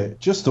all of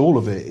it.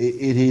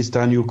 It is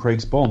Daniel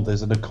Craig's Bond.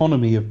 There's an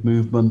economy of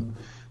movement.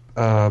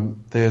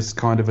 There's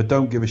kind of a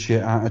don't give a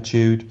shit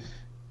attitude,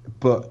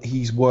 but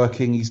he's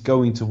working, he's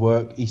going to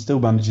work, he still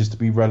manages to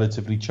be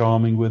relatively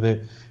charming with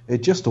it.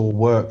 It just all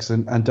works,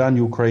 and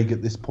Daniel Craig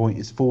at this point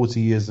is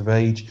 40 years of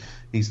age.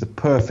 He's the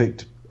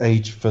perfect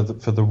age for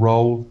the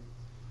role.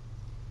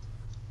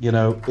 You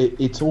know,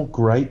 it's all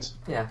great.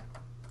 Yeah.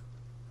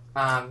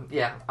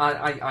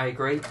 I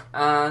agree.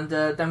 And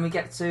then we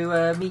get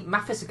to meet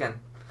Mathis again.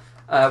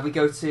 We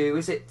go to,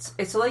 is it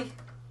Italy?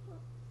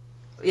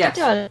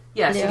 Yes.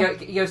 Yes,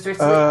 he goes to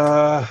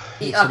Italy.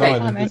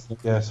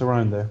 It's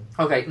around there.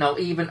 Okay, no,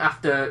 even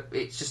after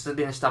it's just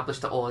been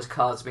established that all his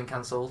cards have been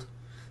cancelled.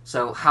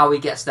 So how he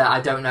gets there,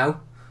 I don't know.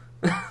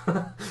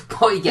 But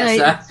he gets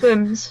there. He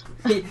swims.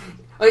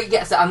 He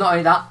gets there, and not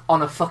only that,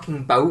 on a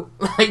fucking boat.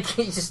 Like,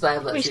 he's just there.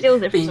 He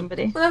steals it from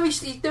somebody. Well,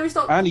 he's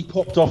not. And he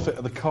popped off it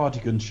at the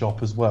cardigan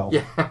shop as well.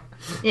 Yeah.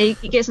 Yeah,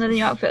 he gets another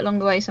new outfit along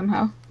the way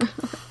somehow.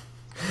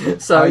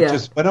 So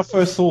when I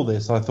first saw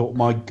this, I thought,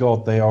 my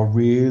God, they are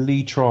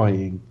really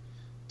trying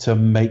to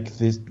make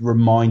this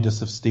remind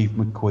us of Steve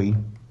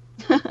McQueen.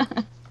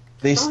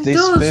 This he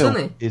does, film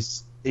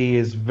doesn't he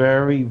is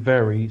very,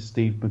 very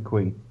Steve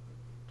McQueen.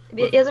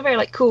 He has a very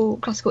like cool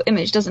classical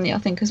image, doesn't he? I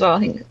think as well. I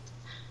think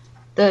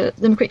the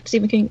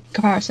Steve McQueen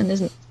comparison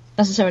isn't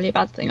necessarily a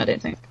bad thing. I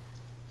don't think.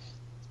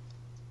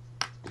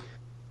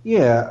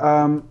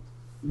 Yeah,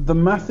 the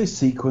Mathis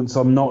sequence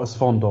I'm not as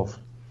fond of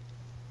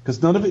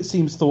because none of it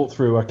seems thought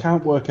through. I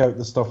can't work out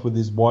the stuff with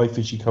his wife.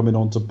 Is she coming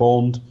on to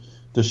Bond?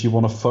 Does she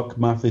want to fuck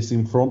Mathis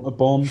in front of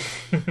Bond?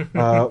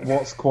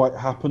 What's quite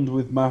happened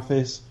with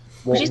Mathis?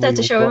 She's there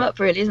to show him up,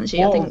 really, isn't she?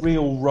 What I think.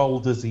 real role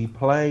does he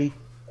play?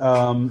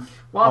 Well,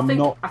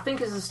 I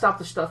think it's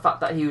established the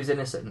fact that he was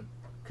innocent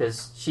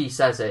because she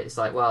says it. It's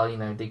like, well,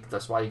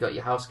 that's why you got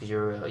your house because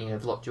you're,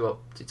 they've locked you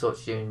up to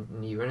torture you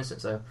and you were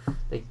innocent. So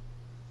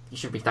you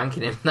should be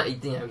thanking him that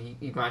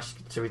he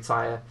managed to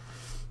retire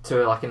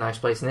to like a nice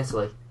place in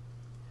Italy.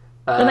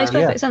 It makes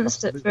perfect sense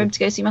for him to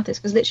go see Mathis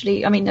because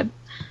literally, I mean,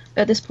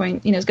 at this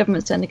point, his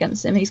government's turned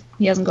against him.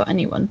 He hasn't got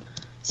anyone.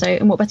 So,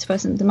 and what better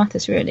person than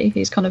Mathis, really,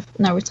 who's kind of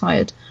now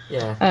retired?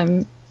 Yeah.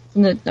 I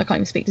can't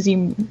even speak to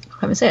Zoom. I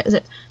can't even say it. Is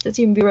it the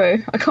Zoom Bureau?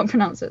 I can't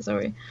pronounce it.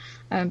 Sorry.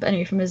 But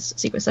anyway, from his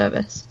Secret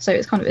Service. So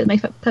it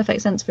makes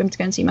perfect sense for him to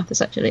go and see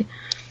Mathis actually.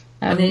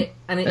 There's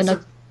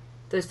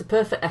the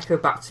perfect echo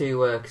back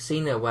to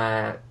Casino,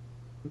 where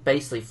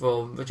basically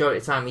for the majority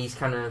of the time he's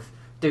kind of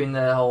doing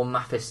the whole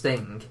Mathis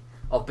thing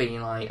of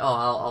being like,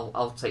 oh,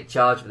 I'll take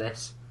charge of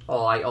this,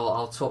 or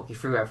I'll talk you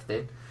through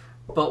everything.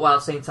 But while at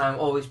the same time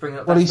always bringing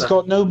up... Well, he's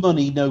got no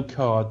money, no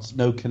cards,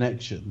 no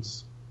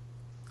connections.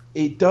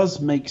 It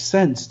does make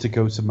sense to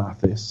go to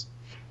Mathis.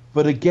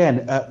 But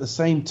again, at the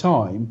same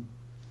time,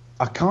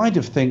 I kind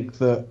of think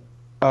that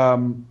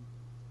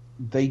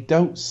they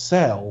don't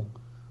sell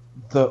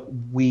that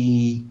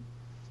we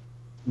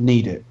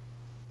need it.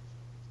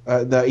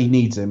 That he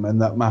needs him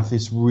and that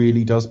Mathis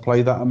really does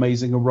play that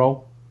amazing a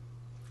role.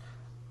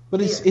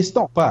 But it's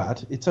not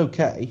bad. It's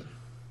okay.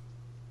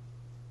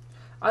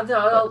 I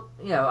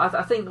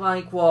think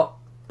like what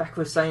Becca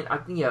was saying.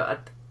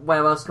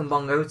 Where else can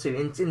Bond go to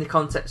in the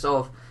context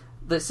of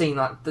that scene?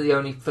 Like the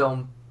only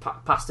film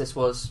past this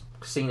was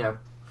Casino.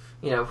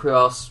 Who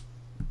else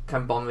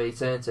can Bond really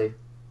turn to?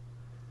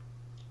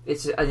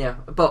 It's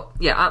but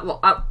yeah,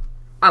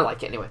 I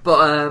like it anyway.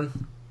 But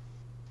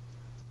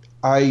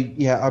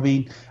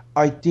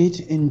I did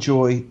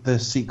enjoy the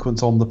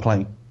sequence on the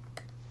plane.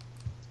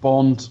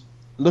 Bond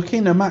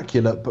looking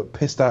immaculate but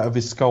pissed out of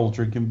his skull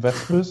drinking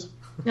Vespers.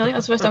 I think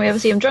that's the first time we ever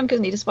see him drunk,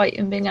 isn't he? Despite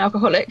him being an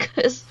alcoholic,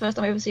 it's the first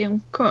time we ever see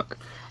him drunk.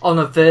 On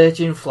a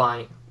Virgin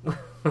flight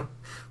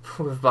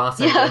with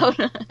bartender.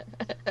 Yeah.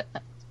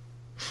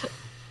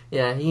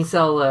 Yeah, you can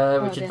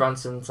tell Richard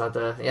Branson's had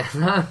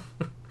yeah.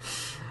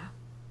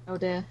 Oh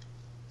dear.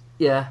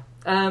 Yeah.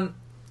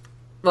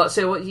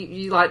 So what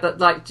you like that?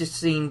 Like just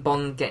seeing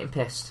Bond getting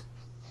pissed.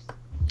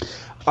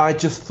 I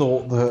just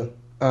thought that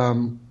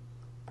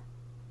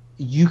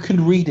you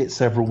can read it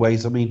several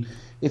ways. I mean,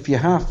 if you're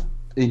half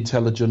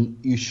intelligent,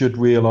 you should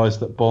realise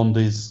that Bond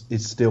is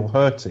still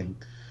hurting,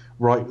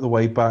 right the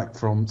way back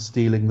from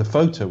stealing the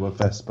photo of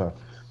Vesper.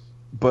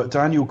 But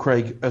Daniel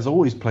Craig has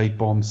always played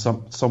Bond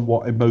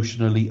somewhat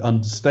emotionally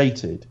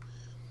understated.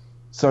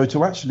 So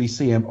to actually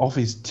see him off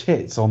his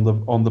tits on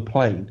the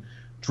plane,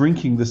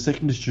 drinking the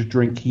signature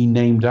drink he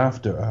named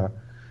after her,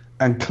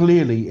 and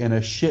clearly in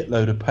a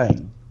shitload of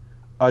pain,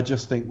 I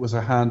just think was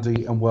a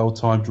handy and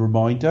well-timed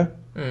reminder.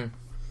 Mm.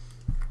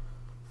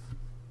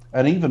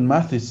 And even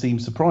Mathis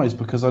seemed surprised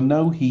because I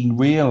know he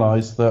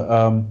realised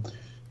that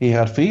he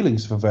had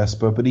feelings for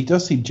Vesper, but he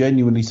does seem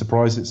genuinely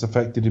surprised it's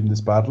affected him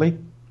this badly.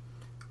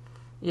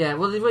 Yeah,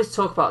 well, they always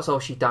talk about,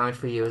 she died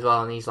for you as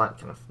well, and he's like,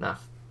 kind of, nah,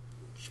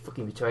 she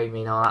fucking betrayed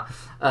me and all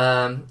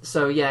that.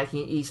 So yeah,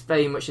 he's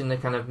very much in the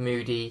kind of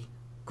moody,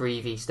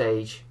 grievy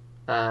stage.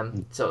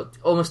 So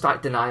almost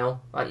like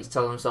denial, like he's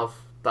telling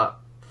himself that,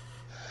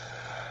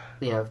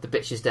 the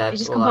bitch is dead.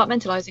 He's just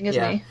compartmentalising,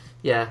 isn't he?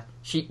 Yeah,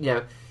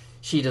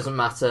 she doesn't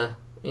matter.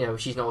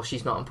 She's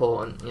not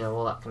important.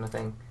 All that kind of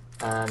thing.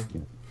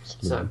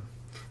 So,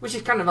 which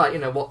is kind of like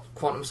what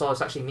Quantum of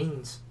Solace actually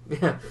means.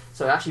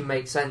 So it actually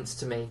makes sense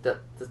to me that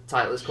the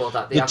title is called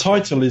that. The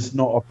title is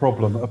not a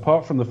problem,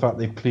 apart from the fact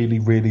they've clearly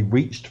really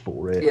reached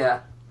for it. Yeah,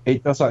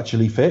 it does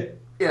actually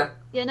fit. Yeah.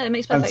 Yeah, no, it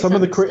makes perfect sense. And some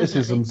of the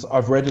criticisms definitely.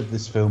 I've read of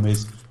this film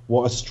is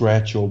what a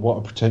stretch or what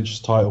a pretentious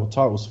title.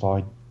 Title's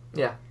fine.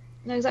 Yeah.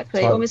 No,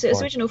 exactly. It's the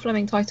original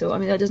Fleming title. I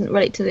mean, that doesn't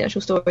relate to the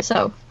actual story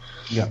itself.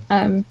 Yeah.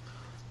 But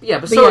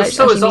so is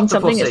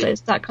Octopussy.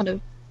 It's that kind of.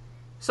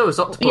 So is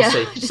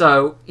Octopussy. Yeah.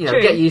 So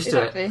true, get used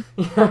exactly.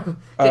 to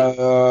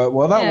it.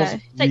 Well, that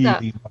was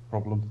really my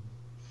problem.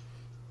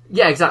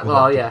 Yeah, exactly.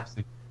 Well, yeah.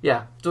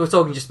 Yeah, so we're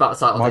talking just about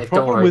the title. My Dave,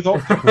 problem with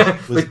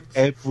Octopus was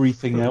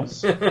everything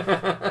else.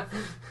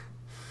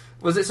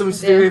 Was it something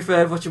to do with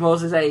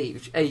Watchimore's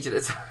age at the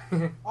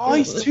time? Oh,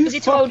 he's too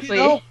fucking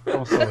old.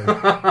 Oh, sorry.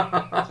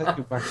 Take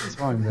you back in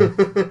time there.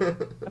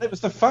 And it was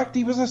the fact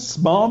he was a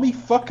smarmy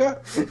fucker.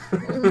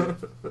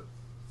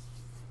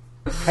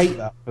 Hate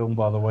that film,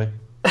 by the way.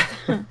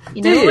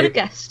 You never would have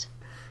guessed.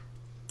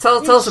 Tell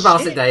us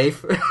about it,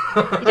 Dave.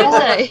 You did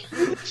say.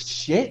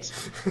 shit.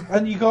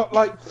 And you got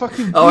like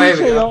fucking Oh, here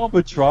we DJ go.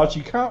 Arbitrage,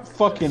 you can't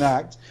fucking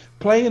act,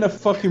 playing a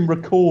fucking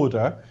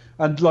recorder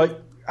and like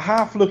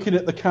half looking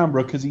at the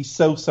camera because he's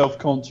so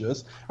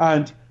self-conscious,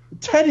 and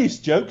tennis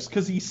jokes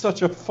because he's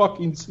such a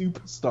fucking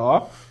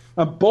superstar,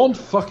 and Bond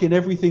fucking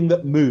everything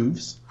that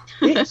moves.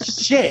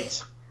 It's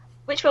shit.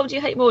 Which film do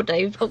you hate more,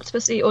 Dave?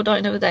 Octopussy or Die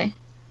Another Day?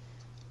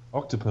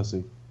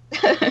 Octopussy.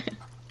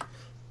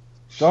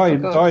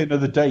 God. Die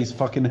Another Day is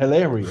fucking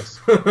hilarious.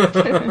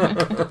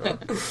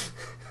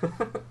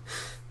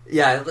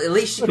 Yeah, at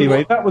least you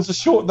Anyway, can. that was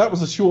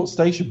a short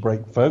station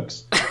break,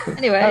 folks.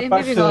 Anyway,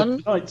 Back moving to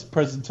on. tonight's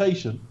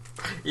presentation.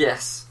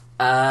 Yes.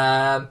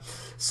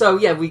 So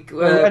yeah, we.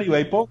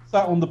 Anyway, Bond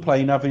sat on the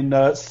plane having,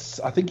 I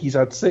think he's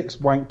had 6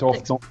 wanked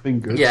off, not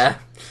fingers. Yeah.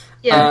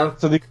 Yeah,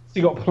 So they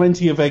got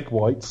plenty of egg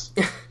whites.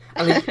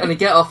 And they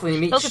get off and they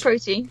meet. lots of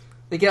protein.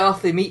 They get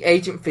off. They meet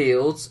Agent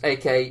Fields,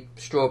 aka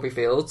Strawberry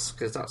Fields,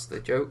 because that's the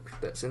joke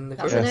that's in the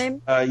That's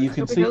credits. the name. You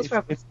can Strawberry see Fields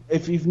Forever.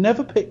 if you've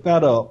never picked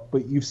that up,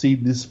 but you've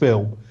seen this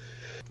film,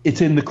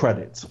 it's in the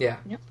credits. Yeah.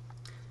 Yep.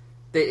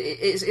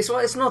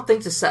 It's not a thing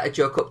to set a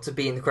joke up to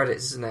be in the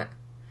credits, isn't it?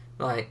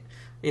 Like,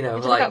 you know, You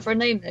have to like look out for a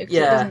name though. 'Cause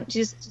Yeah. it doesn't,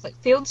 she's just like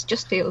Fields,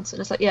 just Fields, and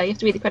it's like, yeah, you have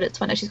to read the credits to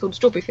find out she's called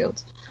Strawberry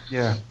Fields.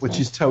 Yeah, which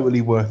is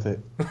totally worth it.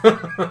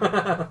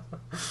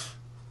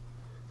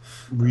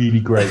 Really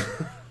great.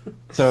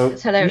 So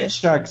It's hilarious. he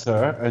shags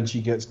her, and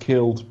she gets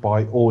killed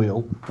by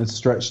oil and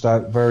stretched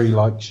out very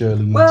like Shirley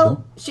Eaton.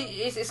 well,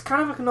 it's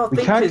kind of like an odd We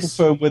thing can't because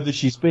confirm whether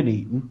she's been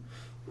eaten.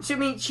 I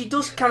mean, she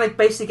does kind of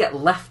basically get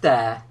left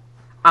there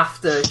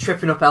after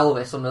tripping up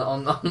Elvis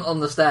on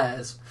the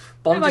stairs.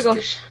 Oh my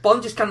gosh.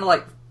 Bond just kind of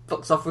like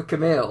fucks off with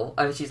Camille,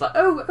 and she's like,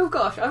 "Oh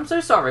gosh, I'm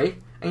so sorry."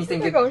 And you're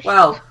thinking, gosh.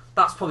 "Well,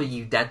 that's probably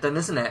you dead then,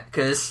 isn't it?"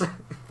 Because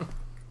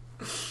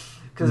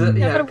you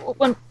Yeah, know,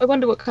 I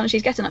wonder what kind of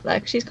she's getting up there,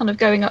 'cause she's kind of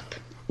going up,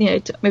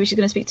 maybe she's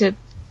going to speak to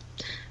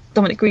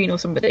Dominic Green or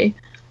somebody,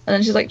 and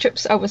then she's like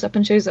trips Elvis up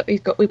and shows that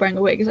we're wearing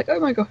a wig. He's like, oh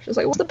my gosh. It's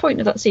like, what's the point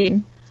of that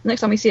scene? The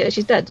next time we see her,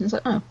 she's dead, and it's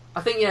like, oh.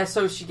 I think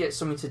so she gets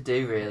something to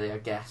do, really, I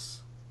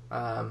guess.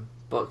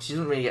 But she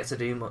doesn't really get to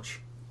do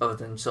much other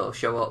than sort of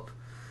show up,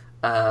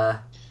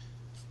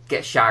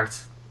 get shagged,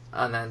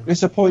 and then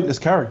It's a pointless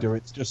character.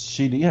 It's just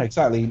she. Yeah,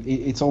 exactly.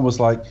 It's almost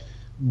like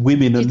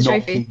women are She's the not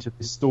trophy. key to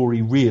this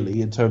story,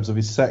 really, in terms of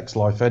his sex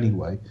life,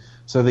 anyway.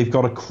 So they've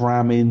got to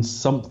cram in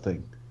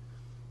something.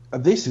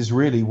 And this is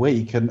really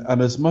weak. And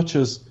as much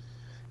as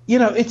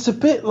it's a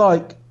bit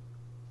like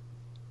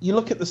you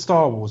look at the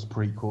Star Wars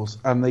prequels,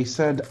 and they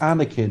send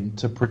Anakin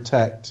to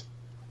protect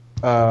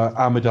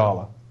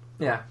Amidala.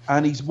 yeah.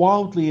 And he's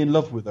wildly in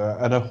love with her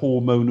and a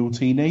hormonal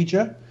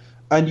teenager.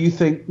 And you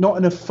think, not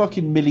in a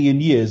fucking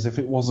million years, if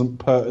it wasn't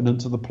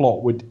pertinent to the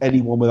plot, would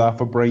anyone with half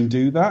a brain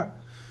do that?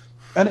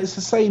 And it's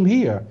the same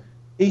here.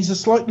 He's a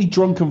slightly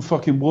drunken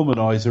fucking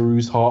womanizer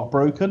who's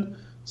heartbroken.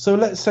 So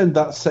let's send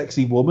that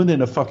sexy woman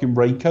in a fucking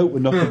raincoat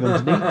with nothing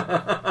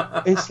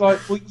underneath. It's like,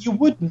 well, you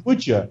wouldn't,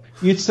 would you?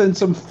 You'd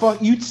send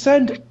you'd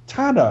send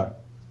Tanner.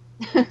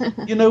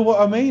 You know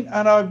what I mean?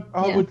 And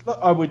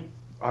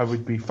I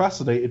would be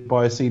fascinated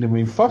by a scene of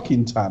me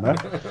fucking Tanner.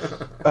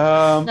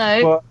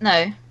 No.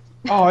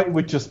 Oh, it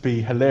would just be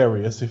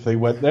hilarious if they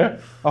went there.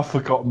 I've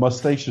forgotten my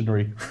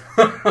stationery.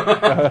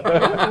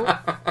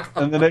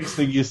 And the next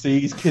thing you see,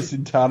 he's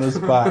kissing Tanner's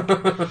back.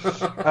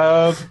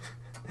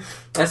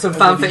 There's some And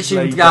fan then he's fiction,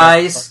 laid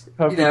guys.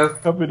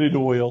 covered in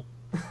oil.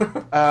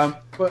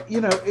 But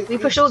We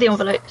push all the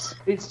envelopes.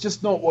 it's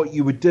just not what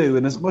you would do.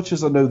 And as much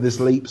as I know there's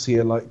leaps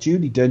here, like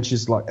Judi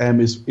Dench's like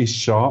M is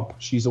sharp.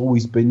 She's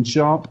always been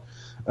sharp,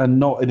 and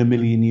not in a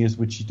million years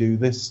would she do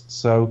this.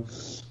 So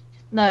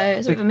No,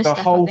 it's a bit of a the misstep,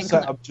 I whole think.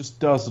 setup just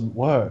doesn't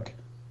work.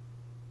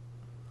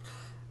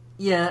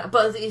 Yeah,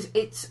 but I think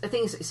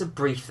it's a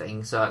brief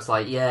thing, so it's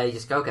like, yeah, you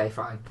just go, okay,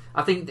 fine.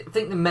 I think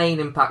the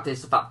main impact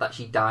is the fact that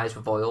she dies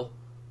with oil,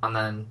 and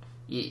then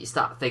it's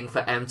that thing for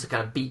M to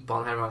kind of beat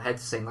Bond on the head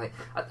to saying like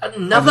And there's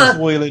another,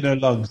 oil in her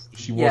lungs.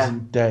 She Yeah.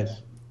 wasn't dead.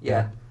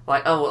 yeah,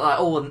 like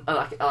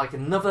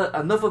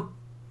another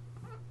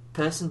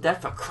person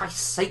dead, for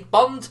Christ's sake,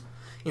 Bond,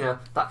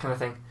 that kind of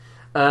thing.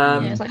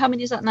 Yeah, it's like, how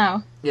many is that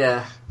now?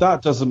 Yeah,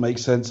 That doesn't make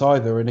sense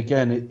either. And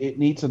again, it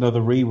needs another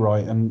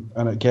rewrite. And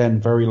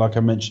again, very like I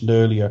mentioned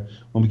earlier,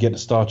 when we get to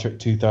Star Trek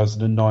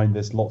 2009,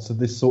 there's lots of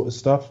this sort of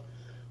stuff.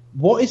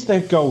 What is their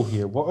goal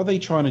here? What are they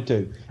trying to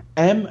do?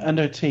 M and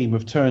her team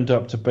have turned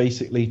up to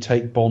basically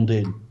take Bond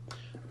in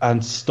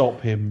and stop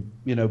him,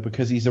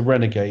 because he's a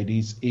renegade.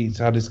 He's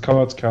had his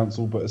cards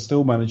cancelled, but has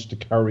still managed to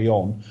carry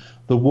on.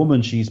 The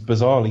woman she's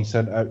bizarrely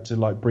sent out to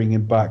bring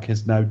him back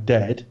is now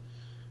dead.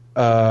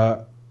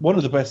 One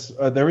of the best.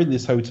 They're in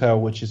this hotel,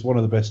 which is one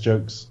of the best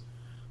jokes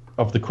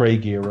of the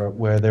Craig era,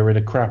 where they're in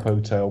a crap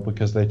hotel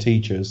because they're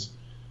teachers,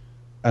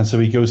 and so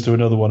he goes to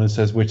another one and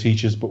says, "We're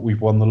teachers, but we've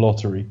won the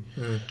lottery."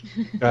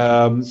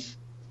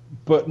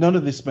 But none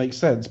of this makes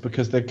sense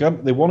because they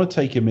want to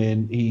take him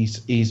in.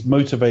 He's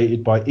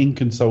motivated by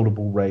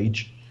inconsolable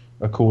rage,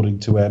 according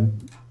to M.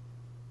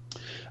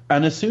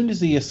 And as soon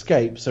as he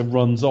escapes and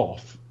runs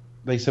off,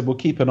 they said, "We'll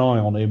keep an eye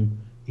on him.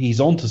 he's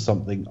onto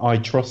something. I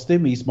trust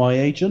him. He's my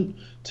agent.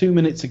 2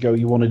 minutes ago,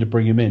 you wanted to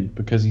bring him in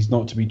because he's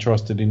not to be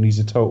trusted and he's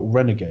a total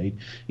renegade.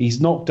 He's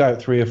knocked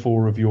out 3 or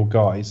 4 of your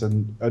guys,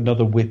 and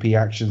another whippy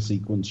action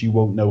sequence. You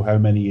won't know how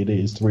many it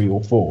is, 3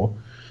 or 4.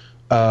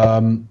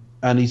 And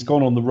he's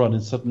gone on the run,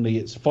 and suddenly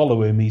it's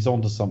follow him. He's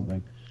onto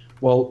something.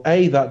 Well,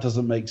 A, that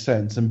doesn't make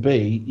sense, and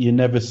B, you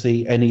never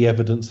see any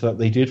evidence that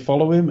they did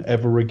follow him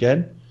ever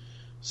again.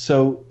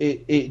 So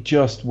it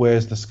just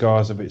wears the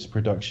scars of its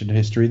production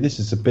history. This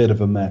is a bit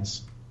of a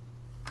mess.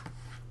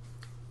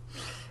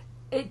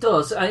 It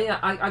does.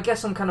 I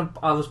guess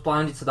I was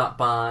blinded to that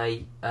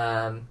by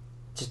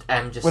just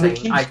saying.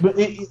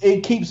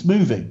 It keeps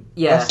moving.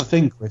 Yeah, that's the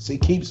thing, Chris.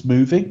 It keeps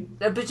moving.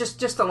 But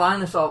just the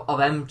line of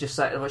M just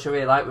saying, which I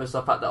really like, was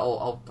the fact that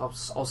I'll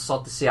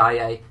sod the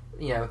CIA.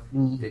 You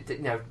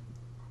know,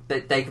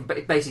 they can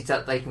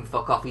basically they can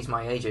fuck off. He's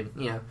my agent.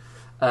 You know,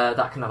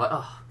 that kind of like,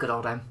 oh, good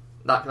old M.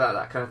 That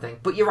kind of thing.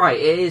 But you're right.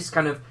 It is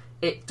kind of.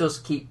 It does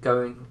keep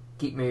going,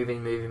 keep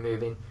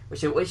moving,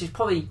 which is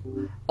probably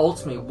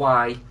ultimately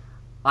why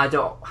I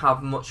don't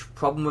have much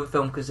problem with the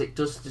film, because it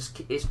does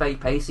it's very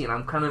pacey,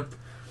 and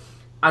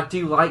I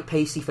do like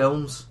pacey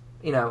films.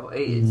 You know,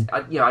 I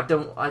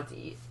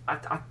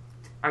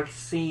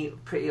see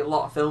a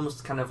lot of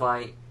films kind of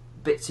like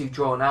a bit too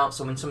drawn out.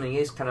 So when something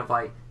is kind of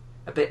like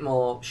a bit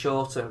more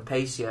shorter and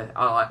pacier,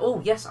 I'm like,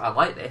 oh yes, I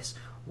like this.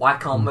 Why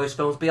can't most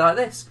films be like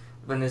this?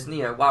 When there's,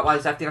 you know, why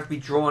does everything have to be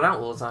drawn out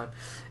all the time?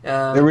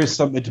 There is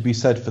something to be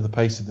said for the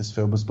pace of this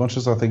film. As much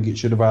as I think it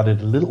should have added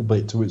a little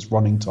bit to its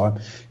running time,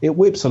 it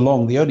whips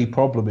along. The only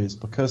problem is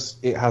because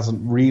it hasn't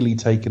really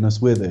taken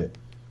us with it.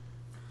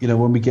 You know,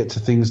 when we get to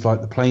things like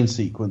the plane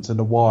sequence in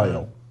a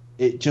while,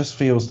 it does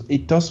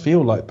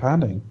feel like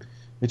panning.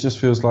 It just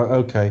feels like,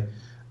 okay.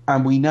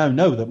 And we now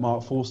know that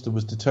Mark Forster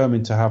was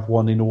determined to have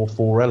one in all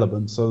 4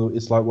 elements. So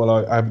it's like, well,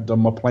 I haven't done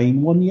my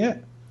plane one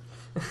yet.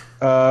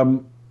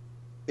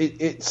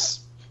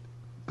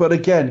 But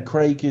again,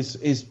 Craig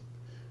is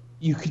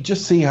you can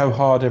just see how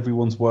hard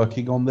everyone's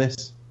working on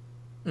this.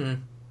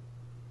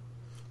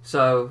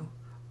 So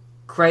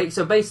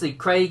basically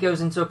Craig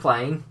goes into a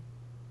plane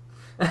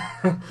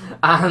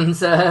and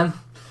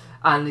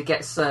it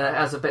gets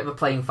has a bit of a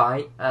plane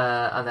fight,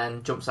 and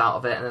then jumps out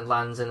of it and then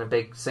lands in a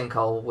big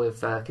sinkhole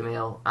with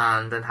Camille,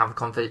 and then have a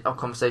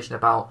conversation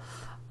about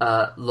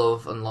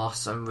love and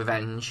loss and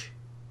revenge,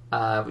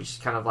 which is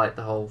kind of like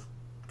the whole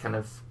kind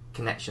of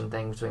connection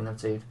thing between them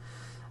two.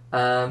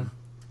 And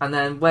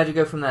then where do we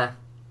go from there?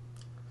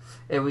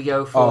 Here we go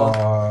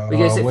we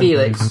go to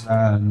Felix.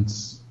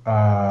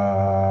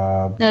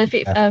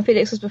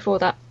 Felix was before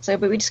that. So,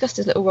 but we discussed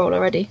his little role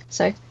already.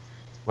 So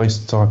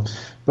waste of time.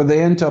 But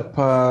they end up.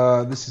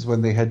 This is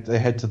when they head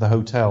to the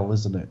hotel,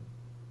 isn't it?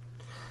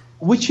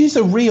 Which is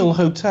a real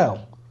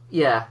hotel.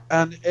 Yeah.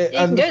 And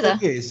can the go there.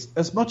 thing is,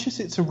 as much as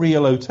it's a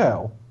real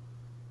hotel,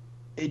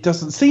 it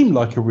doesn't seem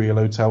like a real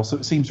hotel, so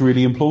it seems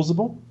really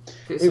implausible.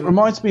 It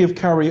reminds me of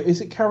Carry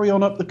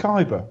On Up the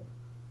Khyber,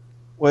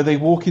 where they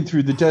walk in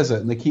through the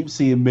desert and they keep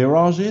seeing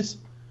mirages,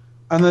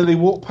 and then they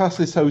walk past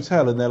this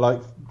hotel and they're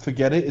like,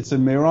 forget it, it's a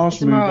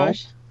mirage, move on.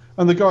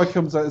 And the guy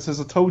comes out and says,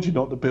 I told you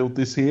not to build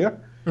this here.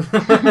 It's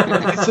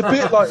a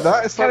bit like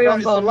that. It's like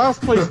it's the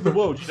last place in the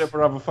world you'd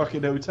ever have a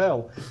fucking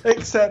hotel,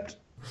 except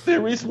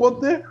there is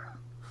one there.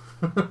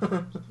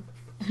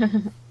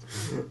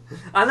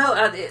 I know.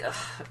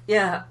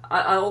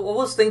 I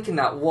was thinking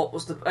that. What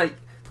was the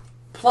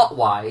plot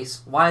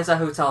wise? Why is a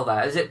hotel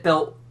there? Is it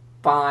built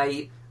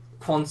by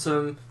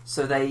Quantum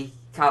so they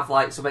have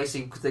so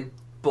basically because they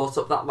bought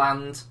up that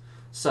land,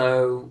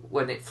 so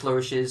when it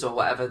flourishes or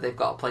whatever, they've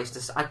got a place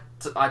to.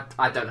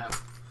 I don't know.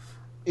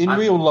 In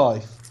real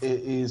life, it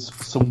is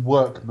some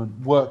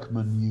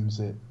workmen use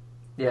it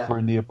for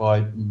a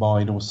nearby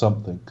mine or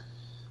something.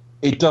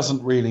 It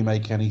doesn't really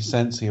make any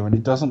sense here, and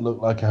it doesn't look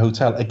like a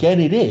hotel.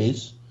 Again, it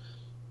is,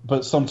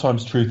 but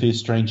sometimes truth is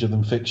stranger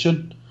than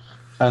fiction,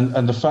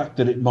 and the fact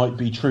that it might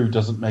be true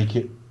doesn't make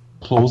it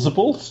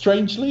plausible,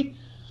 strangely.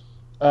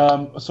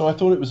 So I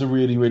thought it was a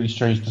really, really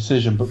strange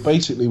decision. But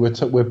basically,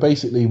 we're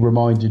basically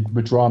reminded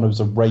Medrano's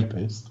a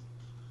rapist,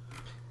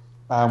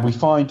 and we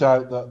find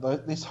out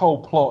that this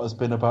whole plot has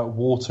been about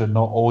water,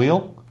 not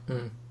oil.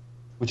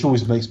 Which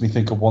always makes me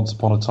think of Once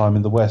Upon a Time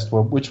in the West,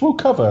 which we'll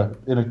cover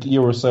in a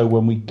year or so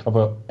when we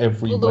cover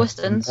every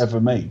Western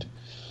ever made.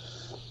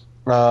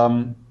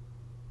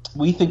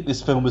 We think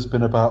this film has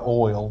been about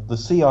oil. The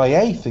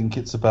CIA think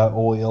it's about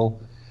oil,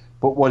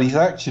 but what he's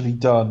actually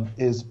done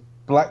is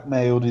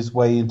blackmailed his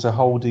way into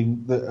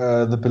holding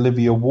the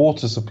Bolivia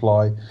water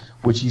supply,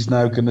 which he's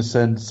now going to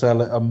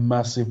sell at a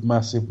massive,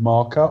 massive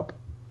markup.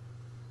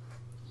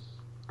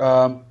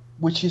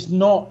 Which is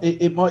not...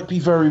 It might be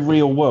very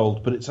real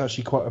world, but it's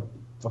actually quite a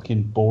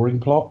fucking boring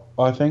plot,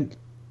 I think.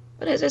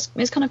 But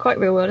it's kind of quite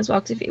real world as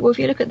well, because if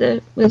you look at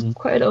there's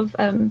quite a lot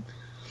of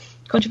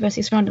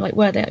controversy surrounding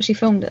where they actually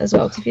filmed it as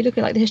well. Because if you look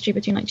at the history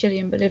between Chile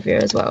and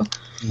Bolivia as well,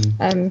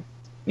 for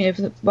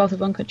the wealth of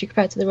one country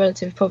compared to the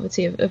relative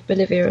poverty of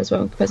Bolivia as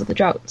well because of the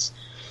droughts,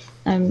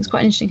 it's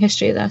quite an interesting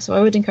history there. So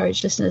I would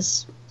encourage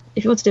listeners,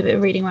 if you want to do a bit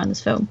of reading around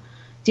this film,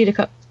 do look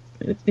up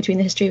between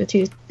the history of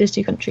those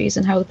two countries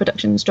and how the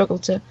production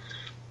struggled to,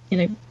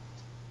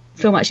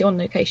 film actually on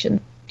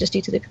location just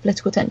due to the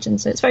political tension.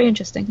 So it's very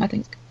interesting, I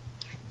think.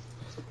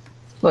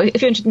 Well,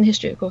 if you're interested in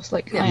history, of course,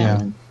 like I am.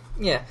 Then.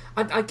 Yeah,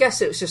 I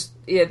guess it was just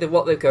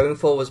what they're going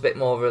for was a bit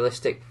more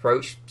realistic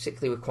approach,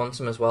 particularly with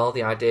Quantum as well.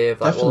 The idea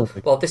of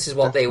like, well, this is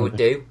what they would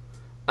do.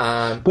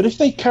 But if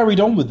they carried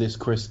on with this,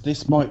 Chris,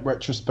 this might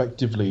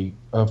retrospectively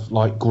have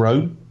like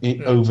grown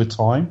over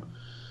time.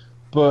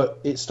 But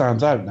it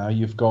stands out now.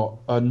 You've got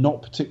a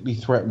not particularly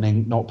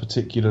threatening, not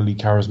particularly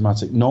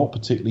charismatic, not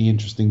particularly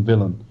interesting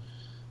villain.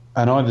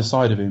 And either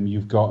side of him,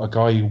 you've got a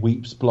guy who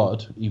weeps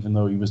blood, even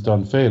though he was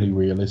done fairly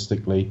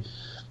realistically,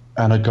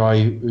 and a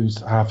guy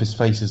whose half his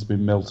face has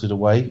been melted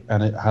away,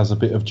 and it has a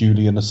bit of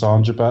Julian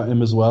Assange about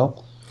him as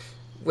well.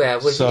 Yeah,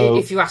 well,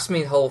 if you ask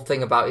me the whole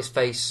thing about his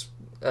face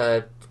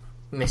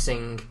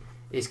missing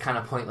is kind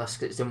of pointless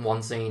because it's in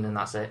one scene and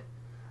that's it.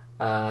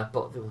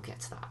 But we'll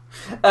get to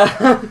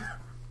that.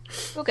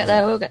 We'll get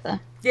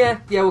there. Yeah,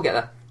 we'll get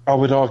there. I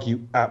would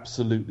argue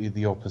absolutely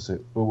the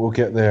opposite, but we'll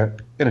get there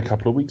in a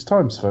couple of weeks'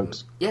 time,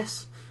 folks.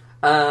 Yes.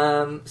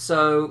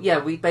 So,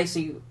 we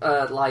basically,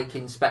 like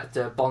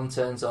Inspector, Bond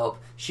turns up,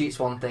 shoots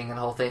one thing, and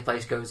the whole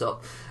place goes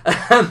up.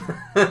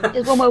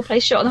 There's one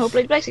well-placed shot and the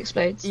whole place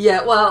explodes.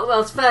 Yeah, well,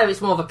 it's fair.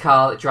 It's more of a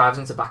car that drives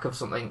into the back of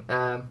something.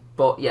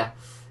 But, yeah,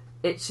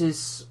 it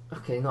is,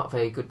 not a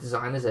very good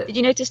design, is it? Did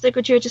you notice the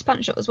gratuitous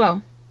pant shot as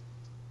well?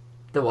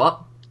 The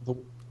what?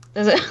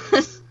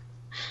 There's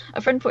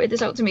a friend pointed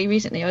this out to me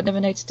recently. I'd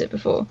never noticed it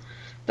before.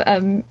 But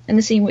in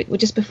the scene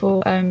just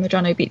before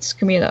Medrano beats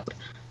Camille up,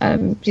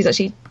 she's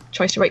actually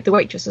tries to rape the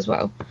waitress as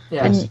well.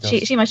 Yeah, and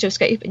she managed to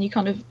escape, and you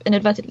kind of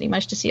inadvertently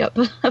managed to see up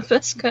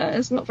her skirt.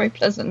 It's not very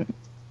pleasant.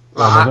 This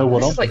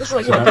is like a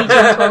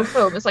PG-12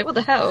 film. It's like, what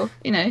the hell,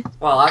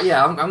 Well,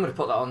 I'm going to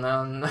put that on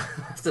there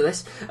after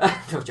this.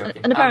 No,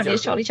 joking. And apparently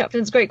it's Charlie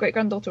Chaplin's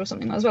great-great-granddaughter or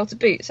something as well to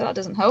boot, so that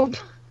doesn't help.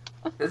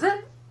 Is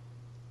it?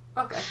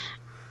 Okay.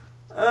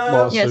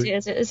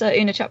 Yes, it's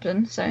Una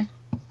Chaplin, so...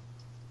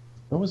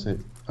 What was it?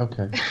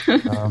 Okay.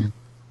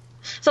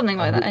 Something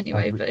like that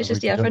anyway, but it's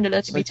just, a friend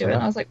alerted me to it,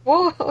 and I was like,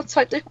 what? I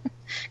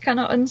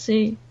cannot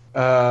unsee.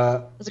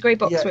 There's a grey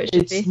box where it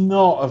should be. It's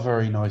not a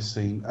very nice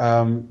scene.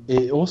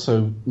 It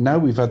also, now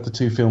we've had the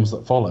two films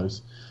that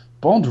follows,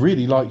 Bond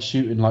really likes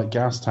shooting like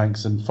gas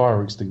tanks and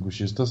fire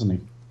extinguishers, doesn't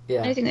he?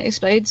 Yeah. Anything that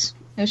explodes,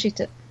 he'll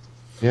shoot it.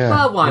 Yeah.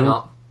 Well, why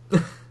not?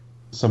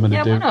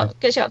 Somebody do. Why not?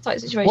 Gets you out of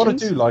tight situations. What I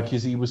do like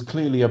is he was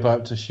clearly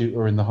about to shoot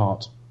her in the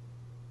heart.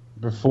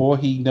 Before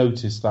he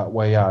noticed that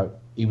way out,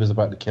 he was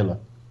about to kill her.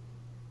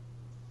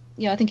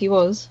 Yeah, I think he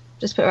was.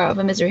 Just put her out of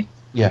her misery.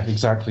 Yeah,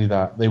 exactly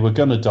that. They were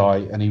going to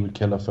die, and he would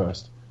kill her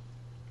first.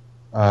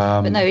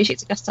 But no, he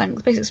shoots a gas tank,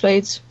 the place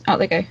explodes, out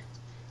they go.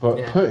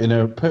 But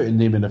putting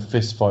him in a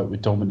fist fight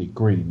with Dominic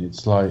Green,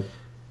 it's like...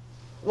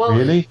 Well,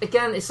 really?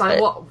 Again, it's like,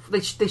 what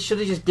they should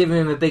have just given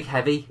him a big,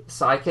 heavy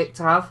sidekick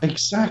to have.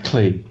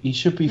 Exactly. He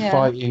should be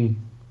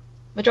fighting...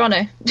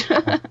 Madrano.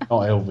 Not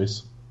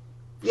Elvis.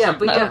 Yeah,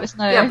 but Elvis,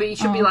 no. Yeah, but he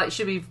should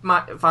be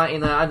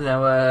fighting I don't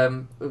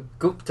know,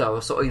 Gupta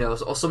or sort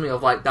of, or something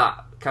of like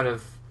that kind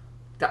of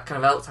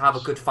elk to have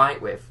a good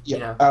fight with.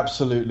 Yeah,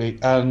 absolutely,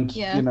 and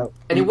and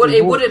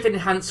it would have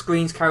enhanced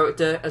Green's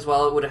character as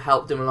well. It would have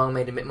helped him along,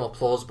 made him a bit more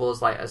plausible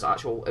as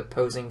actual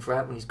opposing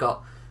threat when he's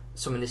got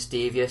someone this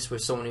devious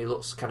with someone who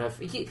looks kind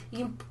of. You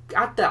can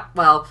add that.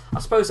 Well,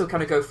 I suppose they'll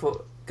kind of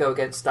go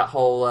against that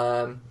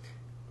whole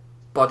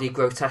body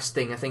grotesque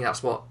thing. I think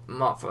that's what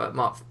Mark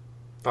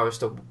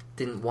Forrester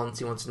didn't want.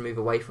 He wanted to move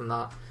away from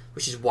that,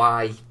 which is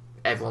why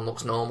everyone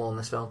looks normal in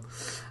this film.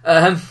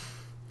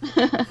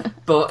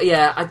 But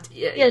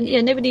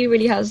nobody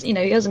really has. He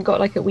hasn't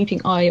got like a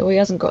weeping eye, or he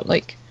hasn't got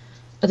like,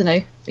 I don't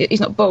know. He's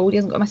not bald. He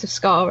hasn't got a massive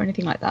scar or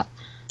anything like that.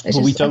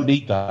 We don't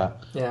need that.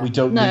 Yeah. We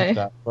don't need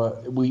that.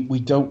 But we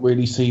don't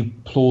really see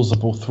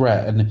plausible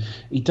threat, and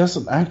he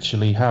doesn't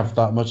actually have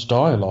that much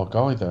dialogue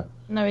either.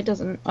 No, he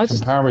doesn't.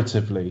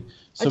 Comparatively.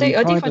 So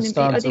I do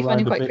find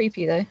him quite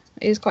creepy, though.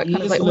 It is quite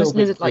kind of like almost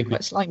lizard-like,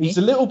 quite slimy. He's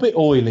a little bit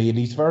oily, and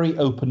he's very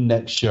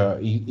open-neck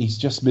shirt. He's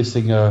just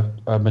missing a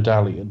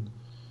medallion.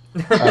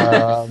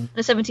 A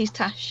 70s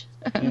tash.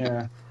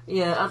 Yeah.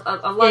 Yeah,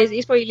 I like...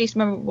 he's probably the least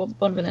memorable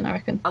Bond villain, I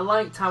reckon. I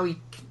liked how he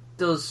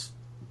does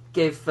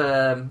give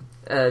what's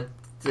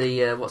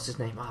his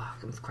name?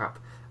 Crap.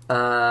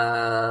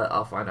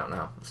 I'll find out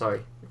now.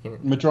 Sorry.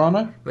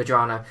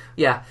 Medrano.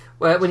 Yeah.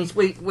 When he's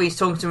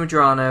talking to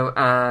Medrano,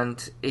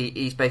 and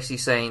he's basically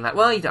saying like,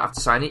 well, you don't have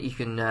to sign it. You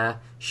can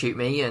shoot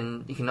me,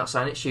 and you can not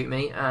sign it. Shoot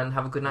me, and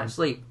have a good night's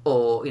sleep.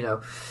 Or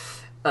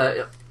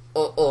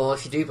or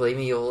if you do believe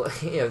me,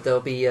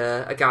 there'll be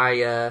a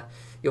guy.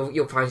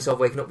 You'll find yourself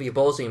waking up with your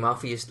balls in your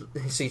mouth, with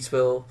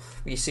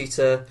your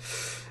suitor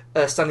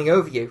standing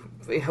over you.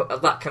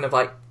 That kind of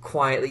like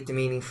quietly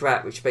demeaning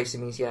threat, which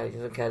basically means, yeah,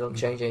 okay, don't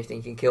change anything.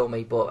 You can kill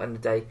me, but at the end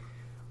of the day,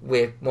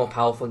 we're more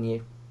powerful than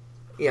you.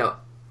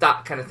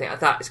 That kind of thing.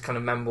 That is kind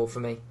of memorable for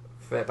me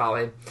about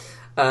him.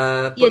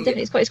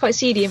 Definitely. It's quite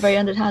seedy and very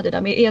underhanded. I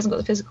mean, he hasn't got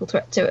the physical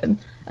threat to him,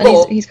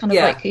 and he's kind of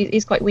like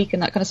he's quite weak in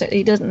that kind of stuff.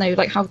 He doesn't know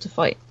like how to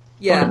fight.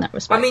 in that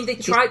respect. I mean, they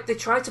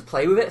tried to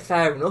play with it,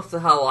 fair enough,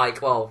 how,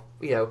 like, well,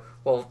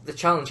 the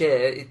challenge here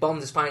is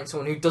Bond is fighting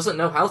someone who doesn't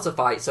know how to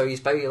fight, so he's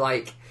very,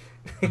 like,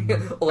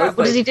 all over.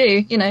 What does he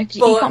do? You know, 'cause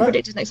you can't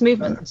predict his next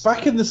movement.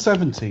 Back in the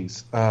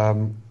 70s,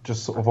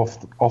 just sort of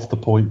off the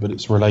point, but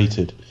it's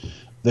related,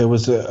 there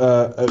was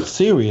a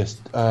serious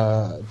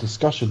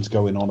discussions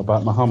going on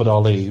about Muhammad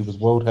Ali, who was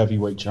world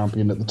heavyweight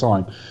champion at the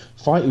time,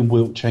 fighting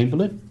Wilt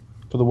Chamberlain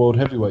for the world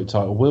heavyweight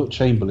title. Wilt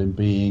Chamberlain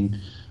being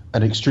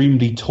an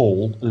extremely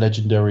tall,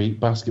 legendary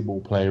basketball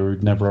player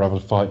who'd never had a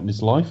fight in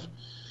his life.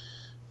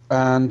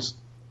 And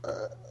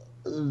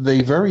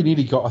they very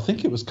nearly got, I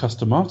think it was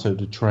Customato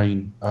to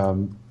train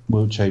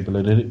Wilt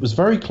Chamberlain, and it was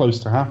very close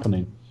to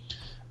happening.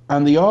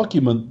 And the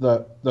argument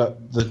that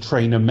the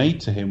trainer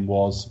made to him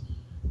was,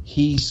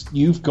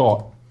 you've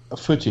got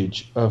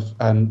footage of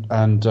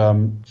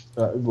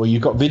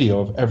you've got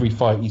video of every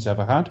fight he's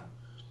ever had.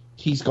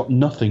 He's got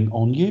nothing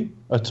on you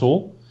at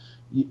all,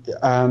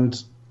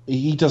 and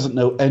he doesn't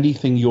know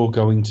anything you're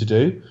going to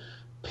do.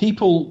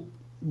 People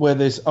where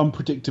there's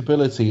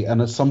unpredictability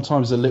and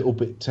sometimes a little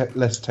bit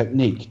less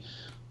technique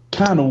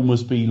can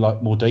almost be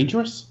like more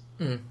dangerous.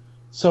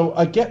 So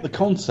I get the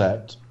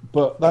concept,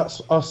 but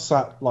that's us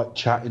sat like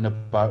chatting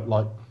about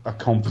like a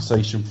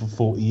conversation from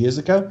 40 years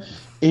ago.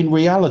 In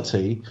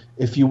reality,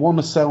 if you want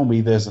to sell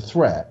me there's a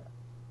threat,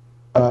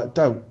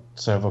 don't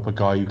serve up a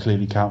guy who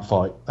clearly can't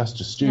fight. That's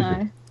just stupid.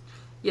 No.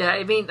 Yeah,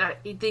 I mean,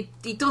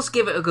 he does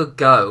give it a good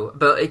go,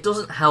 but it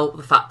doesn't help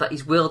the fact that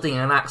he's wielding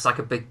an axe like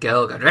a big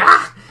girl going,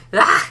 ah,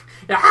 ah,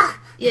 ah.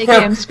 Yeah, you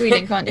get him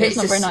screaming, can't you? It's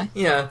not very nice.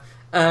 Yeah.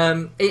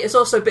 It's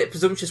also a bit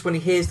presumptuous when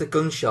he hears the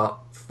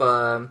gunshot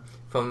from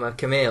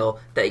Camille,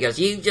 that he goes,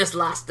 "You just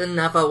lost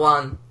another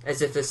one,"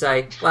 as if to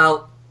say,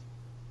 well,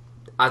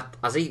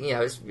 as he,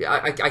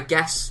 I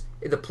guess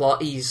in the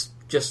plot he's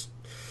just,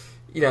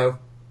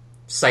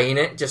 saying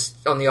it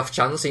just on the off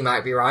chance he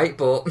might be right,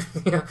 but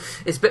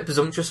it's a bit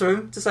presumptuous for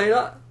him to say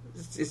that.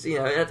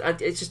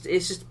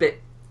 It's just a bit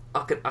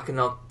like an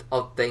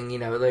odd thing.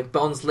 Like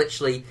Bond's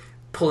literally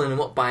pulling him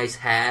up by his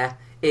hair.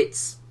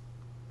 It's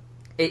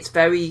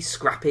very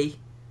scrappy.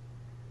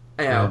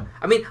 Yeah.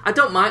 I mean, I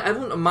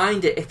wouldn't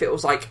mind it if it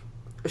was like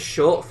a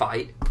short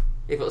fight,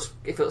 if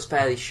it was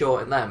fairly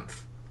short in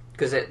length,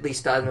 because at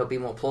least then it'll be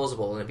more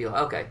plausible and it'd be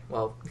like, okay,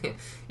 well,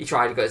 he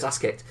tried to get his ass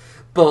kicked,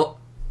 but.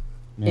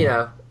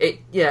 Yeah. I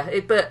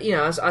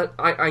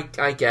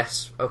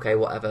guess, okay,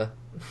 whatever.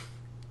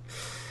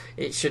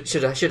 It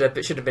should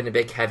have been a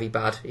big heavy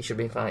bad. He should have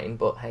been fighting,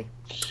 but hey.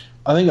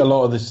 I think a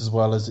lot of this as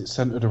well is it's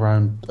centered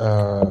around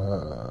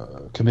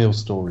Camille's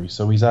story.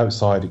 So he's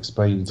outside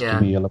explaining to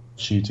Camille about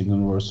shooting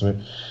and all the rest of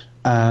it.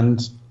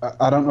 And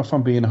I don't know if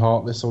I'm being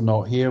heartless or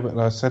not here, but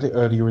I said it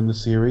earlier in the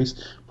series.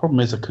 Problem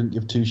is I couldn't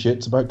give two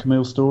shits about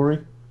Camille's story.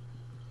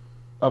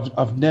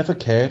 I've never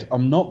cared.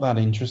 I'm not that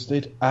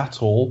interested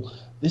at all.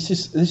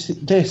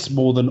 This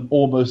more than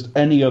almost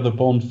any other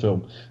Bond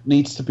film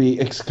needs to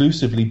be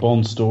exclusively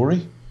Bond's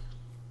story.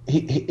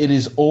 It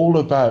is all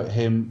about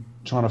him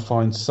trying to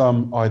find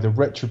some either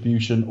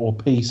retribution or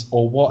peace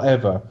or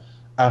whatever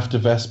after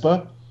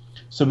Vesper.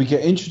 So we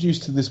get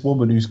introduced to this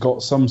woman who's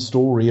got some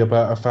story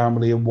about her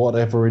family and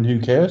whatever, and who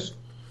cares?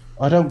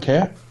 I don't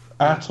care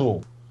at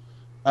all.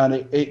 And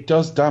it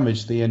does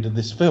damage the end of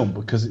this film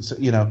because it's,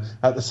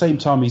 at the same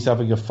time he's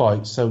having a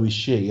fight, so is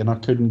she, and I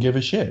couldn't give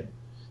a shit.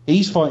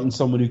 He's fighting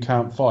someone who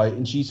can't fight,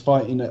 and she's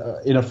fighting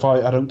in a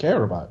fight I don't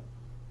care about.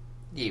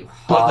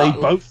 But they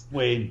both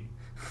win.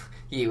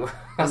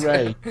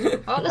 Hooray.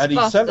 And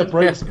he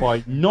celebrates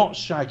by not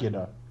shagging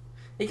her.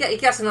 He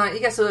gets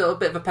a little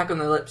bit of a peck on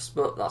the lips,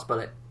 but that's about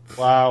it.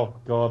 Wow,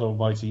 God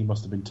Almighty, he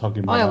must have been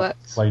tugging my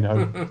plane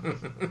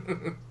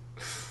home.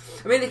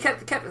 I mean, they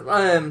kept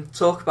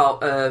talk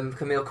about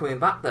Camille coming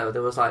back though.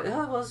 There was like,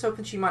 I was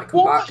hoping she might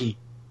come back.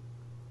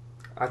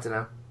 I don't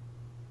know.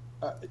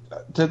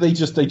 They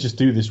just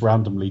do this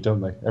randomly, don't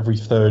they? Every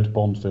third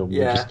Bond film, they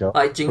just go,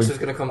 like Jinx was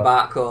going to come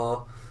back,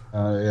 or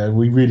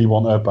we really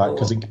want her back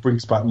because it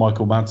brings back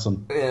Michael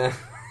Madsen. Yeah,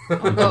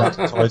 and can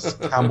advertise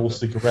Camel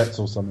cigarettes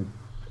or something.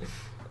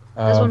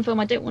 There's one film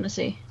I don't want to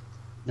see.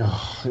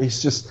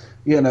 It's just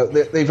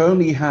they've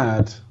only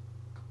had.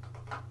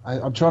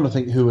 I'm trying to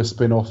think who a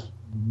spin-off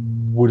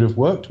would have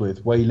worked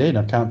with. Wei Lin.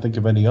 I can't think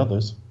of any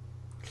others.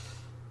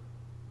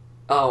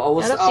 I'd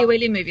love to see a Wei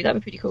Lin movie.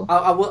 That'd be pretty cool.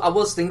 I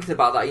was thinking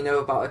about that.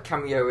 About a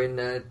cameo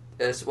in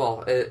as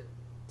well, a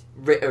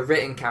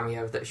written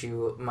cameo that she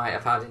might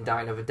have had in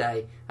Die Another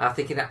Day. And I'm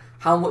thinking that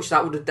how much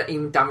that would have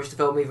even damaged the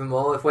film even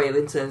more if Wei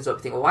Lin turns up.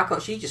 You think, well, why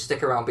can't she just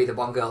stick around and be the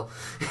Bond girl?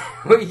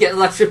 When you get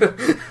left.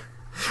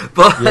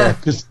 But yeah,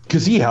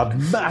 because he had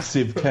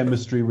massive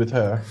chemistry with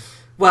her.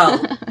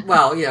 Well,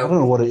 I don't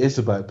know what it is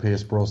about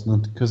Pierce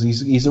Brosnan because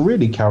he's a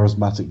really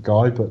charismatic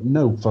guy, but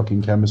no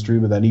fucking chemistry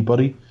with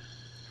anybody.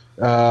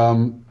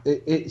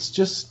 It's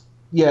just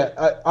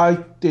I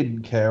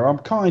didn't care. I'm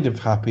kind of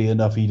happy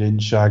enough he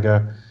didn't shag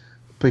her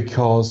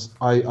because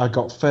I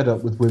got fed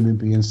up with women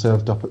being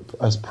served up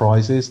as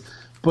prizes.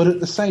 But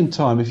at the same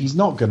time, if he's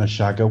not going to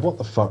shag her, what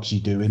the fuck's she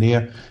doing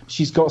here?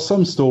 She's got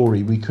some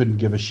story we couldn't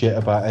give a shit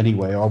about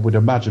anyway. I would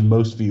imagine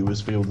most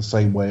viewers feel the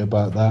same way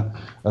about that,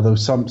 although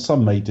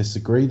some may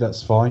disagree.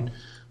 That's fine.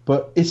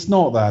 But it's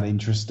not that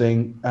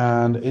interesting,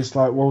 and it's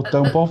like, well,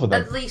 don't bother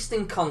then. At least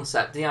in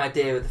concept, the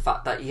idea of the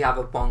fact that you have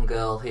a Bond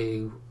girl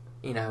who,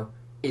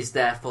 is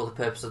there for the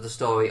purpose of the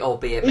story,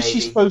 albeit Is maybe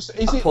she supposed?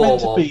 Is it meant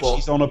to be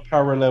she's on a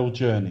parallel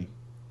journey?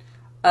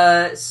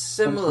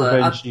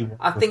 Similar.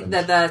 I think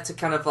they're there to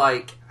kind of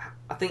like.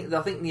 I think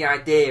the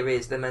idea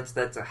is they're meant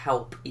to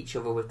help each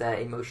other with their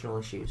emotional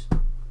issues.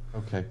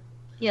 Okay.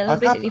 Yeah, they're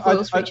basically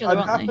foils for each other,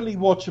 I'd aren't happily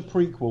watch a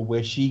prequel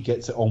where she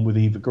gets it on with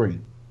Eva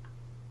Green.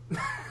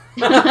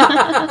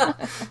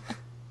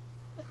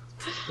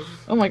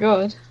 Oh my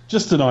god.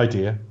 Just an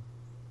idea.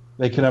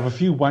 They can have a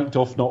few wanked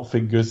off knot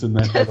fingers and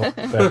then head off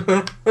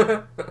to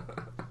bed.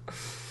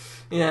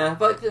 Yeah,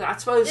 but I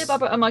suppose... Dear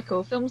Barbara and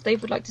Michael, films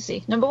Dave would like to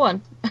see. Number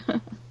 1.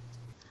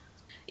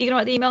 You gonna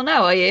write the email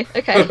now, are you?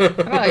 Okay,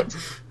 right.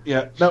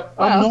 Yeah, no,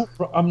 Wow.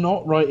 I'm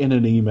not writing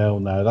an email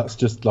now. That's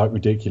just like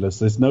ridiculous.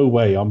 There's no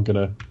way I'm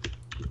gonna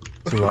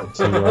write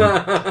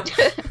to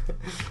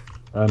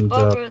and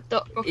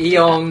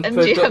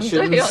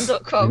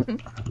Barbara.mgm.com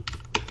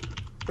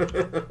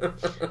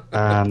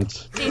and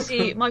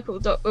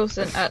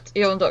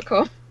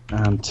cc.michael.wilson@eon.com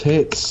and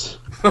tits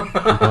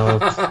love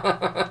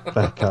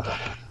Becca.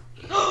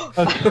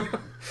 Okay.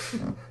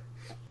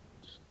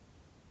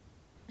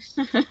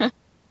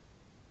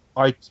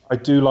 I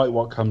do like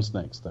what comes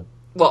next though.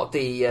 What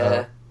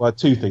the? Well,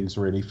 two things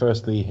really.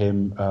 Firstly,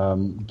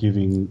 him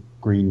giving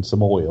Green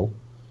some oil.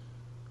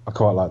 I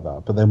quite like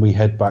that. But then we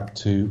head back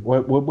to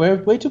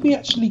where do we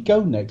actually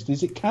go next?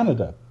 Is it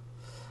Canada?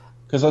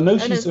 Because I know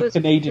she's a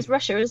Canadian. It's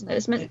Russia, isn't it?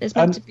 It's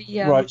meant to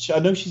be. Right. I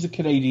know she's a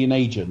Canadian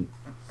agent.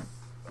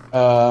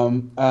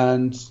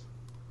 And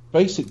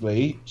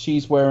basically,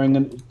 she's wearing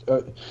an.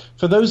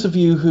 For those of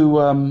you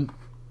who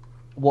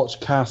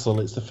watch Castle,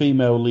 it's the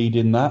female lead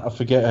in that. I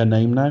forget her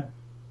name now.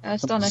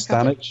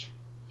 Stanich.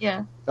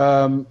 Yeah.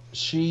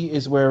 She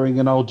is wearing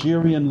an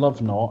Algerian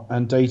love knot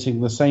and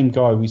dating the same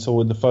guy we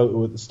saw in the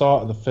photo at the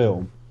start of the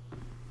film.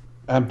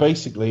 And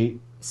basically...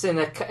 It's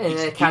in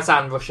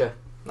Kazan, Russia.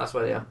 That's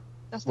where they are.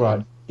 That's the right.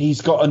 one.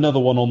 He's got another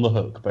one on the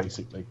hook,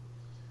 basically.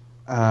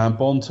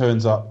 Bond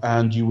turns up,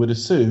 and you would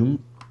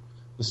assume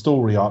the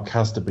story arc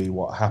has to be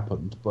what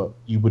happened, but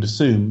you would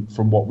assume,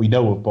 from what we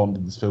know of Bond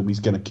in this film, he's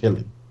going to kill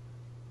him.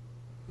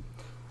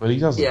 But he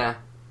doesn't. Yeah.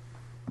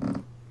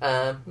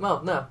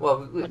 Well, no.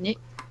 Well,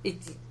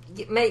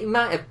 it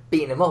might have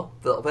beaten him up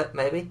a little bit,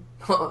 maybe.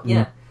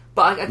 Yeah.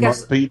 But I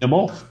guess... Might beat him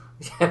off.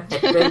 Yeah,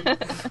 maybe.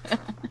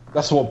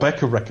 That's what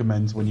Becca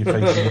recommends when you're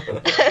facing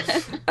him.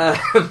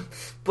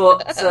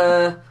 But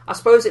I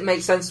suppose it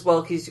makes sense as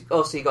well, because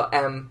also you got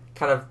M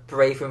kind of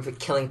berate him for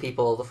killing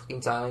people all the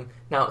fucking time.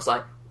 Now it's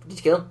like, did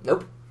you kill him?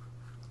 Nope.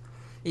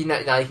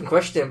 Now you can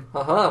question him.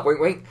 Haha, wink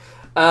wink.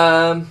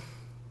 Yeah.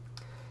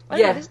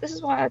 This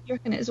is why I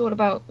reckon it's all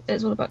about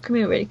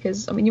Camille, really,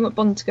 because I mean, you want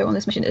Bond to go on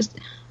this mission.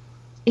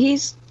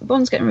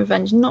 Bond's getting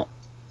revenge not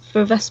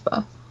for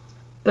Vesper,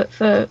 but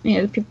for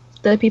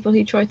the people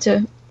who tried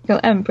to kill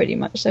M, pretty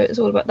much. So it's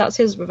all about that's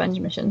his revenge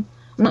mission,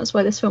 and that's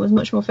why this film is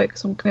much more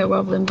focused on Camille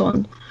rather than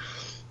Bond.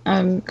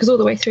 Because all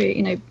the way through,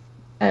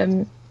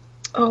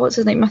 what's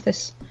his name,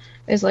 Mathis,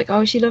 is like,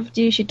 oh, she loved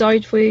you, she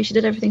died for you, she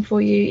did everything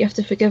for you, you have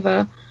to forgive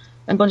her,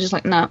 and Bond's just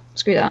like, nah,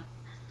 screw that.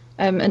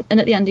 And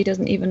at the end, he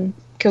doesn't even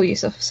kill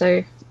Yusuf.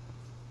 So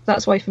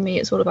that's why, for me,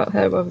 it's all about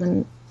her rather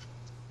than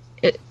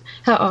it.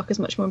 Her arc is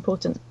much more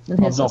important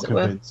than his. I'm not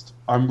convinced.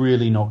 I'm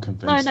really not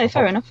convinced. No,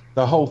 fair enough.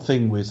 The whole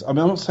thing was. I mean,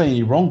 I'm not saying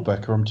you're wrong,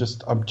 Becca. I'm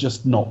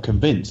just not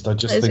convinced. I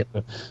just think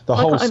the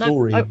whole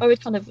story. I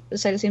would kind of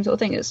say the same sort of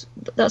thing.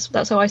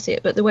 That's how I see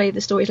it. But the way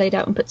the story's laid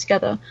out and put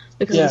together,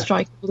 because of the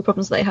strike, all the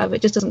problems they have,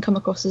 it just doesn't come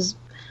across as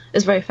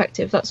very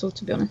effective. That's all,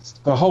 to be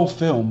honest. The whole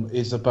film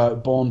is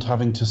about Bond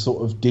having to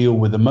sort of deal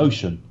with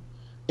emotion.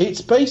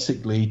 It's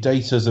basically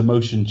Data's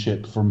emotion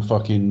chip from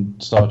fucking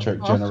Star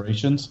Trek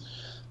Generations.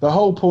 The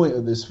whole point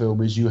of this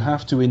film is you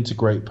have to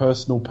integrate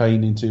personal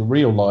pain into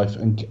real life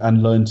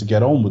and learn to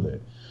get on with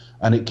it.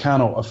 And it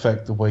cannot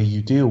affect the way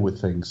you deal with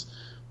things.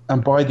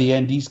 And by the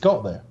end, he's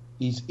got there.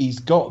 He's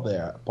got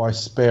there by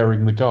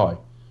sparing the guy.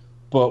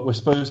 But we're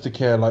supposed to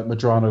care like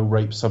Medrano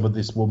raped some of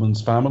this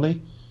woman's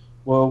family.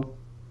 Well,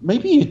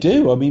 maybe you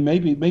do. I mean,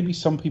 maybe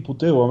some people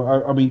do.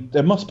 I mean,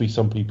 there must be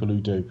some people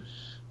who do.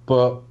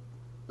 But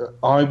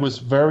I was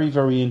very,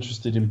 very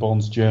interested in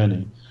Bond's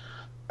journey.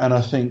 And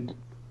I think,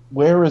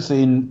 whereas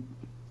in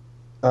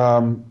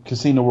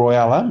Casino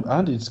Royale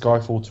and in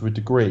Skyfall to a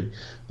degree,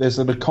 there's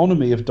an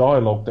economy of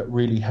dialogue that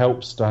really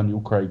helps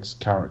Daniel Craig's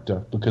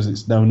character because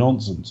it's no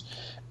nonsense.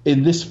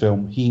 In this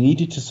film, he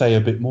needed to say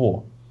a bit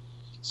more.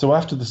 So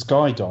after the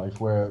skydive,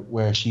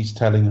 where she's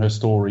telling her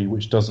story,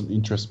 which doesn't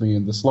interest me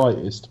in the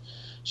slightest,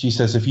 she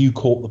says, "Have you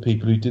caught the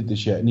people who did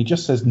this yet?" And he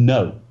just says,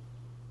 "No."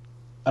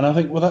 And I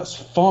think, well, that's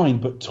fine,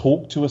 but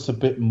talk to us a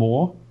bit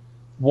more.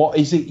 What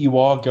is it you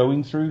are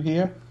going through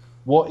here?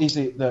 What is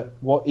it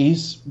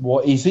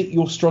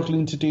you're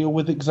struggling to deal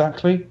with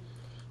exactly?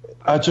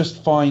 I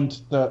just find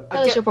that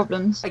Tell us your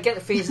problems. I get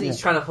the feeling that he's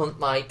trying to hunt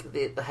like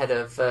the head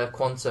of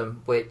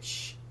Quantum,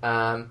 which,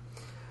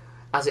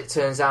 as it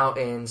turns out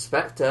in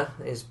Spectre,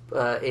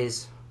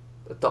 is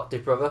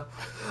adopted brother.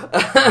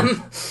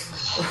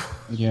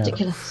 yeah.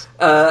 Ridiculous.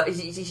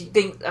 You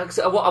think? I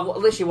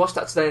literally watched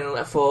that today and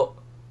I thought,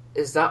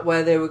 is that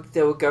where they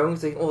were going?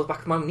 Thinking, the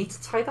back of my mind, we need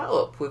to tie that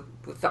up with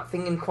that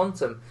thing in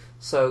Quantum.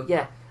 So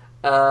yeah,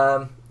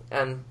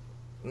 and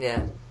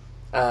yeah,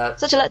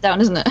 Such a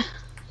letdown, isn't it?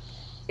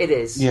 it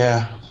is.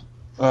 Yeah.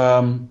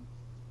 And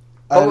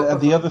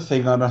the other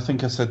thing, and I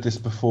think I said this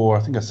before,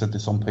 I think I said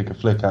this on Pick a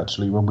Flick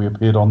actually when we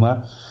appeared on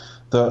there,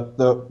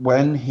 that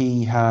when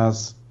he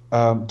has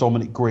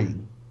Dominic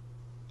Green,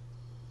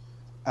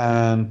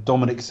 and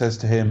Dominic says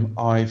to him,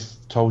 "I've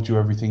told you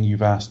everything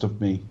you've asked of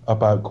me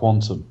about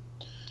Quantum."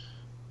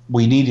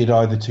 We needed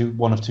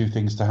one of two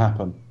things to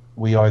happen.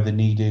 We either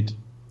needed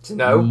To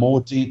know.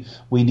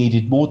 we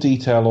needed more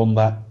detail on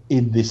that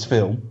in this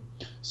film.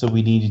 So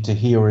we needed to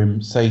hear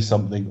him say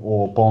something,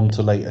 or Bond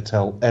to later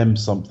tell M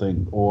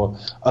something, or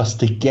us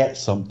to get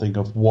something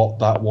of what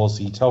that was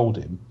he told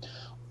him.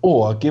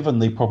 Or, given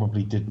they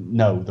probably didn't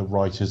know, the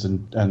writers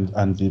and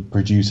the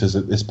producers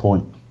at this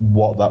point,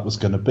 what that was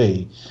going to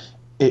be,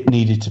 it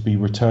needed to be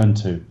returned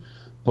to.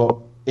 But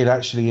it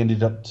actually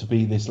ended up to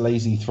be this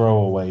lazy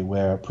throwaway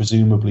where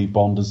presumably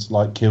Bond has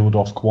killed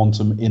off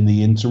Quantum in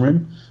the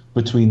interim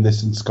between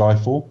this and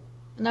Skyfall.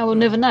 Now we'll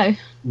never know.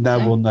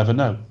 Now we'll never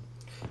know.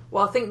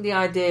 Well, I think the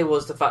idea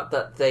was the fact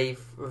that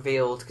they've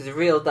revealed, because they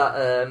revealed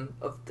that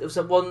it was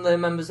one of the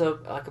members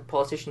of like a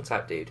politician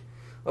type dude,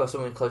 or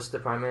someone close to the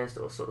Prime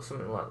Minister, or sort of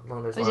something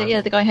along those lines. Yeah,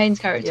 the Guy Haynes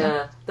character.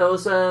 Yeah, there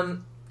was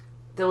originally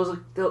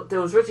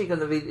going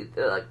to be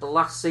the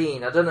last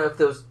scene. I don't know if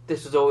there was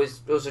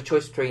a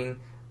choice between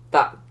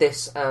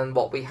this and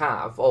what we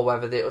have, or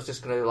whether it was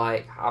just going to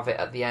have it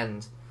at the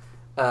end.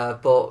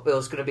 But it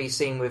was going to be a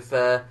scene with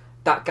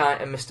that guy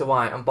and Mr.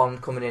 White and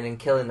Bond coming in and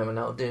killing them, and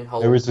that'll do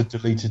whole. There is a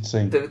deleted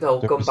scene. The whole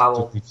gun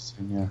barrel,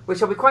 yeah.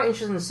 which I'll be quite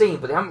interested in seeing,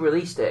 but they haven't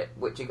released it,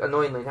 which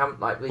annoyingly they haven't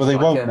released. Well, they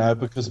won't now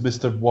because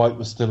Mr. White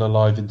was still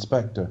alive in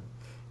Spectre.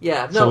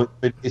 Yeah, no.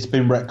 So it's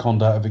been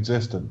retconned out of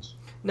existence.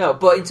 No,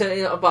 but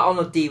but on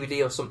a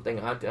DVD or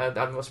something, I'm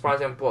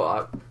surprised they haven't brought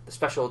out the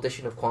special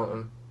edition of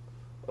Quantum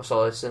of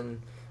Solace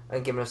and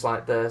given us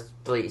the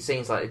deleted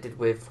scenes like they did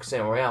with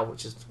Casino Royale,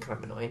 which is kind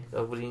of annoying.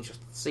 I'm really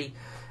interested to see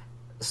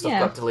stuff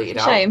got deleted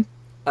out. Shame.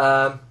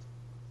 But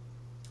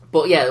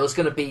yeah, it was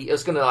going to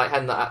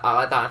hand that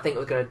like that. I think it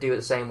was going to do it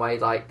the same way,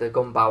 like the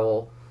gun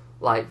barrel,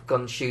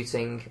 gun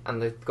shooting,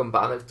 and the gun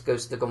barrel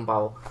goes to the gun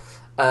barrel.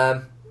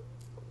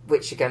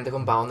 Which again, the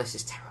gun barrel on this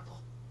is terrible.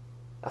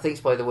 I think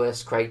it's probably the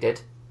worst Craig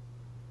did.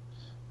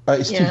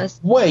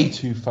 It's way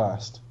too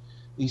fast.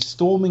 He's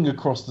storming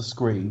across the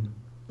screen.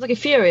 It's like a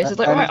furious. It's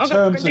like, right, I'm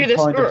going to do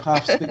this. Kind of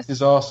half sticks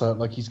his arse out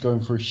like he's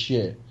going for a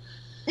shit.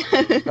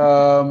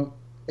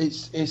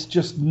 It's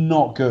just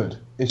not good.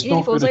 It's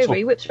not good at all.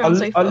 He whips around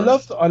so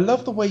fast. I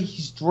love the way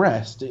he's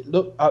dressed.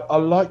 I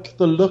like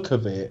the look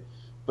of it,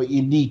 but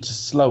you need to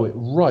slow it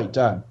right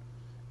down.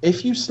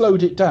 If you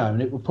slowed it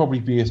down, it would probably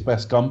be his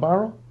best gun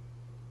barrel.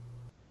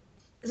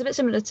 It's a bit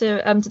similar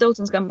to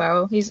Dalton's gun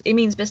barrel. He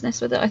means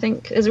business with it. I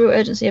think there's a real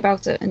urgency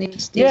about it, and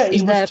he's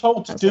was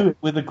told to do it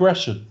with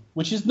aggression,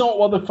 which is not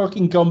what the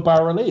fucking gun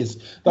barrel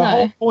is. The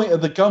whole point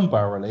of the gun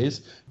barrel is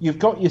you've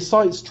got your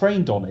sights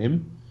trained on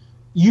him.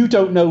 You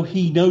don't know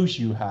he knows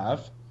you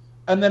have,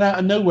 and then out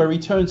of nowhere he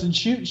turns and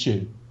shoots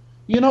you.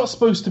 You're not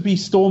supposed to be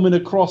storming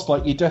across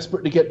like you're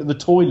desperate to get to the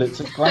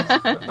toilets at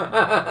Glasgow.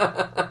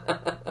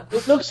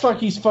 It looks like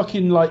he's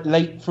fucking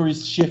late for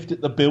his shift at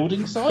the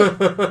building site.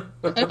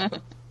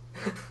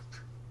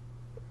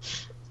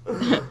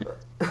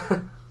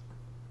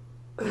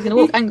 He's gonna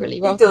walk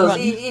angrily rather he does. than run.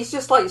 He's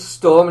just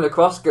storming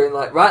across, going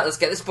right, let's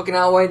get this fucking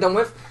out of the way and done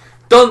with.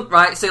 Done.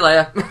 Right, see you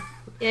later.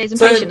 Yeah, he's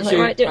impatient. He's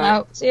right, do it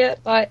now. See ya.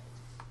 Bye.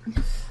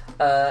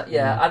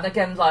 Yeah, and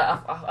again,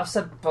 I've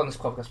said on this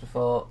podcast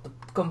before, the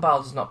gun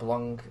barrel does not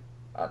belong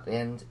at the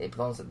end; it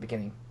belongs at the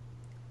beginning.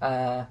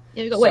 Yeah,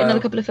 we've got to wait another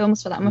couple of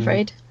films for that, I'm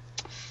afraid.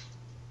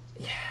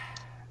 Yeah,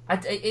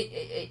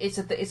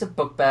 it's a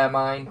bugbear of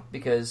mine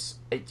because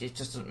it just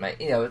doesn't make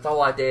the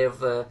whole idea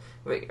of we'll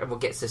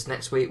get to this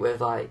next week with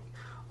but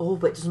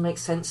it doesn't make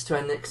sense to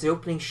end it because the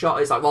opening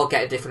shot is well,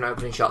 get a different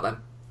opening shot then.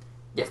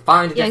 Yeah,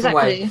 find a different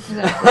way.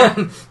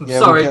 Exactly. Yeah,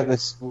 sorry.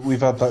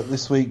 We've had that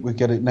this week. We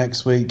get it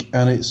next week,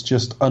 and it's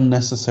just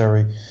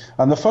unnecessary.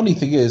 And the funny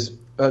thing is,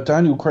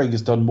 Daniel Craig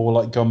has done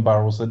more gun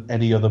barrels than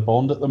any other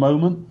Bond at the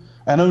moment,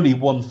 and only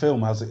one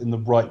film has it in the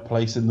right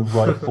place in the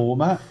right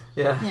format.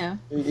 Yeah.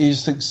 You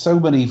just think so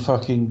many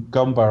fucking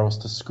gun barrels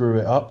to screw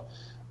it up.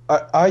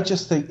 I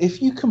just think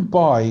if you can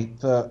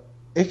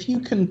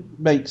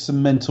make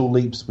some mental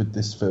leaps with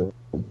this film,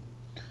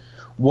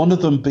 one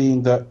of them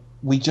being that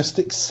we just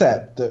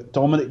accept that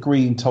Dominic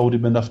Green told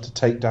him enough to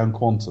take down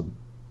Quantum,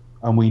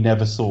 and we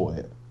never saw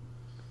it.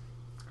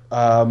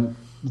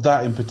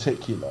 That in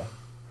particular,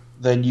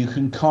 then you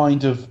can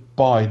kind of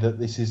buy that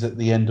this is at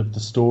the end of the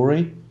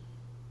story.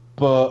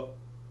 But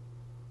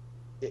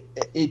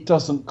it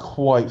doesn't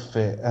quite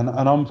fit. And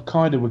I'm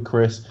kind of with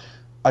Chris.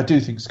 I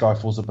do think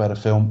Skyfall's a better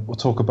film. We'll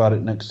talk about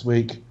it next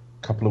week,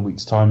 a couple of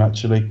weeks' time,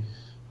 actually.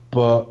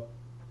 But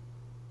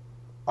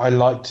I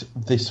liked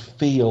this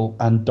feel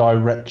and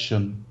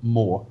direction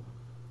more.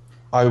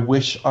 I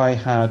wish I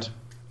had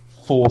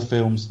 4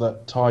 films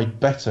that tied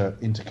better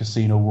into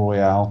Casino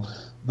Royale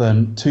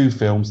than 2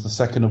 films, the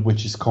second of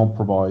which is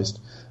compromised.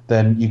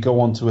 Then you go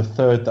on to a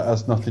third that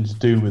has nothing to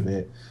do with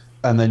it.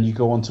 And then you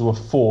go on to a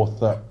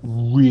fourth that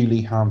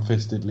really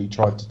ham-fistedly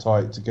tried to tie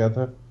it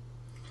together.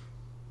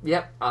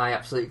 Yep, I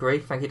absolutely agree.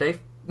 Thank you, Dave.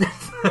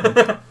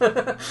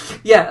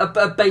 Yeah,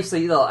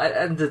 basically, look, at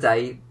the end of the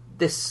day,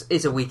 this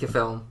is a weaker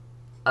film.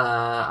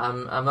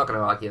 I'm not going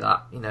to argue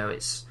that. You know,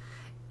 it's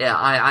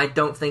I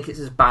don't think it's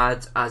as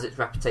bad as its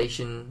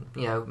reputation,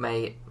 you know,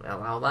 may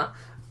allow that.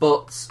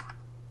 But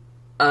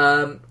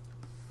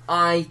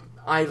I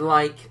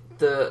like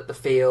the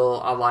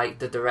feel. I like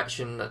the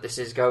direction that this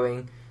is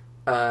going.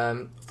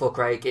 For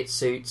Craig, it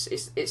suits.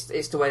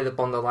 It's the way the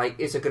Bond are like.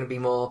 Is there going to be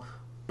more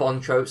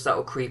Bond tropes that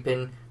will creep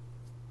in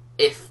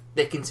if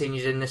they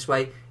continued in this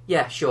way?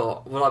 Yeah,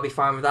 sure. Will I be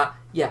fine with that?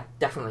 Yeah,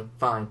 definitely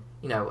fine.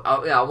 You know,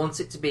 I want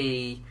it to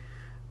be,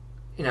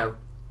 you know,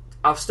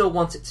 I still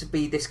want it to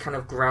be this kind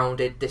of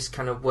grounded, this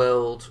kind of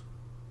world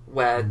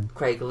where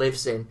Craig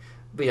lives in.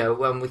 You know,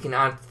 when we can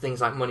add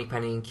things like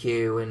Moneypenny and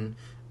Q, and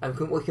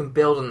we can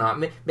build on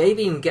that.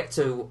 Maybe even get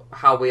to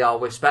how we are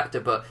with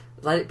Spectre, but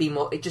let it be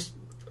more. It just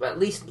at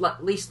least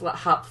let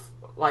have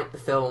like the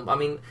film. I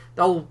mean,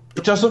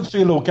 it doesn't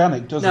feel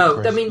organic, does it? No,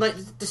 Chris? I mean, like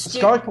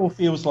Skyfall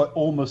feels like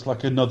almost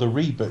like another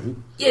reboot.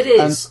 It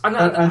is,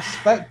 and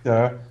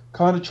Spectre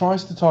kind of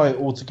tries to tie it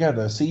all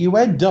together, so you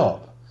end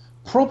up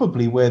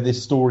probably where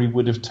this story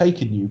would have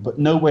taken you, but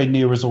nowhere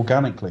near as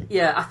organically.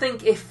 Yeah, I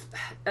think if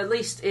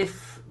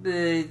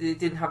they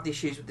didn't have the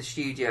issues with the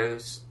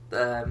studios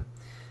that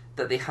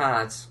they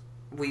had,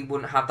 we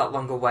wouldn't have that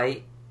longer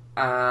wait,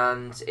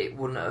 and it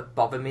wouldn't have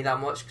bothered me that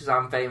much, because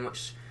I'm very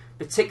much,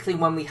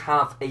 particularly when we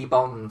have a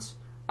Bond,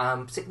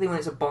 particularly when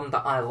it's a Bond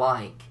that I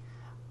like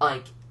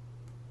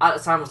at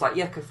the time I was like,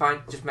 yeah, okay,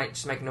 fine, just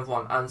make another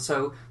one. And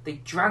so they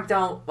dragged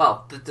out,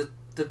 well,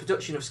 the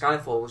production of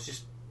Skyfall was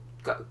just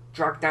got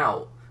dragged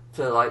out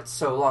for like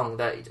so long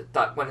that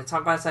by the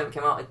time it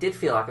came out, it did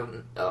feel like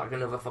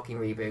another fucking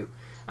reboot.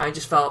 And I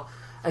just felt,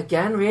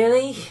 again,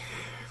 really,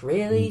 can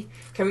we,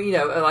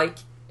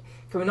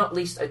 can we not at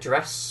least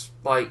address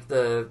like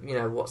the, you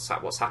know,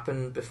 what's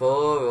happened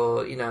before,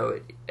 or, you know,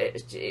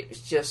 it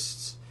was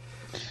just.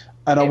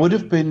 And I would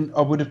have been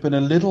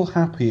a little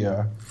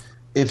happier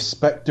if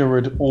Spectre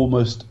had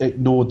almost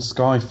ignored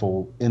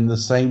Skyfall in the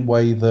same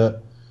way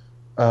that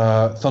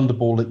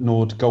Thunderball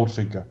ignored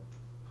Goldfinger.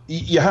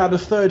 You had a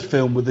third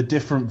film with a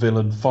different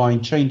villain,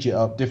 fine, change it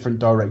up, different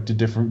director,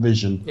 different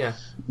vision. Yeah.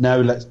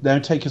 Now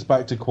take us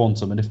back to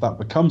Quantum, and if that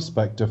becomes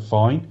Spectre,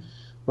 fine.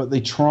 But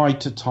they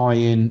tried to tie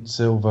in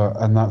Silver,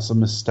 and that's a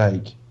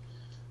mistake.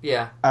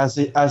 Yeah. As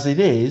it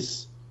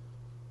is,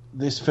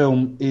 this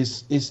film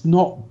is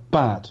not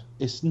bad.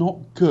 It's not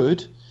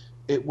good.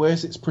 It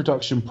wears its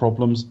production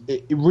problems.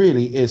 It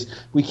really is.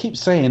 We keep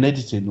saying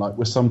editing like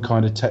we're some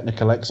kind of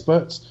technical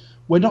experts.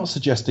 We're not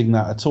suggesting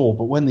that at all.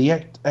 But when the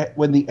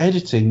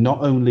editing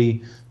not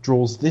only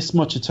draws this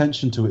much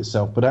attention to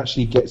itself, but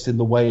actually gets in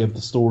the way of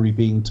the story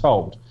being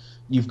told,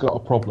 you've got a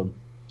problem.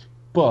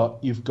 But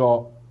you've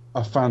got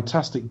a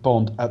fantastic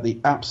Bond at the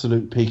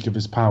absolute peak of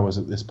his powers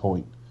at this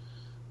point.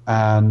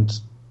 And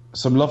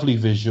some lovely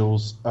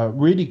visuals,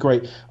 really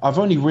great. I've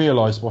only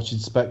realised watching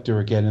Spectre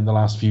again in the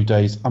last few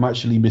days, I'm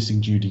actually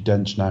missing Judi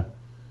Dench now.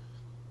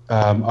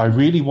 I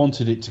really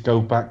wanted it to go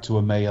back to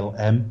a male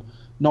M,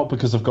 not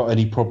because I've got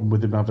any problem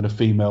with him having a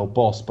female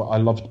boss, but I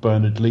loved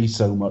Bernard Lee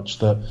so much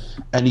that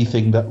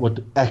anything that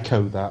would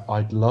echo that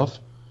I'd love.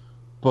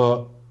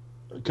 But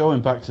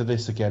going back to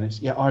this again,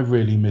 I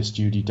really miss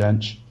Judi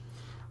Dench.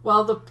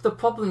 Well, the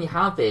problem you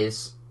have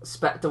is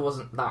Spectre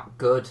wasn't that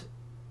good,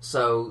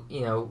 so,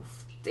 you know,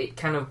 it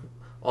kind of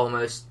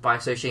almost by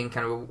association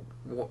kind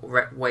of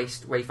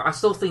waste Ray. I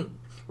still think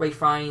Ray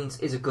Fiennes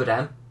is a good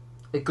M,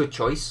 a good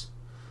choice.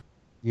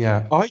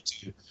 Yeah, I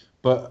do,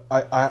 but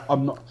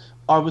I'm not.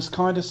 I was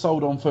kind of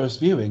sold on first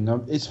viewing.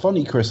 It's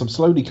funny, Chris. I'm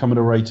slowly coming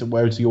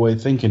to your way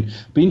of thinking.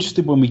 Be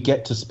interested when we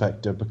get to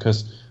Spectre,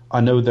 because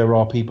I know there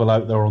are people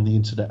out there on the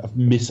internet have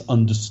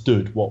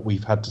misunderstood what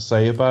we've had to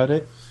say about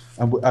it,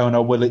 and I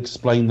will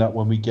explain that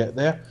when we get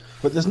there.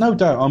 But there's no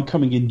doubt I'm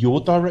coming in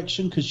your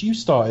direction, because you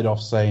started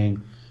off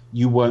saying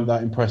you weren't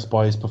that impressed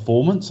by his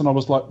performance, and I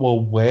was like, well,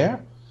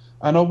 where?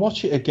 And I'll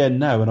watch it again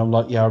now, and I'm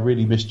like, yeah, I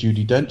really miss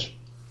Judi Dench.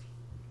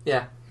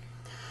 Yeah,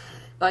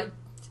 I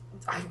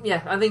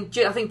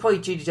think probably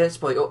Judi Dench is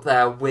probably up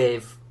there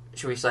with,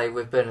 should we say,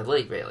 with Bernard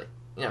Lee, really.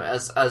 You know,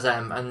 as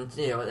and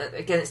you know,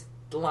 again, it's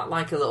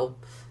like a little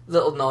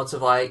nod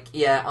of like,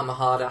 yeah, I'm a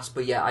hard ass,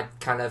 but yeah, I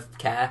kind of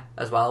care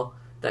as well.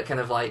 That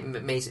kind of like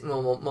makes it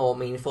more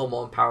meaningful,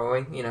 more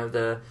empowering. You know,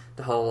 the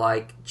whole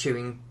like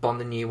chewing Bond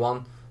a new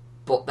one,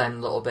 but then a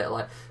little bit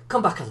like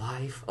come back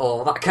alive,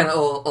 or that kind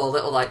of, or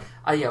little like,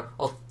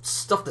 or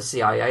stuff the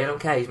CIA. I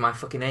don't care. He's my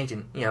fucking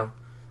agent. You know,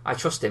 I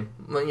trust him,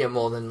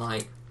 more than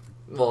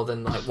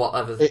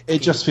whatever. It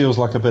just feels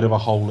like a bit of a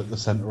hole at the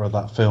centre of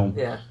that film.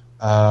 Yeah.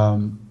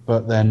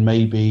 But then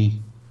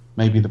maybe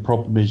the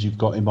problem is you've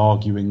got him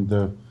arguing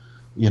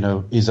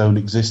his own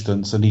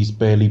existence, and he's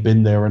barely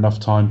been there enough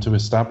time to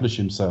establish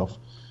himself.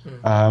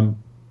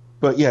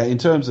 But yeah, in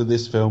terms of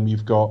this film,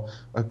 you've got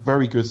a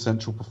very good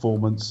central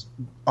performance.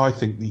 I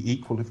think the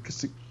equal of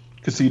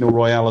Casino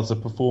Royale as a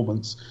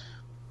performance.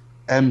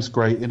 M's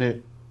great in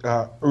it.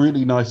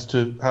 Really nice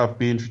to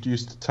be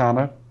introduced to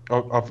Tanner.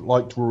 I've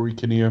liked Rory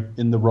Kinnear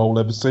in the role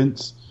ever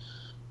since.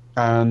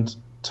 And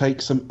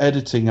take some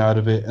editing out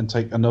of it and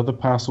take another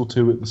pass or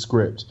two at the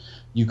script,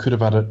 you could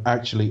have had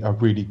actually a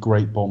really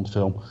great Bond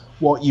film.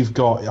 What you've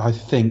got, I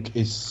think,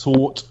 is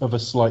sort of a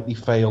slightly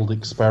failed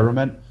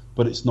experiment,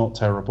 but it's not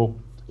terrible.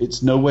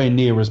 It's nowhere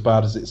near as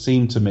bad as it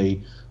seemed to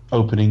me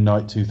opening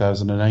night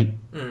 2008.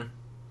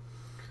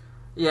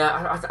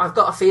 Yeah, I've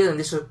got a feeling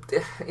this will,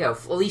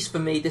 at least for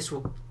me, this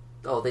will.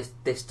 Oh,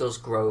 this does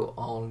grow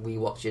on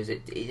rewatches. It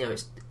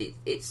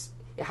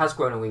has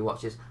grown on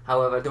rewatches.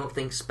 However, I don't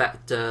think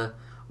Spectre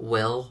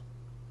will.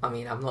 I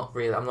mean, I've not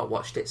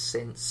watched it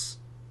since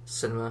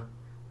cinema,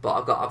 but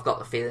I've got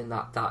the feeling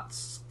that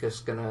that's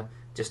just gonna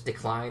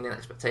decline in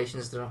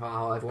expectations to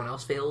how everyone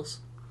else feels.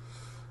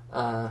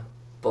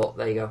 But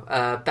there you go.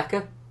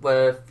 Becca,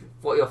 what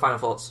are your final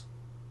thoughts?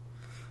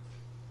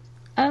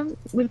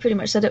 We pretty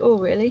much said it all,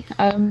 really.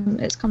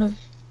 It's kind of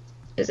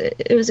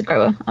it was a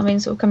grower. I mean,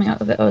 sort of coming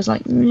out of it, I was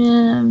like,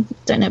 don't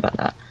know about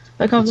that.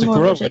 But it's a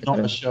grower, not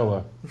a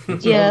shower.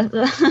 Yeah,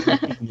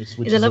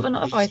 he's a lover,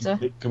 not a fighter.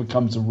 It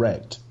becomes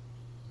erect.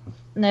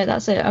 No,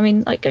 that's it. I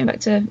mean, like going back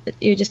to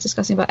you were just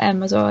discussing about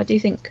M as well. I do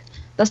think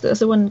that's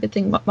the one good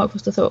thing Mark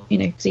Foster thought.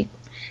 Because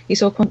he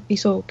saw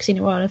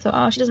Casino Royale and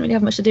thought, she doesn't really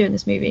have much to do in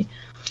this movie.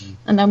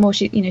 And now more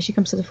she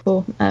comes to the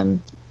fore.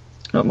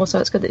 Not more so.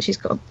 It's good that she's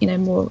got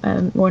more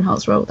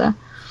enhanced role there.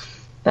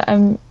 But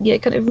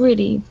it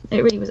really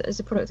was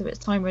as a product of its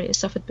time. Really, it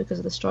suffered because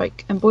of the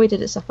strike, and boy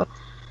did it suffer.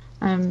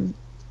 I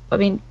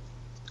mean,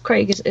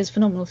 Craig is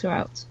phenomenal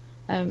throughout,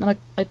 and I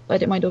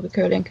don't mind Olga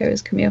Kurylenko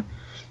as Camille,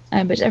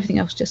 but everything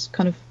else just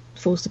kind of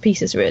falls to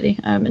pieces really.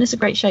 And it's a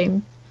great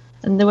shame,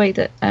 and the way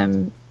that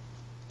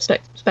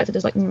Spectre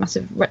does like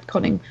massive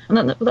retconning,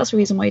 and that's the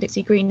reason why you don't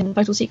see Green in the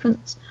title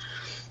sequence.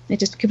 It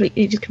just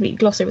completely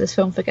gloss over this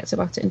film, forgets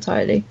about it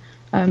entirely.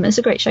 It's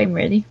a great shame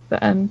really,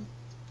 but hey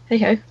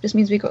ho, just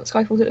means we've got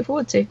Skyfall to look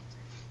forward to.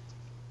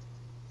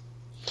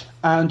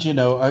 And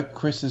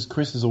Chris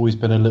has always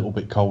been a little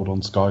bit cold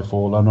on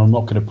Skyfall, and I'm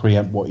not going to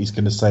preempt what he's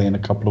going to say in a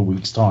couple of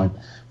weeks' time.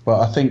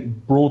 But I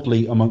think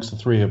broadly amongst the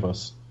three of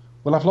us,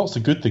 we'll have lots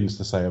of good things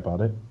to say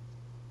about it.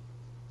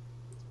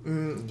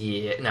 I'll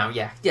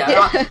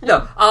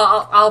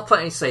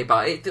plenty to say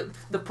about it.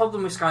 The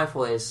problem with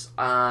Skyfall is,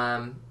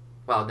 I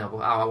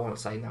won't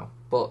say no,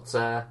 but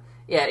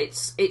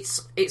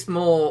it's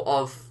more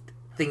of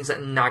things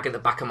that nag at the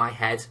back of my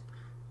head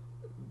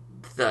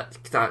that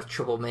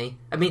trouble me.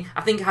 I mean,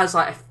 I think it has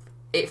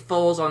it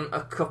falls on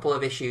a couple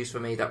of issues for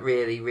me that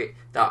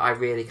I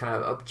really kind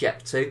of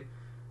object to,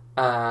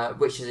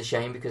 which is a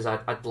shame because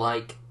I'd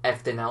like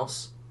everything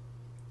else.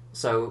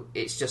 So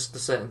it's just the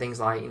certain things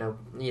like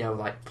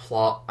like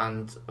plot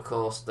and of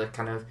course the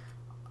kind of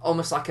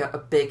almost like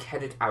a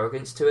big-headed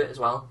arrogance to it as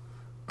well.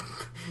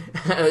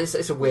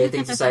 It's a weird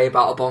thing to say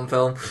about a Bond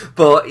film,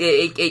 but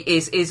it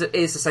is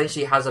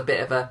essentially has a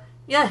bit of a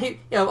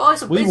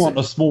we want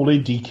a small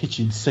indie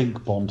kitchen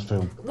sink Bond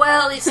film.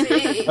 Well, it's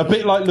a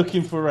bit like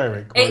Looking for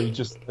Eric, where he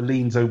just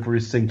leans over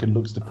his sink and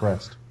looks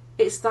depressed.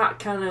 It's that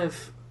kind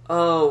of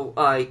we're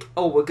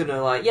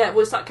gonna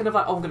it's that kind of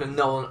we're gonna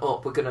know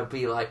up, we're gonna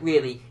be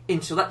really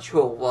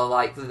intellectual, or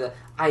the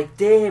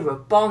idea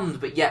of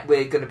Bond, but yet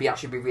we're gonna be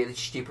really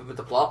stupid with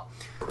the plot,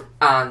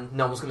 and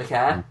no one's gonna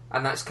care,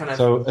 and that's kind of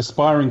so.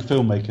 Aspiring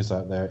filmmakers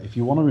out there, if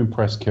you want to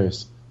impress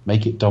Chris,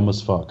 make it dumb as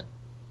fuck.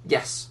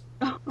 Yes.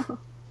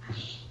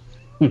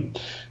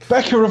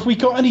 Becca, have we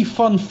got any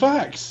fun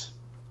facts?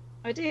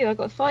 I do. I've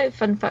got 5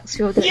 fun facts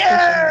for your discussion.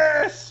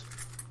 Yes!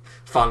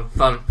 Fun.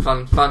 Go on.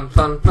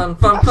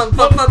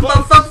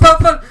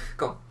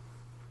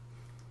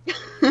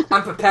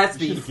 I'm prepared to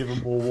be. You should have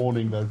given more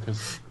warning though,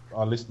 because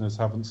our listeners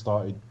haven't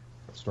started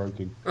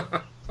stroking.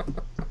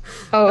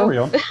 Oh, carry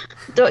on.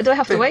 Do I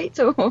have to wait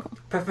or? Oh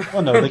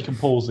no, they can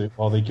pause it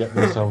while they get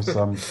themselves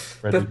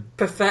ready.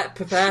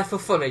 Prepare for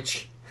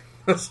funnage.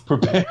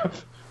 Prepare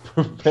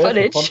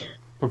Funnage.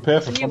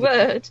 Prepare for new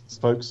word,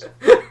 folks.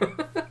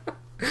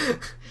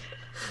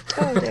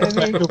 Oh dear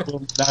me.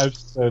 Will now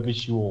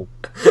service you all.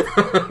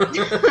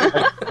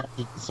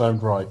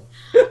 Sound right.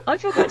 I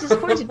feel quite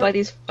disappointed by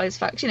these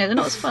facts. They're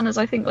not as fun as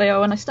I think they are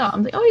when I start.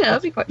 I'm like, oh yeah,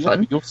 that'd be quite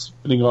fun.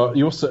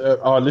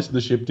 Our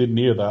listenership didn't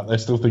hear that. They're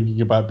still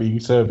thinking about being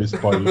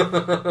serviced by you.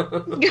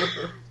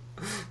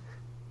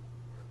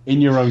 In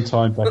your own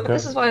time, Becca.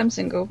 This is why I'm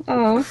single.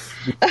 Oh.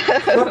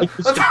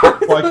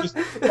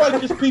 Why?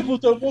 Because people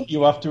don't want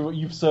you after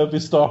you've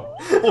serviced our.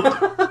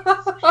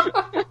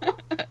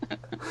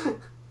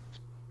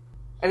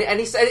 And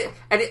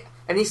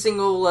Any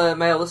single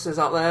male listeners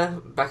out there,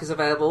 Becca's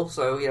available,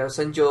 so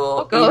send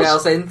your gosh.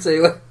 emails in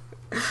to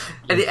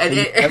any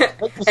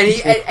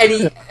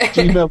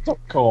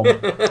gmail.com.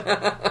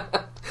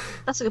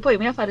 That's a good point.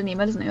 We have had an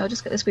email, isn't it? I'll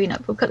just get the screen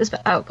up. We'll cut this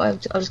bit out,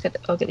 but I'll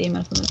get the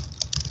email from it.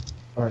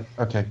 All right,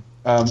 okay.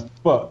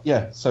 But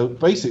yeah, so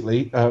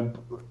basically,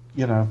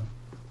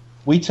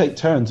 we take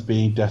turns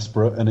being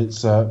desperate, and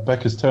it's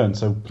Becca's turn.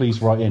 So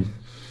please write in.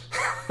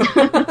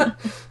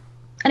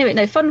 Anyway,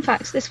 no fun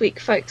facts this week,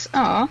 folks.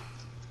 Are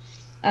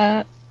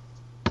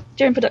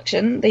during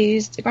production they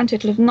used a grand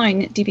total of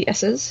 9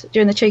 DBSs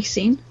during the chase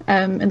scene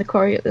in the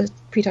quarry at the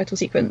pre-title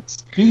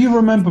sequence. Do you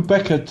remember,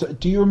 Becca?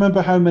 Do you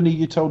remember how many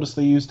you told us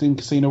they used in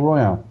Casino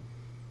Royale?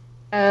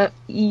 I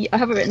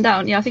have it written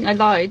down. Yeah, I think I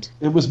lied.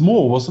 It was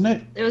more, wasn't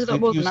it? It was a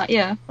lot more than that.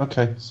 Yeah.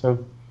 Okay,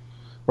 so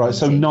right,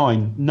 so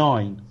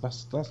 9.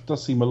 That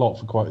does seem a lot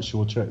for quite a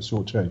short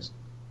chase.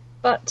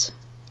 But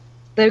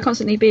they were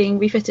constantly being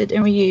refitted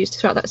and reused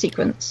throughout that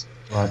sequence.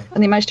 Right.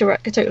 And they managed to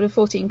wreck a total of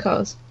 14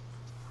 cars.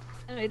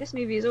 Anyway, this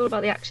movie is all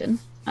about the action.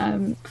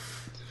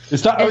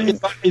 Is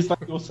that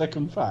your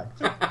second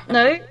fact?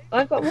 No,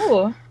 I've got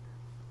more.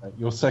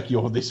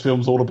 This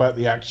film's all about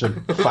the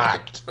action.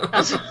 Fact.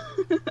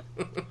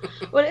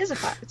 Well, it is a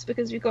fact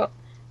because you've got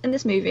in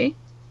this movie,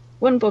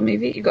 one Bond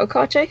movie, you've got a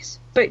car chase,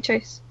 boat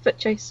chase, foot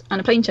chase,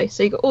 and a plane chase.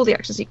 So you've got all the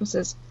action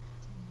sequences.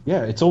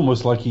 Yeah, it's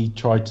almost like he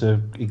tried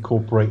to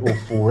incorporate all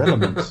 4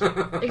 elements.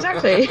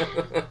 Exactly.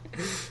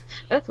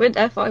 Earth, wind,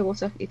 air, fire,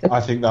 water, ether.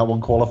 I think that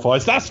one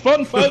qualifies. That's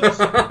fun, folks.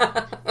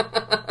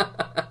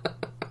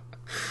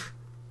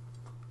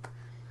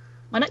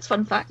 My next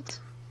fun fact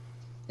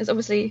is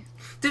obviously.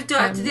 Did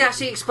they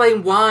actually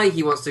explain why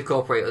he wants to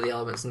incorporate all the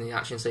elements in the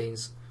action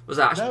scenes? Was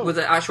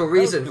there actual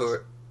reason for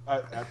it?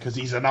 Because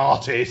he's an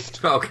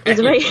artist. Okay.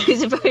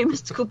 He's a very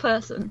mystical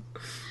person.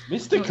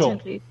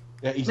 Mystical.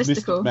 Yeah, he's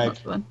mystical. Mystic Meg.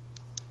 That's the one.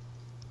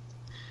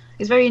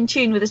 He's very in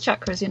tune with his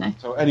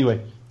chakras, So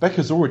anyway,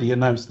 Becca's already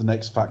announced the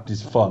next fact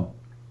is fun.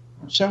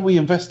 Shall we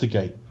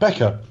investigate?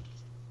 Becca.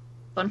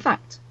 Fun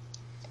fact.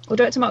 Well,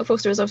 director Mark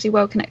Forster is obviously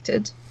well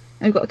connected.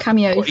 And we've got a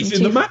cameo. What, he's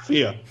in the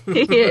mafia?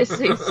 He is.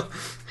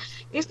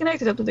 He's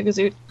connected up to the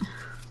gazoot.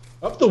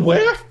 Up the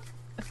where?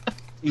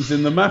 He's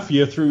in the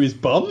mafia through his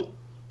bum?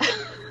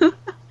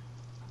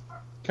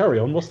 Carry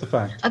on, what's the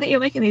fact? I think you're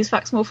making these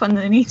facts more fun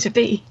than they need to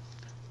be.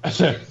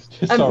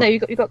 No,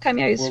 you've got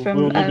cameos from.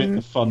 We'll limit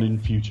the fun in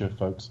future,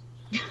 folks.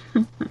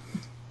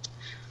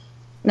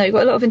 No, you've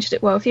got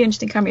a few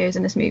interesting cameos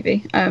in this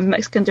movie.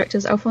 Mexican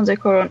directors Alfonso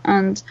Cuarón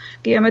and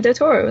Guillermo del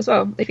Toro as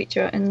well. They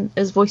feature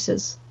as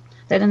voices.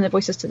 They lend their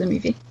voices to the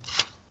movie.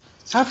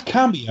 Have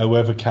Cameo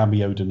ever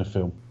cameoed in a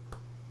film?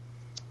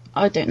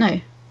 I don't know.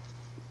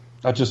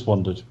 I just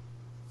wondered.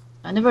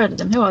 I never heard of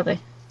them. Who are they?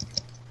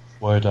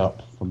 Word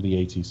Up from the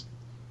 80s.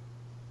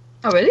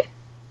 Oh, really?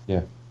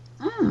 Yeah.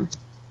 Oh.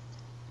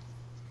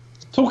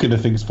 Talking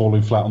of things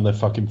falling flat on their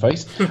fucking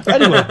face.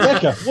 Anyway,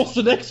 Becca, what's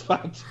the next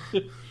fact?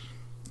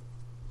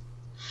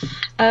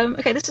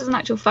 Okay, this is an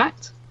actual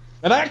fact.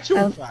 An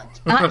actual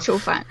fact? An actual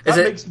fact. That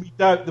makes me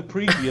doubt the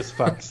previous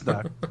facts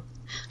now.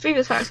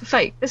 Previous facts were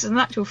fake. This is an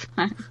actual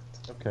fact.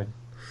 Okay.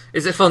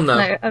 Is it fun, though?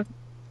 No.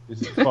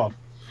 Is it fun?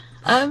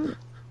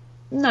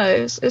 No,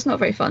 it's not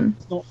very fun.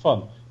 It's not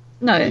fun.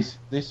 No.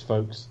 This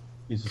folks,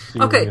 is a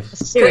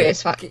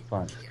serious fact.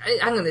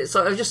 Hang on,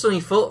 so I've just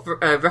suddenly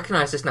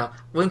recognised this now.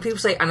 When people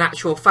say an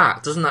actual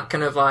fact, doesn't that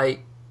kind of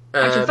like...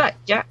 actual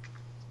fact, Jack?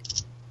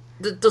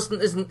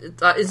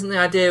 Isn't the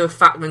idea of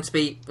fact meant to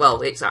be,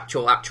 well, it's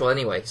actual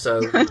anyway,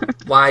 so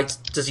why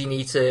does he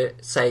need to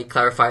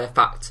clarify a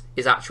fact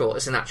is actual,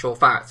 it's an actual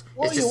fact?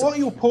 What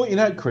you're pointing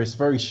out, Chris,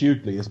 very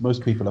shrewdly, is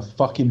most people are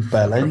fucking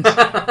bellends.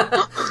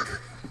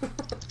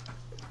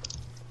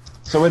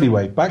 So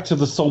anyway, back to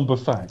the somber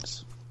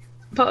facts.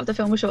 Part of the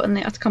film was shot in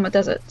the Atacama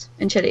Desert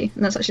in Chile,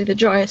 and that's actually the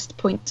driest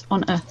point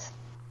on Earth.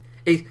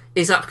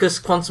 Is that because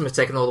Quantum has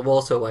taken all the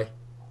water away?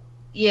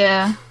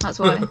 Yeah, that's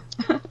why.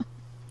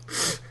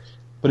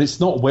 But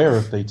it's not where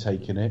have they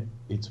taken it,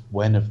 it's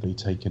when have they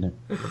taken it.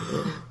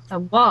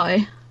 And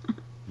why?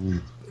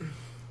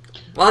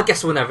 Well, I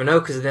guess we'll never know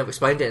because they never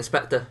explained it in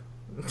Spectre.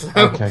 So.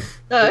 Okay.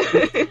 No,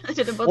 I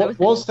didn't bother with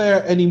it. Was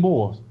there any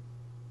more?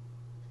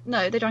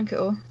 No, they drank it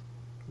all.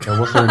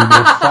 Was there any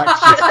more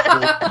facts?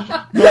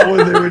 Not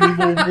were there any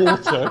more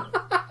water?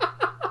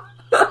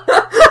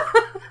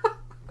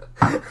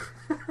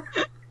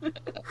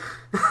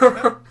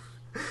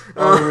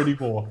 Are there any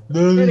more?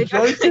 No, they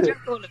drank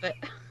all of it.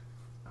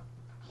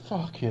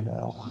 Fucking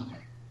hell.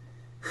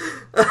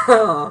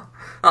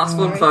 That's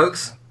fun,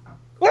 folks.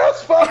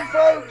 That's fun,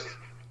 folks!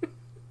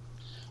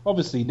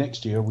 Obviously,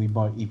 next year we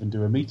might even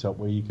do a meet-up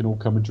where you can all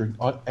come and drink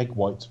egg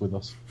whites with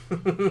us.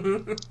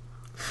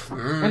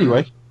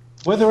 Anyway,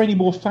 were there any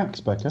more facts,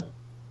 Becca?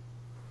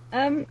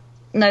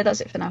 No, that's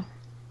it for now.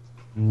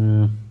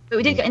 But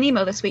we did get an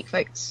email this week,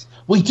 folks.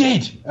 We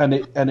did, and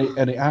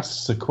it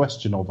asks a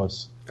question of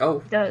us. Oh,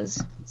 it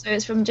does. So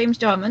it's from James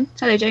Jarman.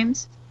 Hello,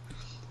 James.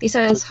 He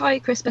says, "Hi,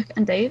 Chris, Becca,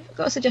 and Dave. I've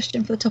got a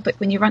suggestion for the topic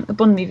when you rank the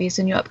Bond movies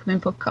in your upcoming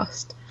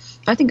podcast.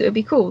 I think it would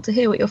be cool to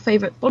hear what your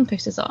favourite Bond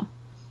posters are.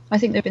 I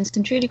think there have been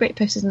some truly great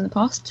posters in the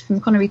past, from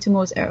Connery to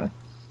Moore's era.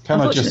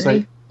 Can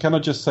I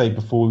just say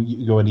before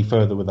you go any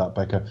further with that,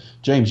 Becca,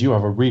 James, you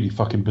have a really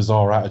fucking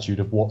bizarre attitude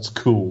of what's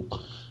cool.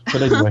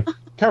 But anyway,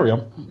 carry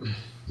on.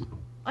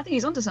 I think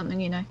he's onto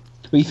something, you know.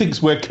 But he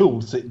thinks we're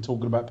cool sitting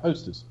talking about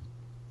posters.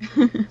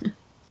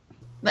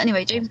 But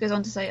anyway, James goes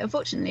on to say,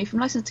 unfortunately, from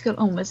License to Kill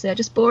onwards, they are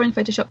just boring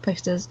Photoshop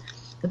posters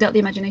without the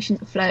imagination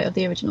or flair of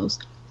the originals.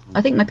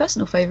 I think my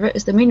personal favourite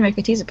is the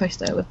Moonraker teaser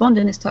poster with Bond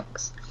in his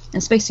tux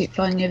and spacesuit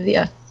flying over the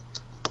Earth.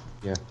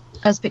 Yeah.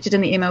 As pictured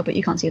in the email, but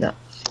you can't see that.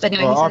 But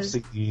anyway, I've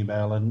seen the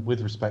email, and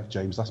with respect,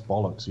 James, that's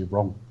bollocks. You're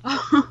wrong.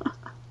 Well,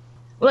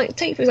 like,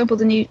 take for example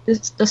the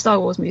Star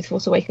Wars movie,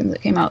 Force Awakens,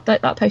 that came out.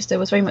 That poster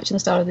was very much in the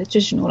style of the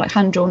traditional, like,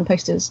 hand-drawn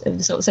posters of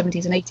the sort of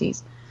 70s and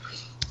 80s.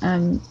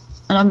 And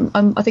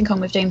I think I'm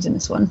with James in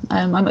this one.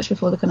 I much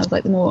prefer the kind of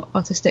like the more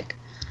artistic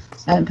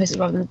posters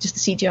rather than just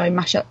the CGI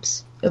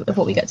mashups of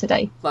what we get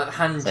today. Like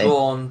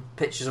hand-drawn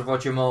pictures of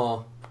Roger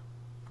Moore.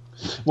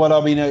 Well,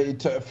 I mean,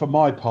 for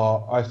my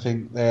part, I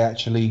think they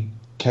actually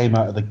came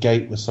out of the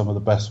gate with some of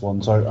the best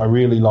ones. I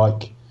really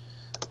like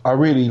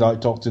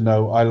Dr.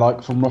 No. I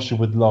like From Russia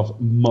with Love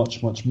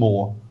much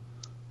more.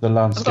 The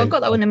landscape. I've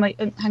got that one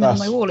hanging on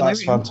my wall in my room.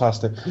 That's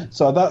fantastic.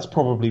 So that's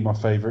probably my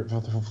favourite,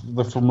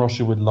 the From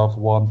Russia with Love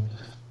one.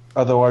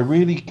 Although I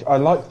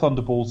like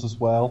Thunderballs as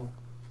well.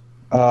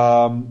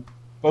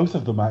 Both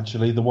of them,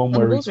 actually. The one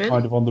where he's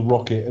kind of on the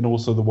rocket, and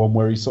also the one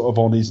where he's sort of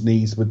on his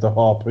knees with the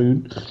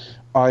harpoon.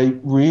 I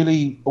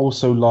really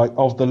also like,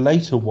 of the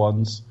later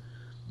ones,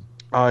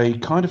 I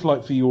kind of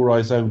like For Your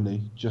Eyes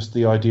Only, just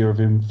the idea of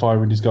him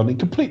firing his gun in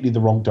completely the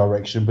wrong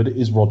direction, but it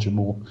is Roger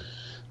Moore,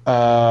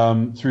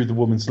 through the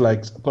woman's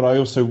legs. But I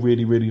also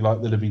really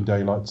like The Living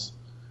Daylights.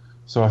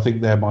 So I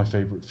think they're my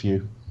favourite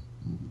few.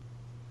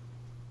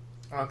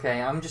 Okay,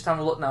 I'm just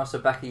having a look now, so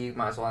Becky, you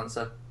might as well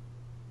answer.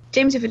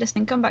 James, if you're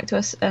listening, come back to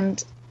us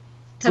and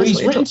tell Well, us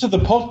he's written to the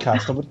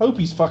podcast. I would hope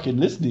he's fucking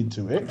listening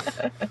to it.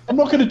 I'm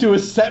not going to do a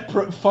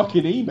separate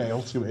fucking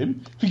email to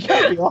him. He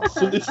can't be asked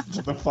to listen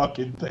to the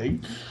fucking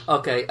thing.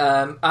 Okay.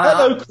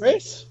 Hello,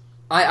 Chris.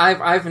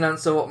 I have an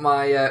answer. What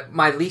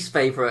my least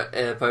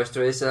favourite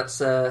poster is. That's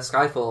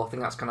Skyfall. I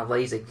think that's kind of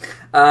lazy.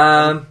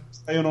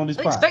 Staying on his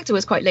I think back. Spectre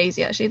was quite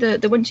lazy, actually.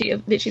 The one sheet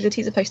of literally the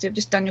teaser poster of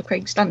just Daniel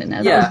Craig standing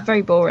there. That Yeah. was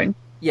very boring.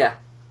 Yeah.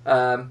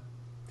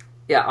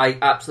 I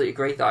absolutely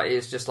agree. That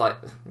is just like,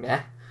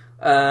 meh.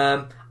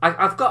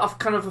 I've got a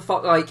kind of a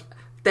thought, like,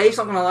 Dave's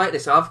not going to like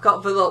this, so I've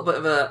got a little bit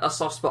of a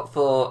soft spot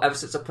for, ever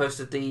since I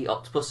posted the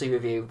Octopussy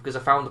review, because I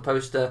found the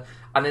poster,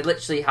 and it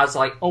literally has,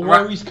 like... Oh,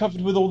 where he's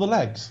covered with all the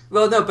legs?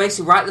 Well, no,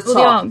 basically right at the All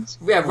top. the arms.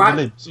 Yeah, right,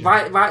 the limbs, yeah.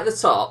 right at the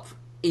top,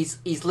 he's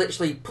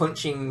literally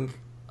punching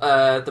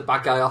the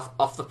bad guy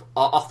off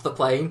the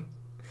plane.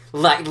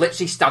 Like,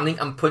 literally standing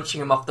and punching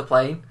him off the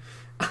plane.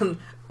 And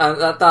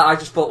that I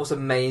just thought was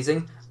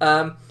amazing.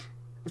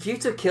 View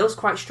to Kill's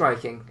quite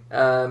striking.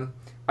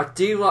 I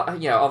do like,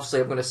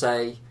 obviously I'm going to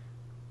say...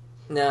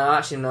 No,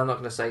 actually, no, I'm not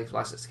going to say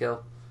License to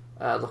Kill.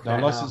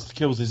 License to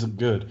Kills isn't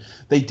good.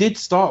 They did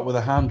start with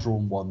a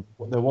hand-drawn one.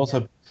 There was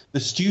the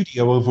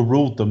studio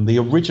overruled them. The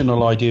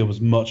original idea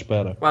was much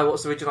better. Why,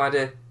 what's the original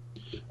idea?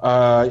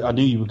 I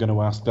knew you were going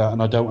to ask that,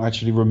 and I don't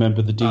actually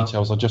remember the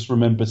details. I just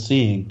remember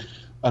seeing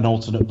an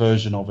alternate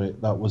version of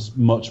it that was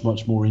much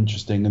more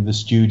interesting, and the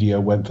studio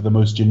went for the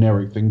most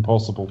generic thing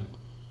possible.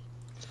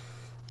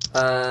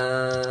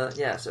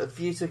 So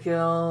View to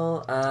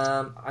Kill.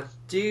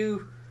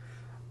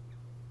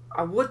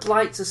 I would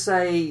like to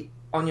say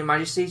On Your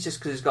Majesty, just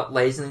because he's got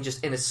lasers and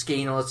just in a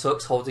ski on a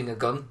tux holding a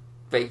gun,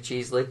 very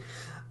cheesily.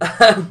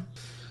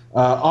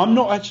 I'm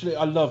not actually.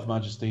 I love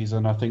Majesties,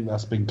 and I think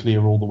that's been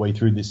clear all the way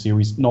through this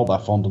series. Not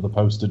that fond of the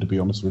poster, to be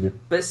honest with you.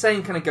 But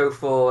same kind of go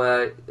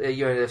for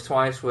You Only Live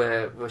Twice,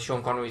 where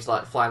Sean Connery's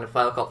like flying a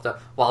helicopter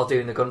while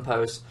doing the gun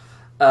pose.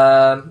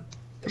 But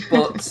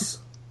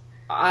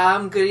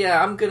I'm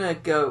gonna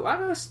go. I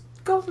don't know.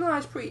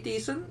 GoldenEye's pretty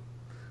decent.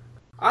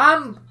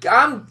 I'm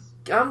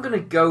gonna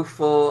go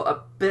for a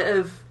bit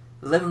of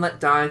Live and Let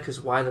Die, because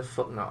why the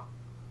fuck not?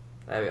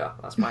 There we are.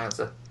 That's my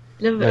answer.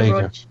 Little bit There of you go.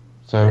 Roger.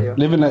 So,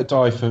 Live and Let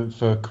Die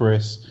for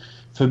Chris.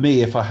 For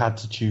me, if I had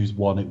to choose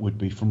one, it would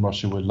be From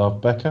Russia with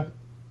Love. Becca?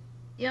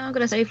 Yeah, I'm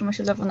going to say From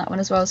Russia with Love on that one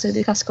as well. So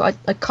the classical, I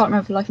can't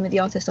remember for the life of me the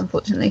artist,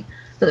 unfortunately.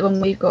 But the one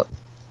we've got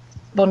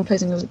Bond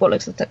posing with what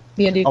looks like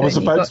the Lugo. I was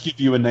about to give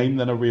you a name,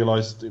 then I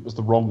realised it was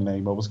the wrong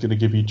name. I was going to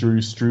give you Drew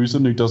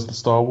Struzan, who does the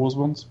Star Wars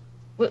ones.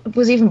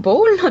 Was he even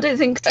born? I don't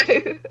think so.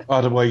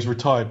 Either way, he's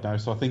retired now,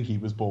 so I think he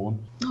was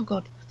born. Oh,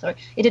 God. Sorry.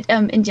 He did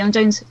Indiana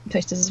Jones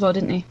posters as well,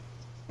 didn't he?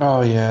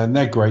 Oh, yeah, and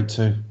they're great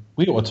too.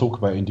 We ought to talk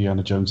about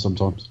Indiana Jones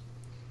sometimes.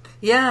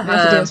 Yeah, We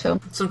have to do this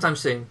film. sometime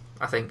soon,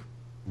 I think.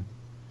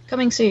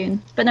 Coming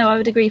soon. But no, I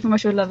would agree From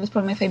Russia with Love is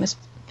probably my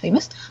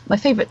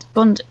favourite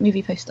Bond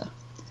movie poster.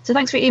 So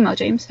thanks for your email,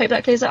 James. Hope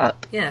that clears that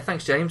up. Yeah,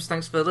 thanks, James.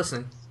 Thanks for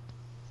listening.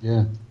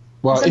 Yeah.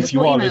 Well, Send if us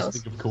you more are emails.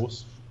 listening, of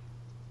course.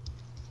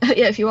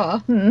 Yeah, if you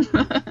are. We'd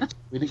Not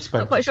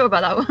expect quite sure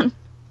about that one.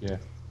 Yeah.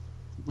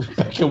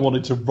 Rebecca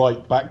wanted to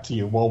write back to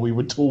you while we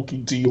were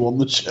talking to you on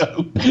the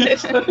show.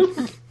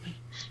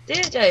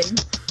 Dear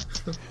James.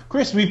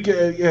 Chris,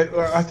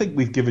 I think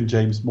we've given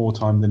James more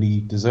time than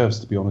he deserves,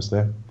 to be honest.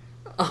 There.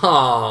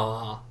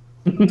 Oh.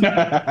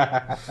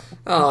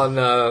 Oh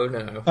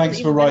no. Thanks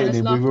for writing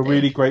in. We were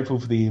really grateful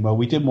for the email.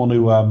 We didn't want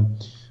to.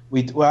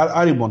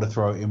 I didn't want to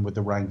throw it in with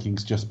the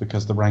rankings just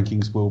because the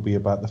rankings will be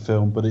about the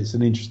film, but it's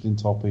an interesting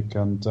topic.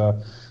 And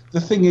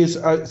the thing is,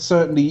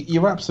 certainly,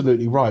 you're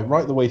absolutely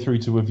right the way through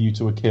to A View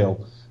to a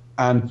Kill,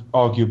 and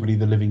arguably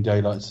The Living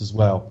Daylights as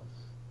well.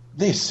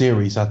 This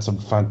series had some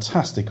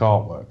fantastic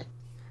artwork.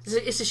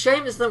 It's a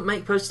shame they don't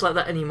make posters like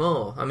that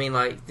anymore. I mean,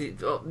 like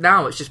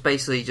now it's just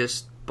basically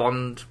just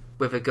Bond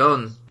with a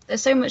gun.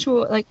 There's so much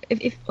more, like,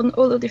 if on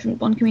all the different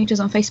Bond communities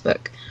on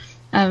Facebook,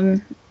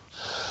 that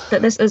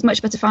there's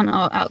much better fan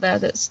art out there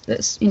that's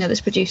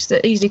produced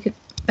that easily could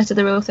better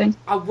the real thing.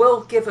 I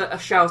will give a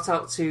shout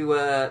out to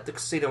the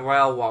Casino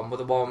Royale one,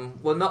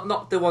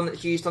 not the one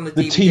that's used on the DVD.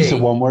 The teaser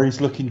one where he's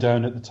looking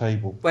down at the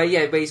table. Where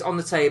he's on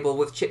the table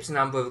with chips and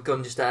amber with a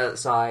gun just out at the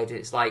side.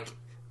 It's like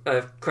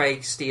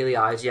Craig's steely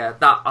eyes. Yeah,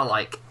 that I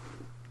like.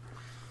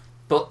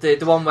 But the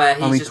one where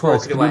he's just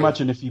walking can away. Can you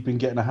imagine if you'd been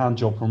getting a hand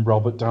job from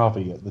Robert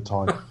Darby at the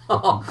time?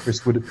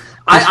 Chris would.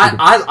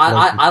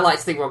 I like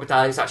to think Robert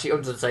Darby's actually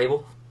under the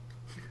table.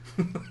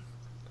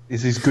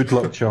 Is his good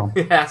luck charm?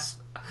 Yes.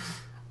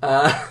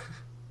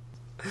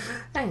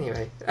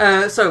 Anyway,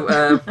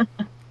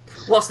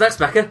 what's next,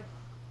 Becca?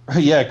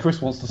 Yeah, Chris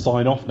wants to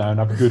sign off now and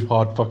have a good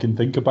hard fucking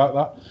think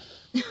about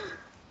that.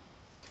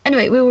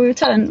 Anyway, we will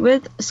return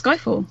with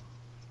Skyfall.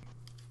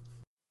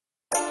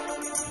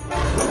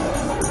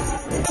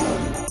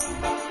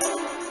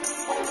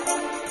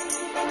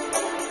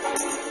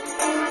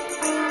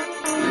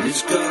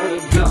 He's got a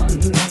gun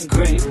and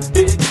great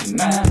big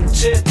man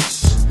tits.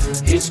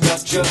 He's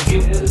got your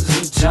ears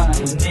and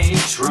tiny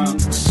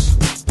trunks.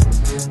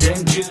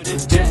 Dame Judi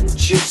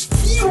Dench is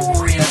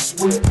furious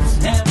with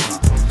him.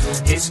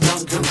 He's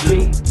gone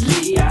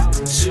completely out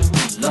to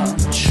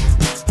lunch.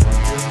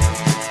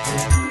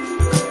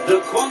 The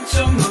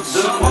quantum of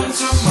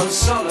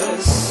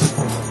solace.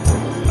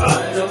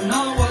 I don't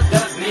know what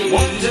that means.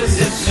 What does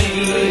it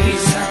mean?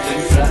 He's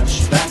having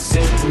flashbacks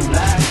in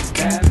black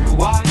and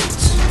white.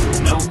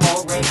 No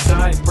more raised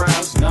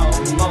eyebrows, no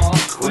more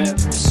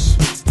quips.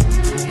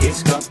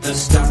 He's got the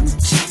stunt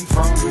team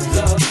from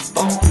the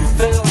Bond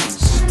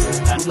films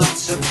and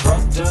lots of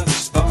product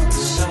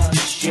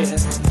sponsorship.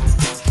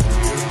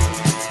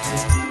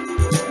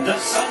 The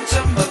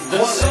Phantom of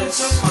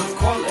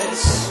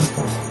Qualis.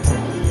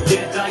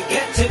 Did I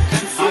get it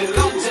confused? I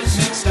got it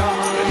mixed up.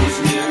 He's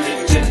nearly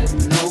dead,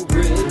 no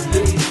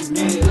really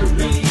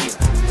nearly.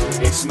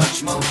 It's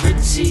much more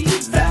gritty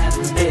than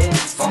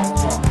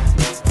before.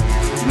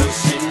 No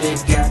silly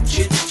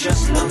gadgets,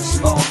 just loads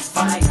more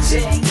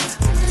fighting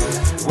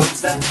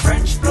with that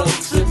French bloke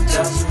that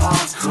does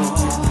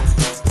parkour.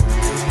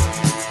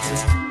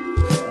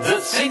 The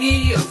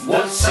thingy of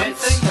what's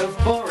something of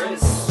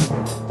Boris.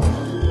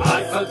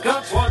 I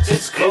forgot what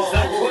it's called. Is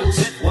that what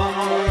it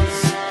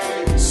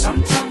was?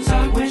 Sometimes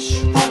I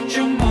wish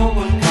Roger Moore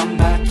would come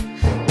back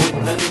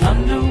with an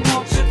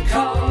underwater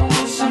car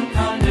or some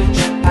kind of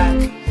jetpack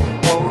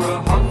or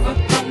a hover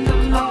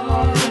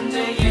gondola and a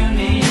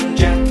Union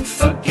Jack.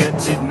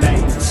 Forget it,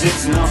 mates,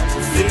 it's not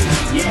the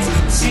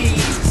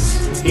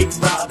 80s. He'd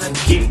rather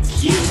kick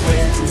you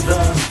in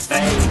the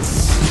face.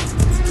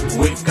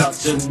 We've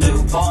got a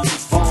new Bond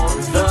for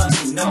the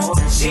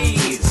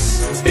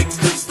noughties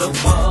because the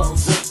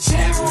world's a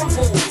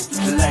terrible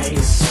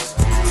place.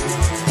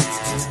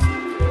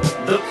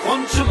 The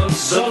Quantum of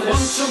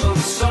Solace.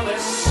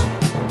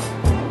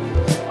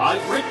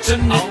 I've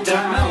written it